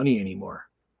even funny anymore.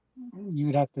 You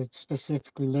would have to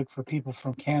specifically look for people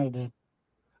from Canada.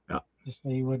 Yeah. Just so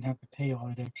you wouldn't have to pay all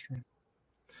that extra.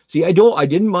 See, I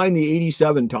didn't mind the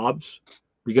 87 tops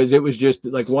because it was just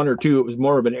like 1 or 2. It was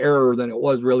more of an error than it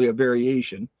was really a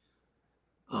variation.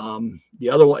 The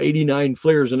other one, 89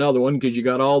 Flair, is another one because you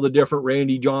got all the different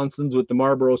Randy Johnsons with the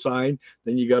Marlboro sign.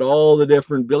 Then you got all the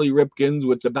different Billy Ripkins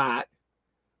with the bat.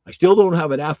 I still don't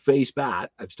have an F-face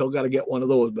bat. I've still got to get one of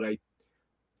those, but I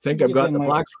think I've got the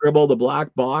black scribble, the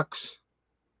black box.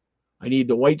 I need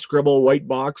the white scribble, white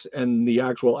box, and the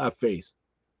actual F-face.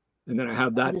 And then I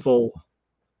have that full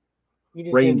You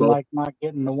just rainbow. didn't like not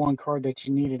getting the one card that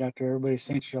you needed after everybody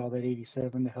sent you all that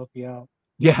 87 to help you out.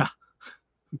 Yeah.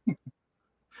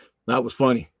 That was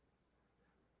funny.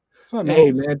 So,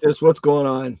 hey, Mantis, what's going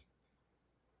on?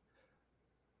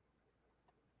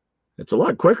 It's a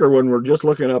lot quicker when we're just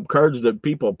looking up cards that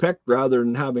people picked rather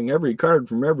than having every card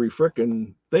from every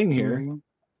frickin' thing here.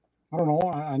 I don't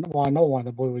know. I know why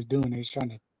the boy was doing it.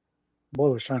 The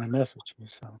boy was trying to mess with you.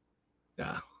 So.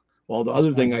 Yeah. Well, the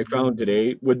other thing I found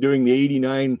today with doing the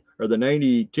 89 or the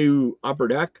 92 upper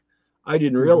deck, I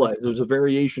didn't realize there's a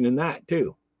variation in that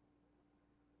too.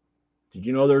 Did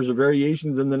you know there's a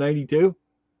variations in the 92?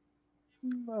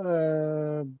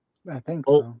 I think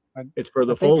so. It's for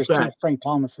the full set. 2 Frank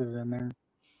Thomases in there.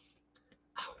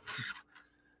 I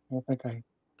don't think I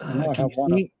know I have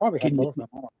one. I probably have both of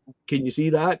them. Can you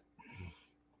see that?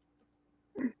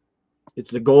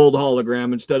 It's the gold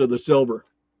hologram instead of the silver.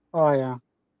 Oh, yeah.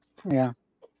 Yeah.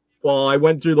 Well, I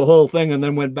went through the whole thing and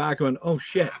then went back and went, oh,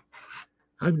 shit.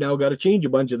 I've now got to change a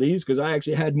bunch of these because I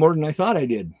actually had more than I thought I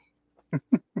did.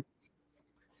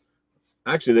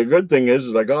 Actually, the good thing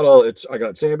is I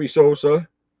got Sammy Sosa,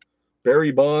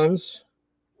 Barry Bonds,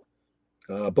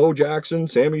 Bo Jackson,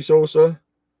 Sammy Sosa,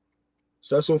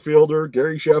 Cecil Fielder,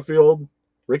 Gary Sheffield,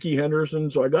 Ricky Henderson.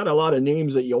 So I got a lot of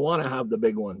names that you want to have the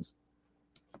big ones.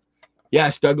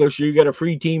 Yes, Douglas, you get a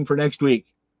free team for next week.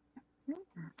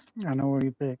 I know where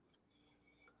you picked.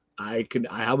 I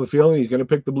have a feeling he's going to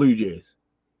pick the Blue Jays.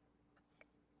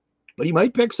 But he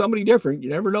might pick somebody different. You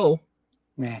never know.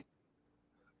 Nah.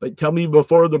 But tell me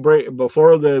before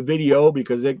the video,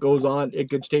 because it goes on, it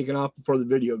gets taken off before the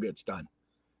video gets done.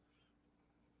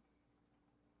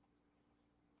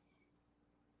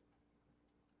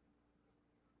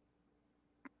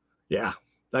 Yeah,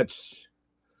 that's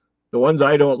the ones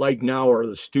I don't like now are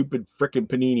the stupid frickin'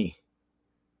 Panini.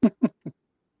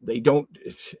 They don't.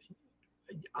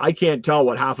 I can't tell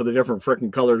what half of the different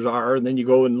frickin' colors are, and then you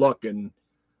go and look, and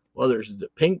well, there's the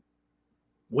pink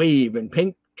wave and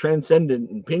pink transcendent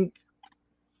and pink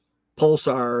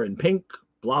pulsar and pink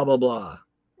blah blah blah.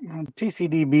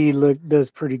 TCDB does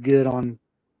pretty good on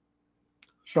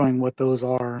showing what those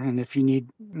are, and if you need,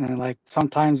 like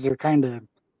sometimes they're kind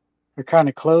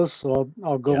of close. So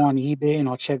I'll go on eBay and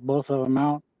I'll check both of them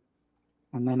out,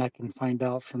 and then I can find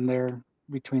out from there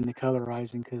between the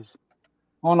colorizing, because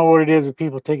I don't know what it is with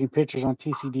people taking pictures on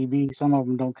TCDB. Some of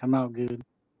them don't come out good.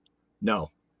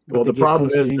 No. Well, the problem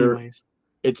is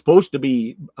it's supposed to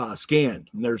be scanned.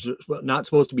 And there's not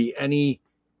supposed to be any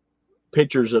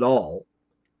pictures at all.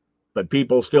 But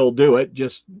people still do it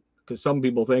just because some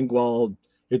people think, well,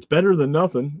 it's better than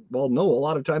nothing. Well, no, a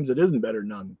lot of times it isn't better than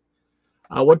nothing.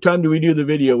 What time do we do the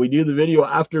video? We do the video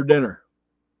after dinner.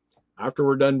 After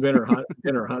we're done dinner,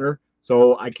 Hunter.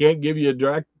 So I can't give you a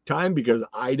direct time because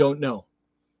I don't know.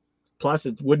 Plus,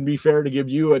 it wouldn't be fair to give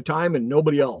you a time and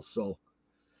nobody else. So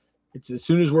it's as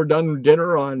soon as we're done with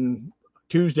dinner on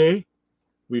Tuesday,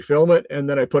 We film it, and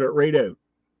then I put it right out.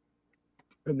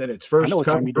 And then it's first know what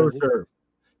time come, he does first it. serve.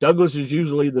 Douglas is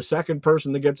usually the second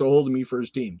person that gets a hold of me for his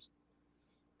teams.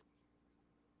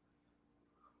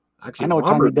 Actually, I know what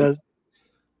time he Robert does.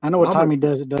 I know what time Robert- he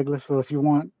does it, Douglas. So if you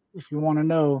want to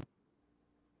know,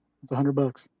 it's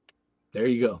 $100. There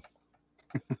you go.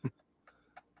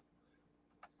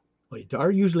 Well,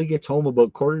 Dar usually gets home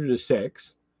about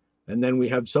 5:45, and then we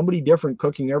have somebody different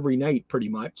cooking every night, pretty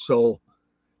much. So,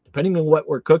 depending on what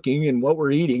we're cooking and what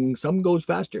we're eating, some goes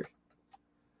faster.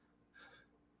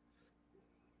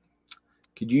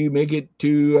 Could you make it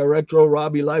to a Retro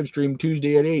Robbie live stream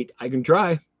Tuesday at 8? I can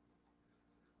try.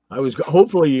 I was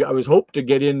hoped to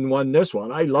get in this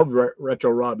one. I love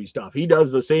Retro Robbie stuff. He does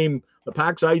the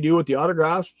packs I do with the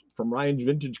autographs from Ryan's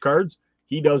Vintage Cards.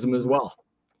 He does them as well.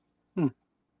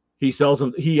 He sells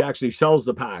them. He actually sells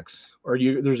the packs, or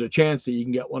there's a chance that you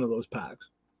can get one of those packs.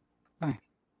 Nice.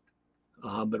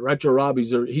 But Retro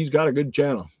Robbie's he's got a good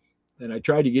channel, and I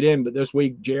tried to get in, but this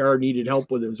week JR needed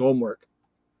help with his homework,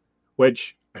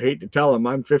 which I hate to tell him,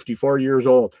 I'm 54 years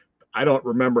old. I don't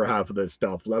remember half of this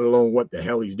stuff, let alone what the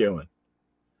hell he's doing.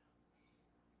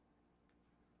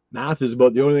 Math is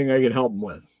about the only thing I can help him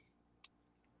with.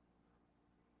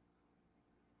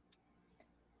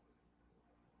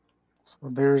 So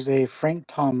there's a Frank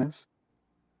Thomas.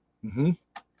 Mm-hmm.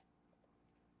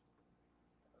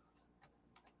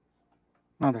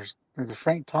 No, there's a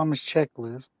Frank Thomas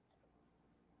checklist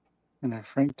and a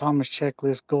Frank Thomas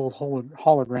checklist gold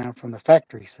hologram from the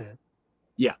factory set.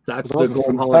 Yeah, that's So the those are gold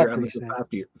from the hologram factory of set.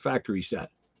 the factory set.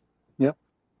 Yep.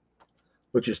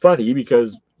 Which is funny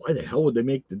because why the hell would they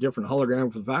make the different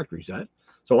hologram for the factory set?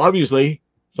 So obviously,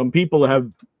 some people have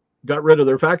got rid of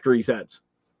their factory sets.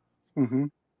 Mm-hmm.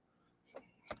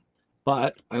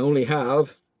 But I only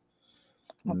have.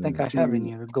 I don't think I have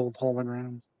any of the gold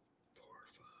holograms.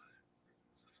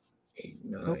 8,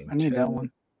 9, Nope, I need 10, that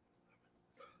one.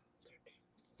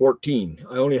 14.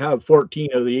 I only have 14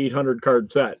 of the 800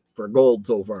 card set for gold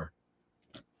so far.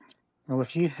 Well,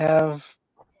 if you have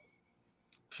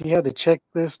the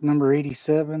checklist number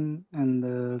 87 and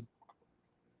the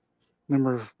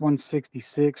number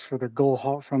 166 for the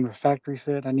gold from the factory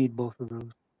set, I need both of those.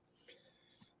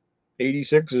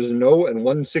 86 is no, and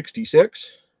 166.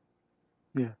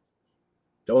 Yeah.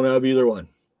 Don't have either one.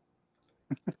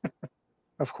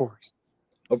 Of course.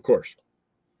 Of course.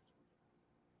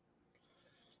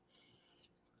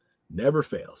 Never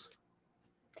fails.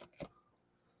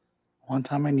 One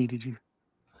time I needed you.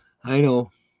 I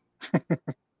know.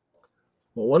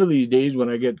 Well, one of these days when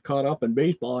I get caught up in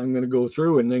baseball, I'm going to go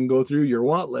through your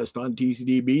want list on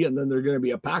TCDB, and then there's going to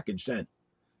be a package sent.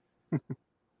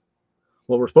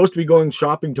 Well, we're supposed to be going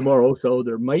shopping tomorrow, so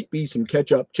there might be some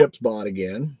ketchup chips bought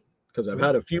again, because I've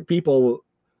had a few people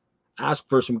ask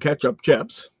for some ketchup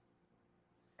chips.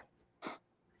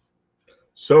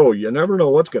 So you never know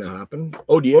what's going to happen.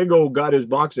 Oh, Diego got his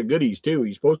box of goodies too.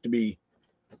 He's supposed to be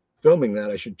filming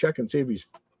that. I should check and see if he's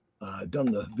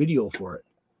done the video for it.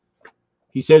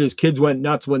 He said his kids went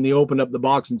nuts when they opened up the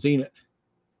box and seen it.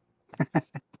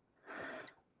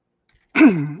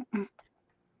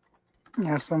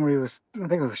 Yeah, I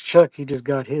think it was Chuck. He just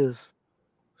got his.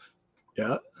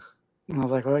 Yeah. And I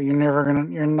was like, well, you're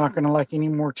not gonna like any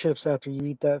more chips after you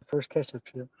eat that first ketchup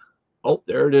chip. Oh,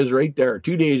 there it is right there.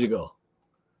 2 days ago.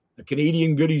 The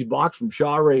Canadian goodies box from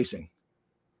Shaw Racing.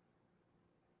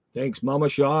 Thanks, Mama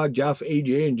Shaw, Jeff,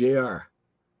 AJ, and JR.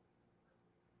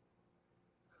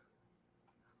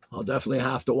 I'll definitely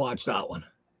have to watch that one.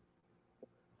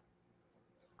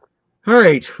 All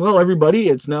right. Well, everybody,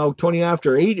 it's now 20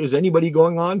 after 8. Is anybody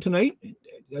going on tonight?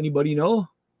 Anybody know?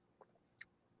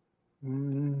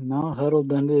 No, Huddle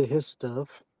done did his stuff.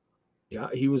 Yeah,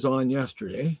 he was on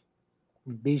yesterday.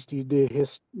 Beastie did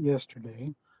his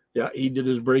yesterday. Yeah, he did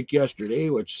his break yesterday,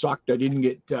 which sucked. I didn't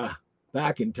get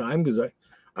back in time because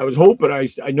I was hoping I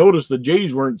noticed the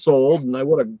Jays weren't sold and I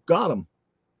would have got them.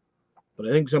 But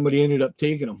I think somebody ended up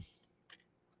taking them.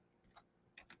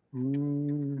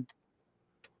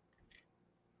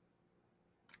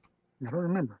 I don't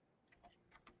remember.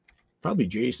 Probably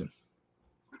Jason.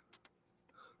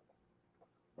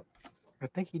 I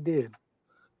think he did.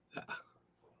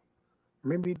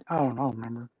 Maybe, I don't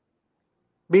remember.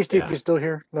 Beastie, if you're still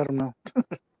here, let him know.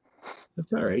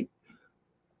 That's all right.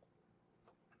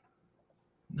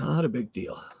 Not a big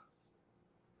deal.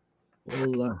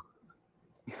 Well,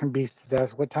 Beastie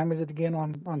asked, what time is it again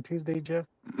on Tuesday, Jeff?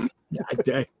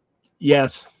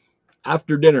 Yes,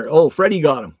 after dinner. Oh, Freddie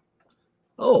got him.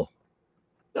 Oh,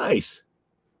 nice.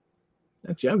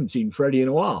 Actually, I haven't seen Freddie in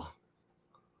a while.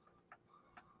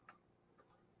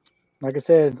 Like I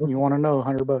said, you want to know,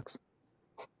 $100.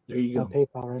 There you go. On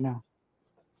PayPal right now.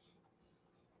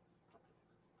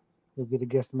 You'll get a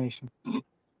guesstimation.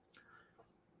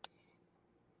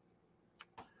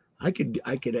 I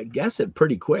could guess it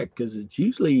pretty quick because it's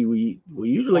usually we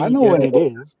usually I know when it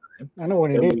is. I know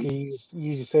when it and is. 'Cause you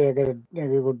usually say I gotta go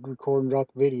record and drop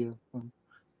the video.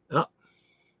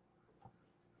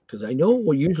 because I know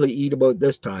we usually eat about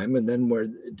this time, and then we're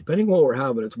depending on what we're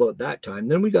having, it's about that time.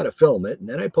 Then we got to film it, and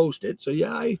then I post it. So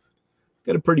yeah, I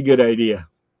got a pretty good idea.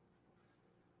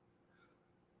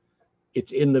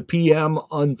 It's in the PM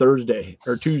on Thursday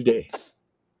or Tuesday.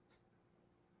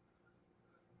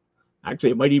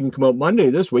 Actually, it might even come out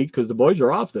Monday this week because the boys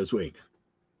are off this week.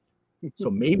 So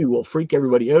maybe we'll freak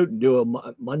everybody out and do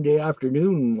a Monday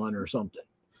afternoon one or something.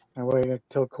 That way I can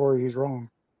tell Corey he's wrong.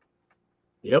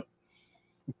 Yep.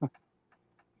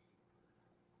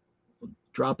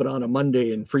 Drop it on a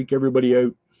Monday and freak everybody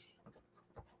out.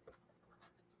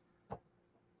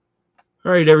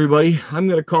 All right, everybody. I'm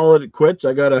going to call it quits.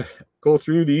 I got to go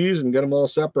through these and get them all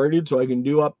separated so I can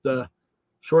do up the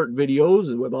short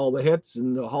videos with all the hits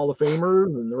and the Hall of Famers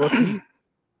and the rookies.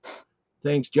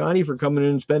 Thanks, Johnny, for coming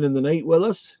in and spending the night with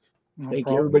us. Thank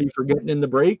you, everybody, for getting in the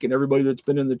break and everybody that's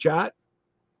been in the chat.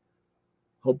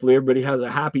 Hopefully, everybody has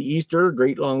a happy Easter,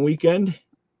 great long weekend.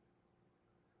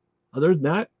 Other than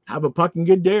that, have a fucking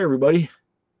good day, everybody.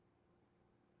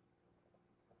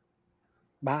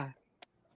 Bye.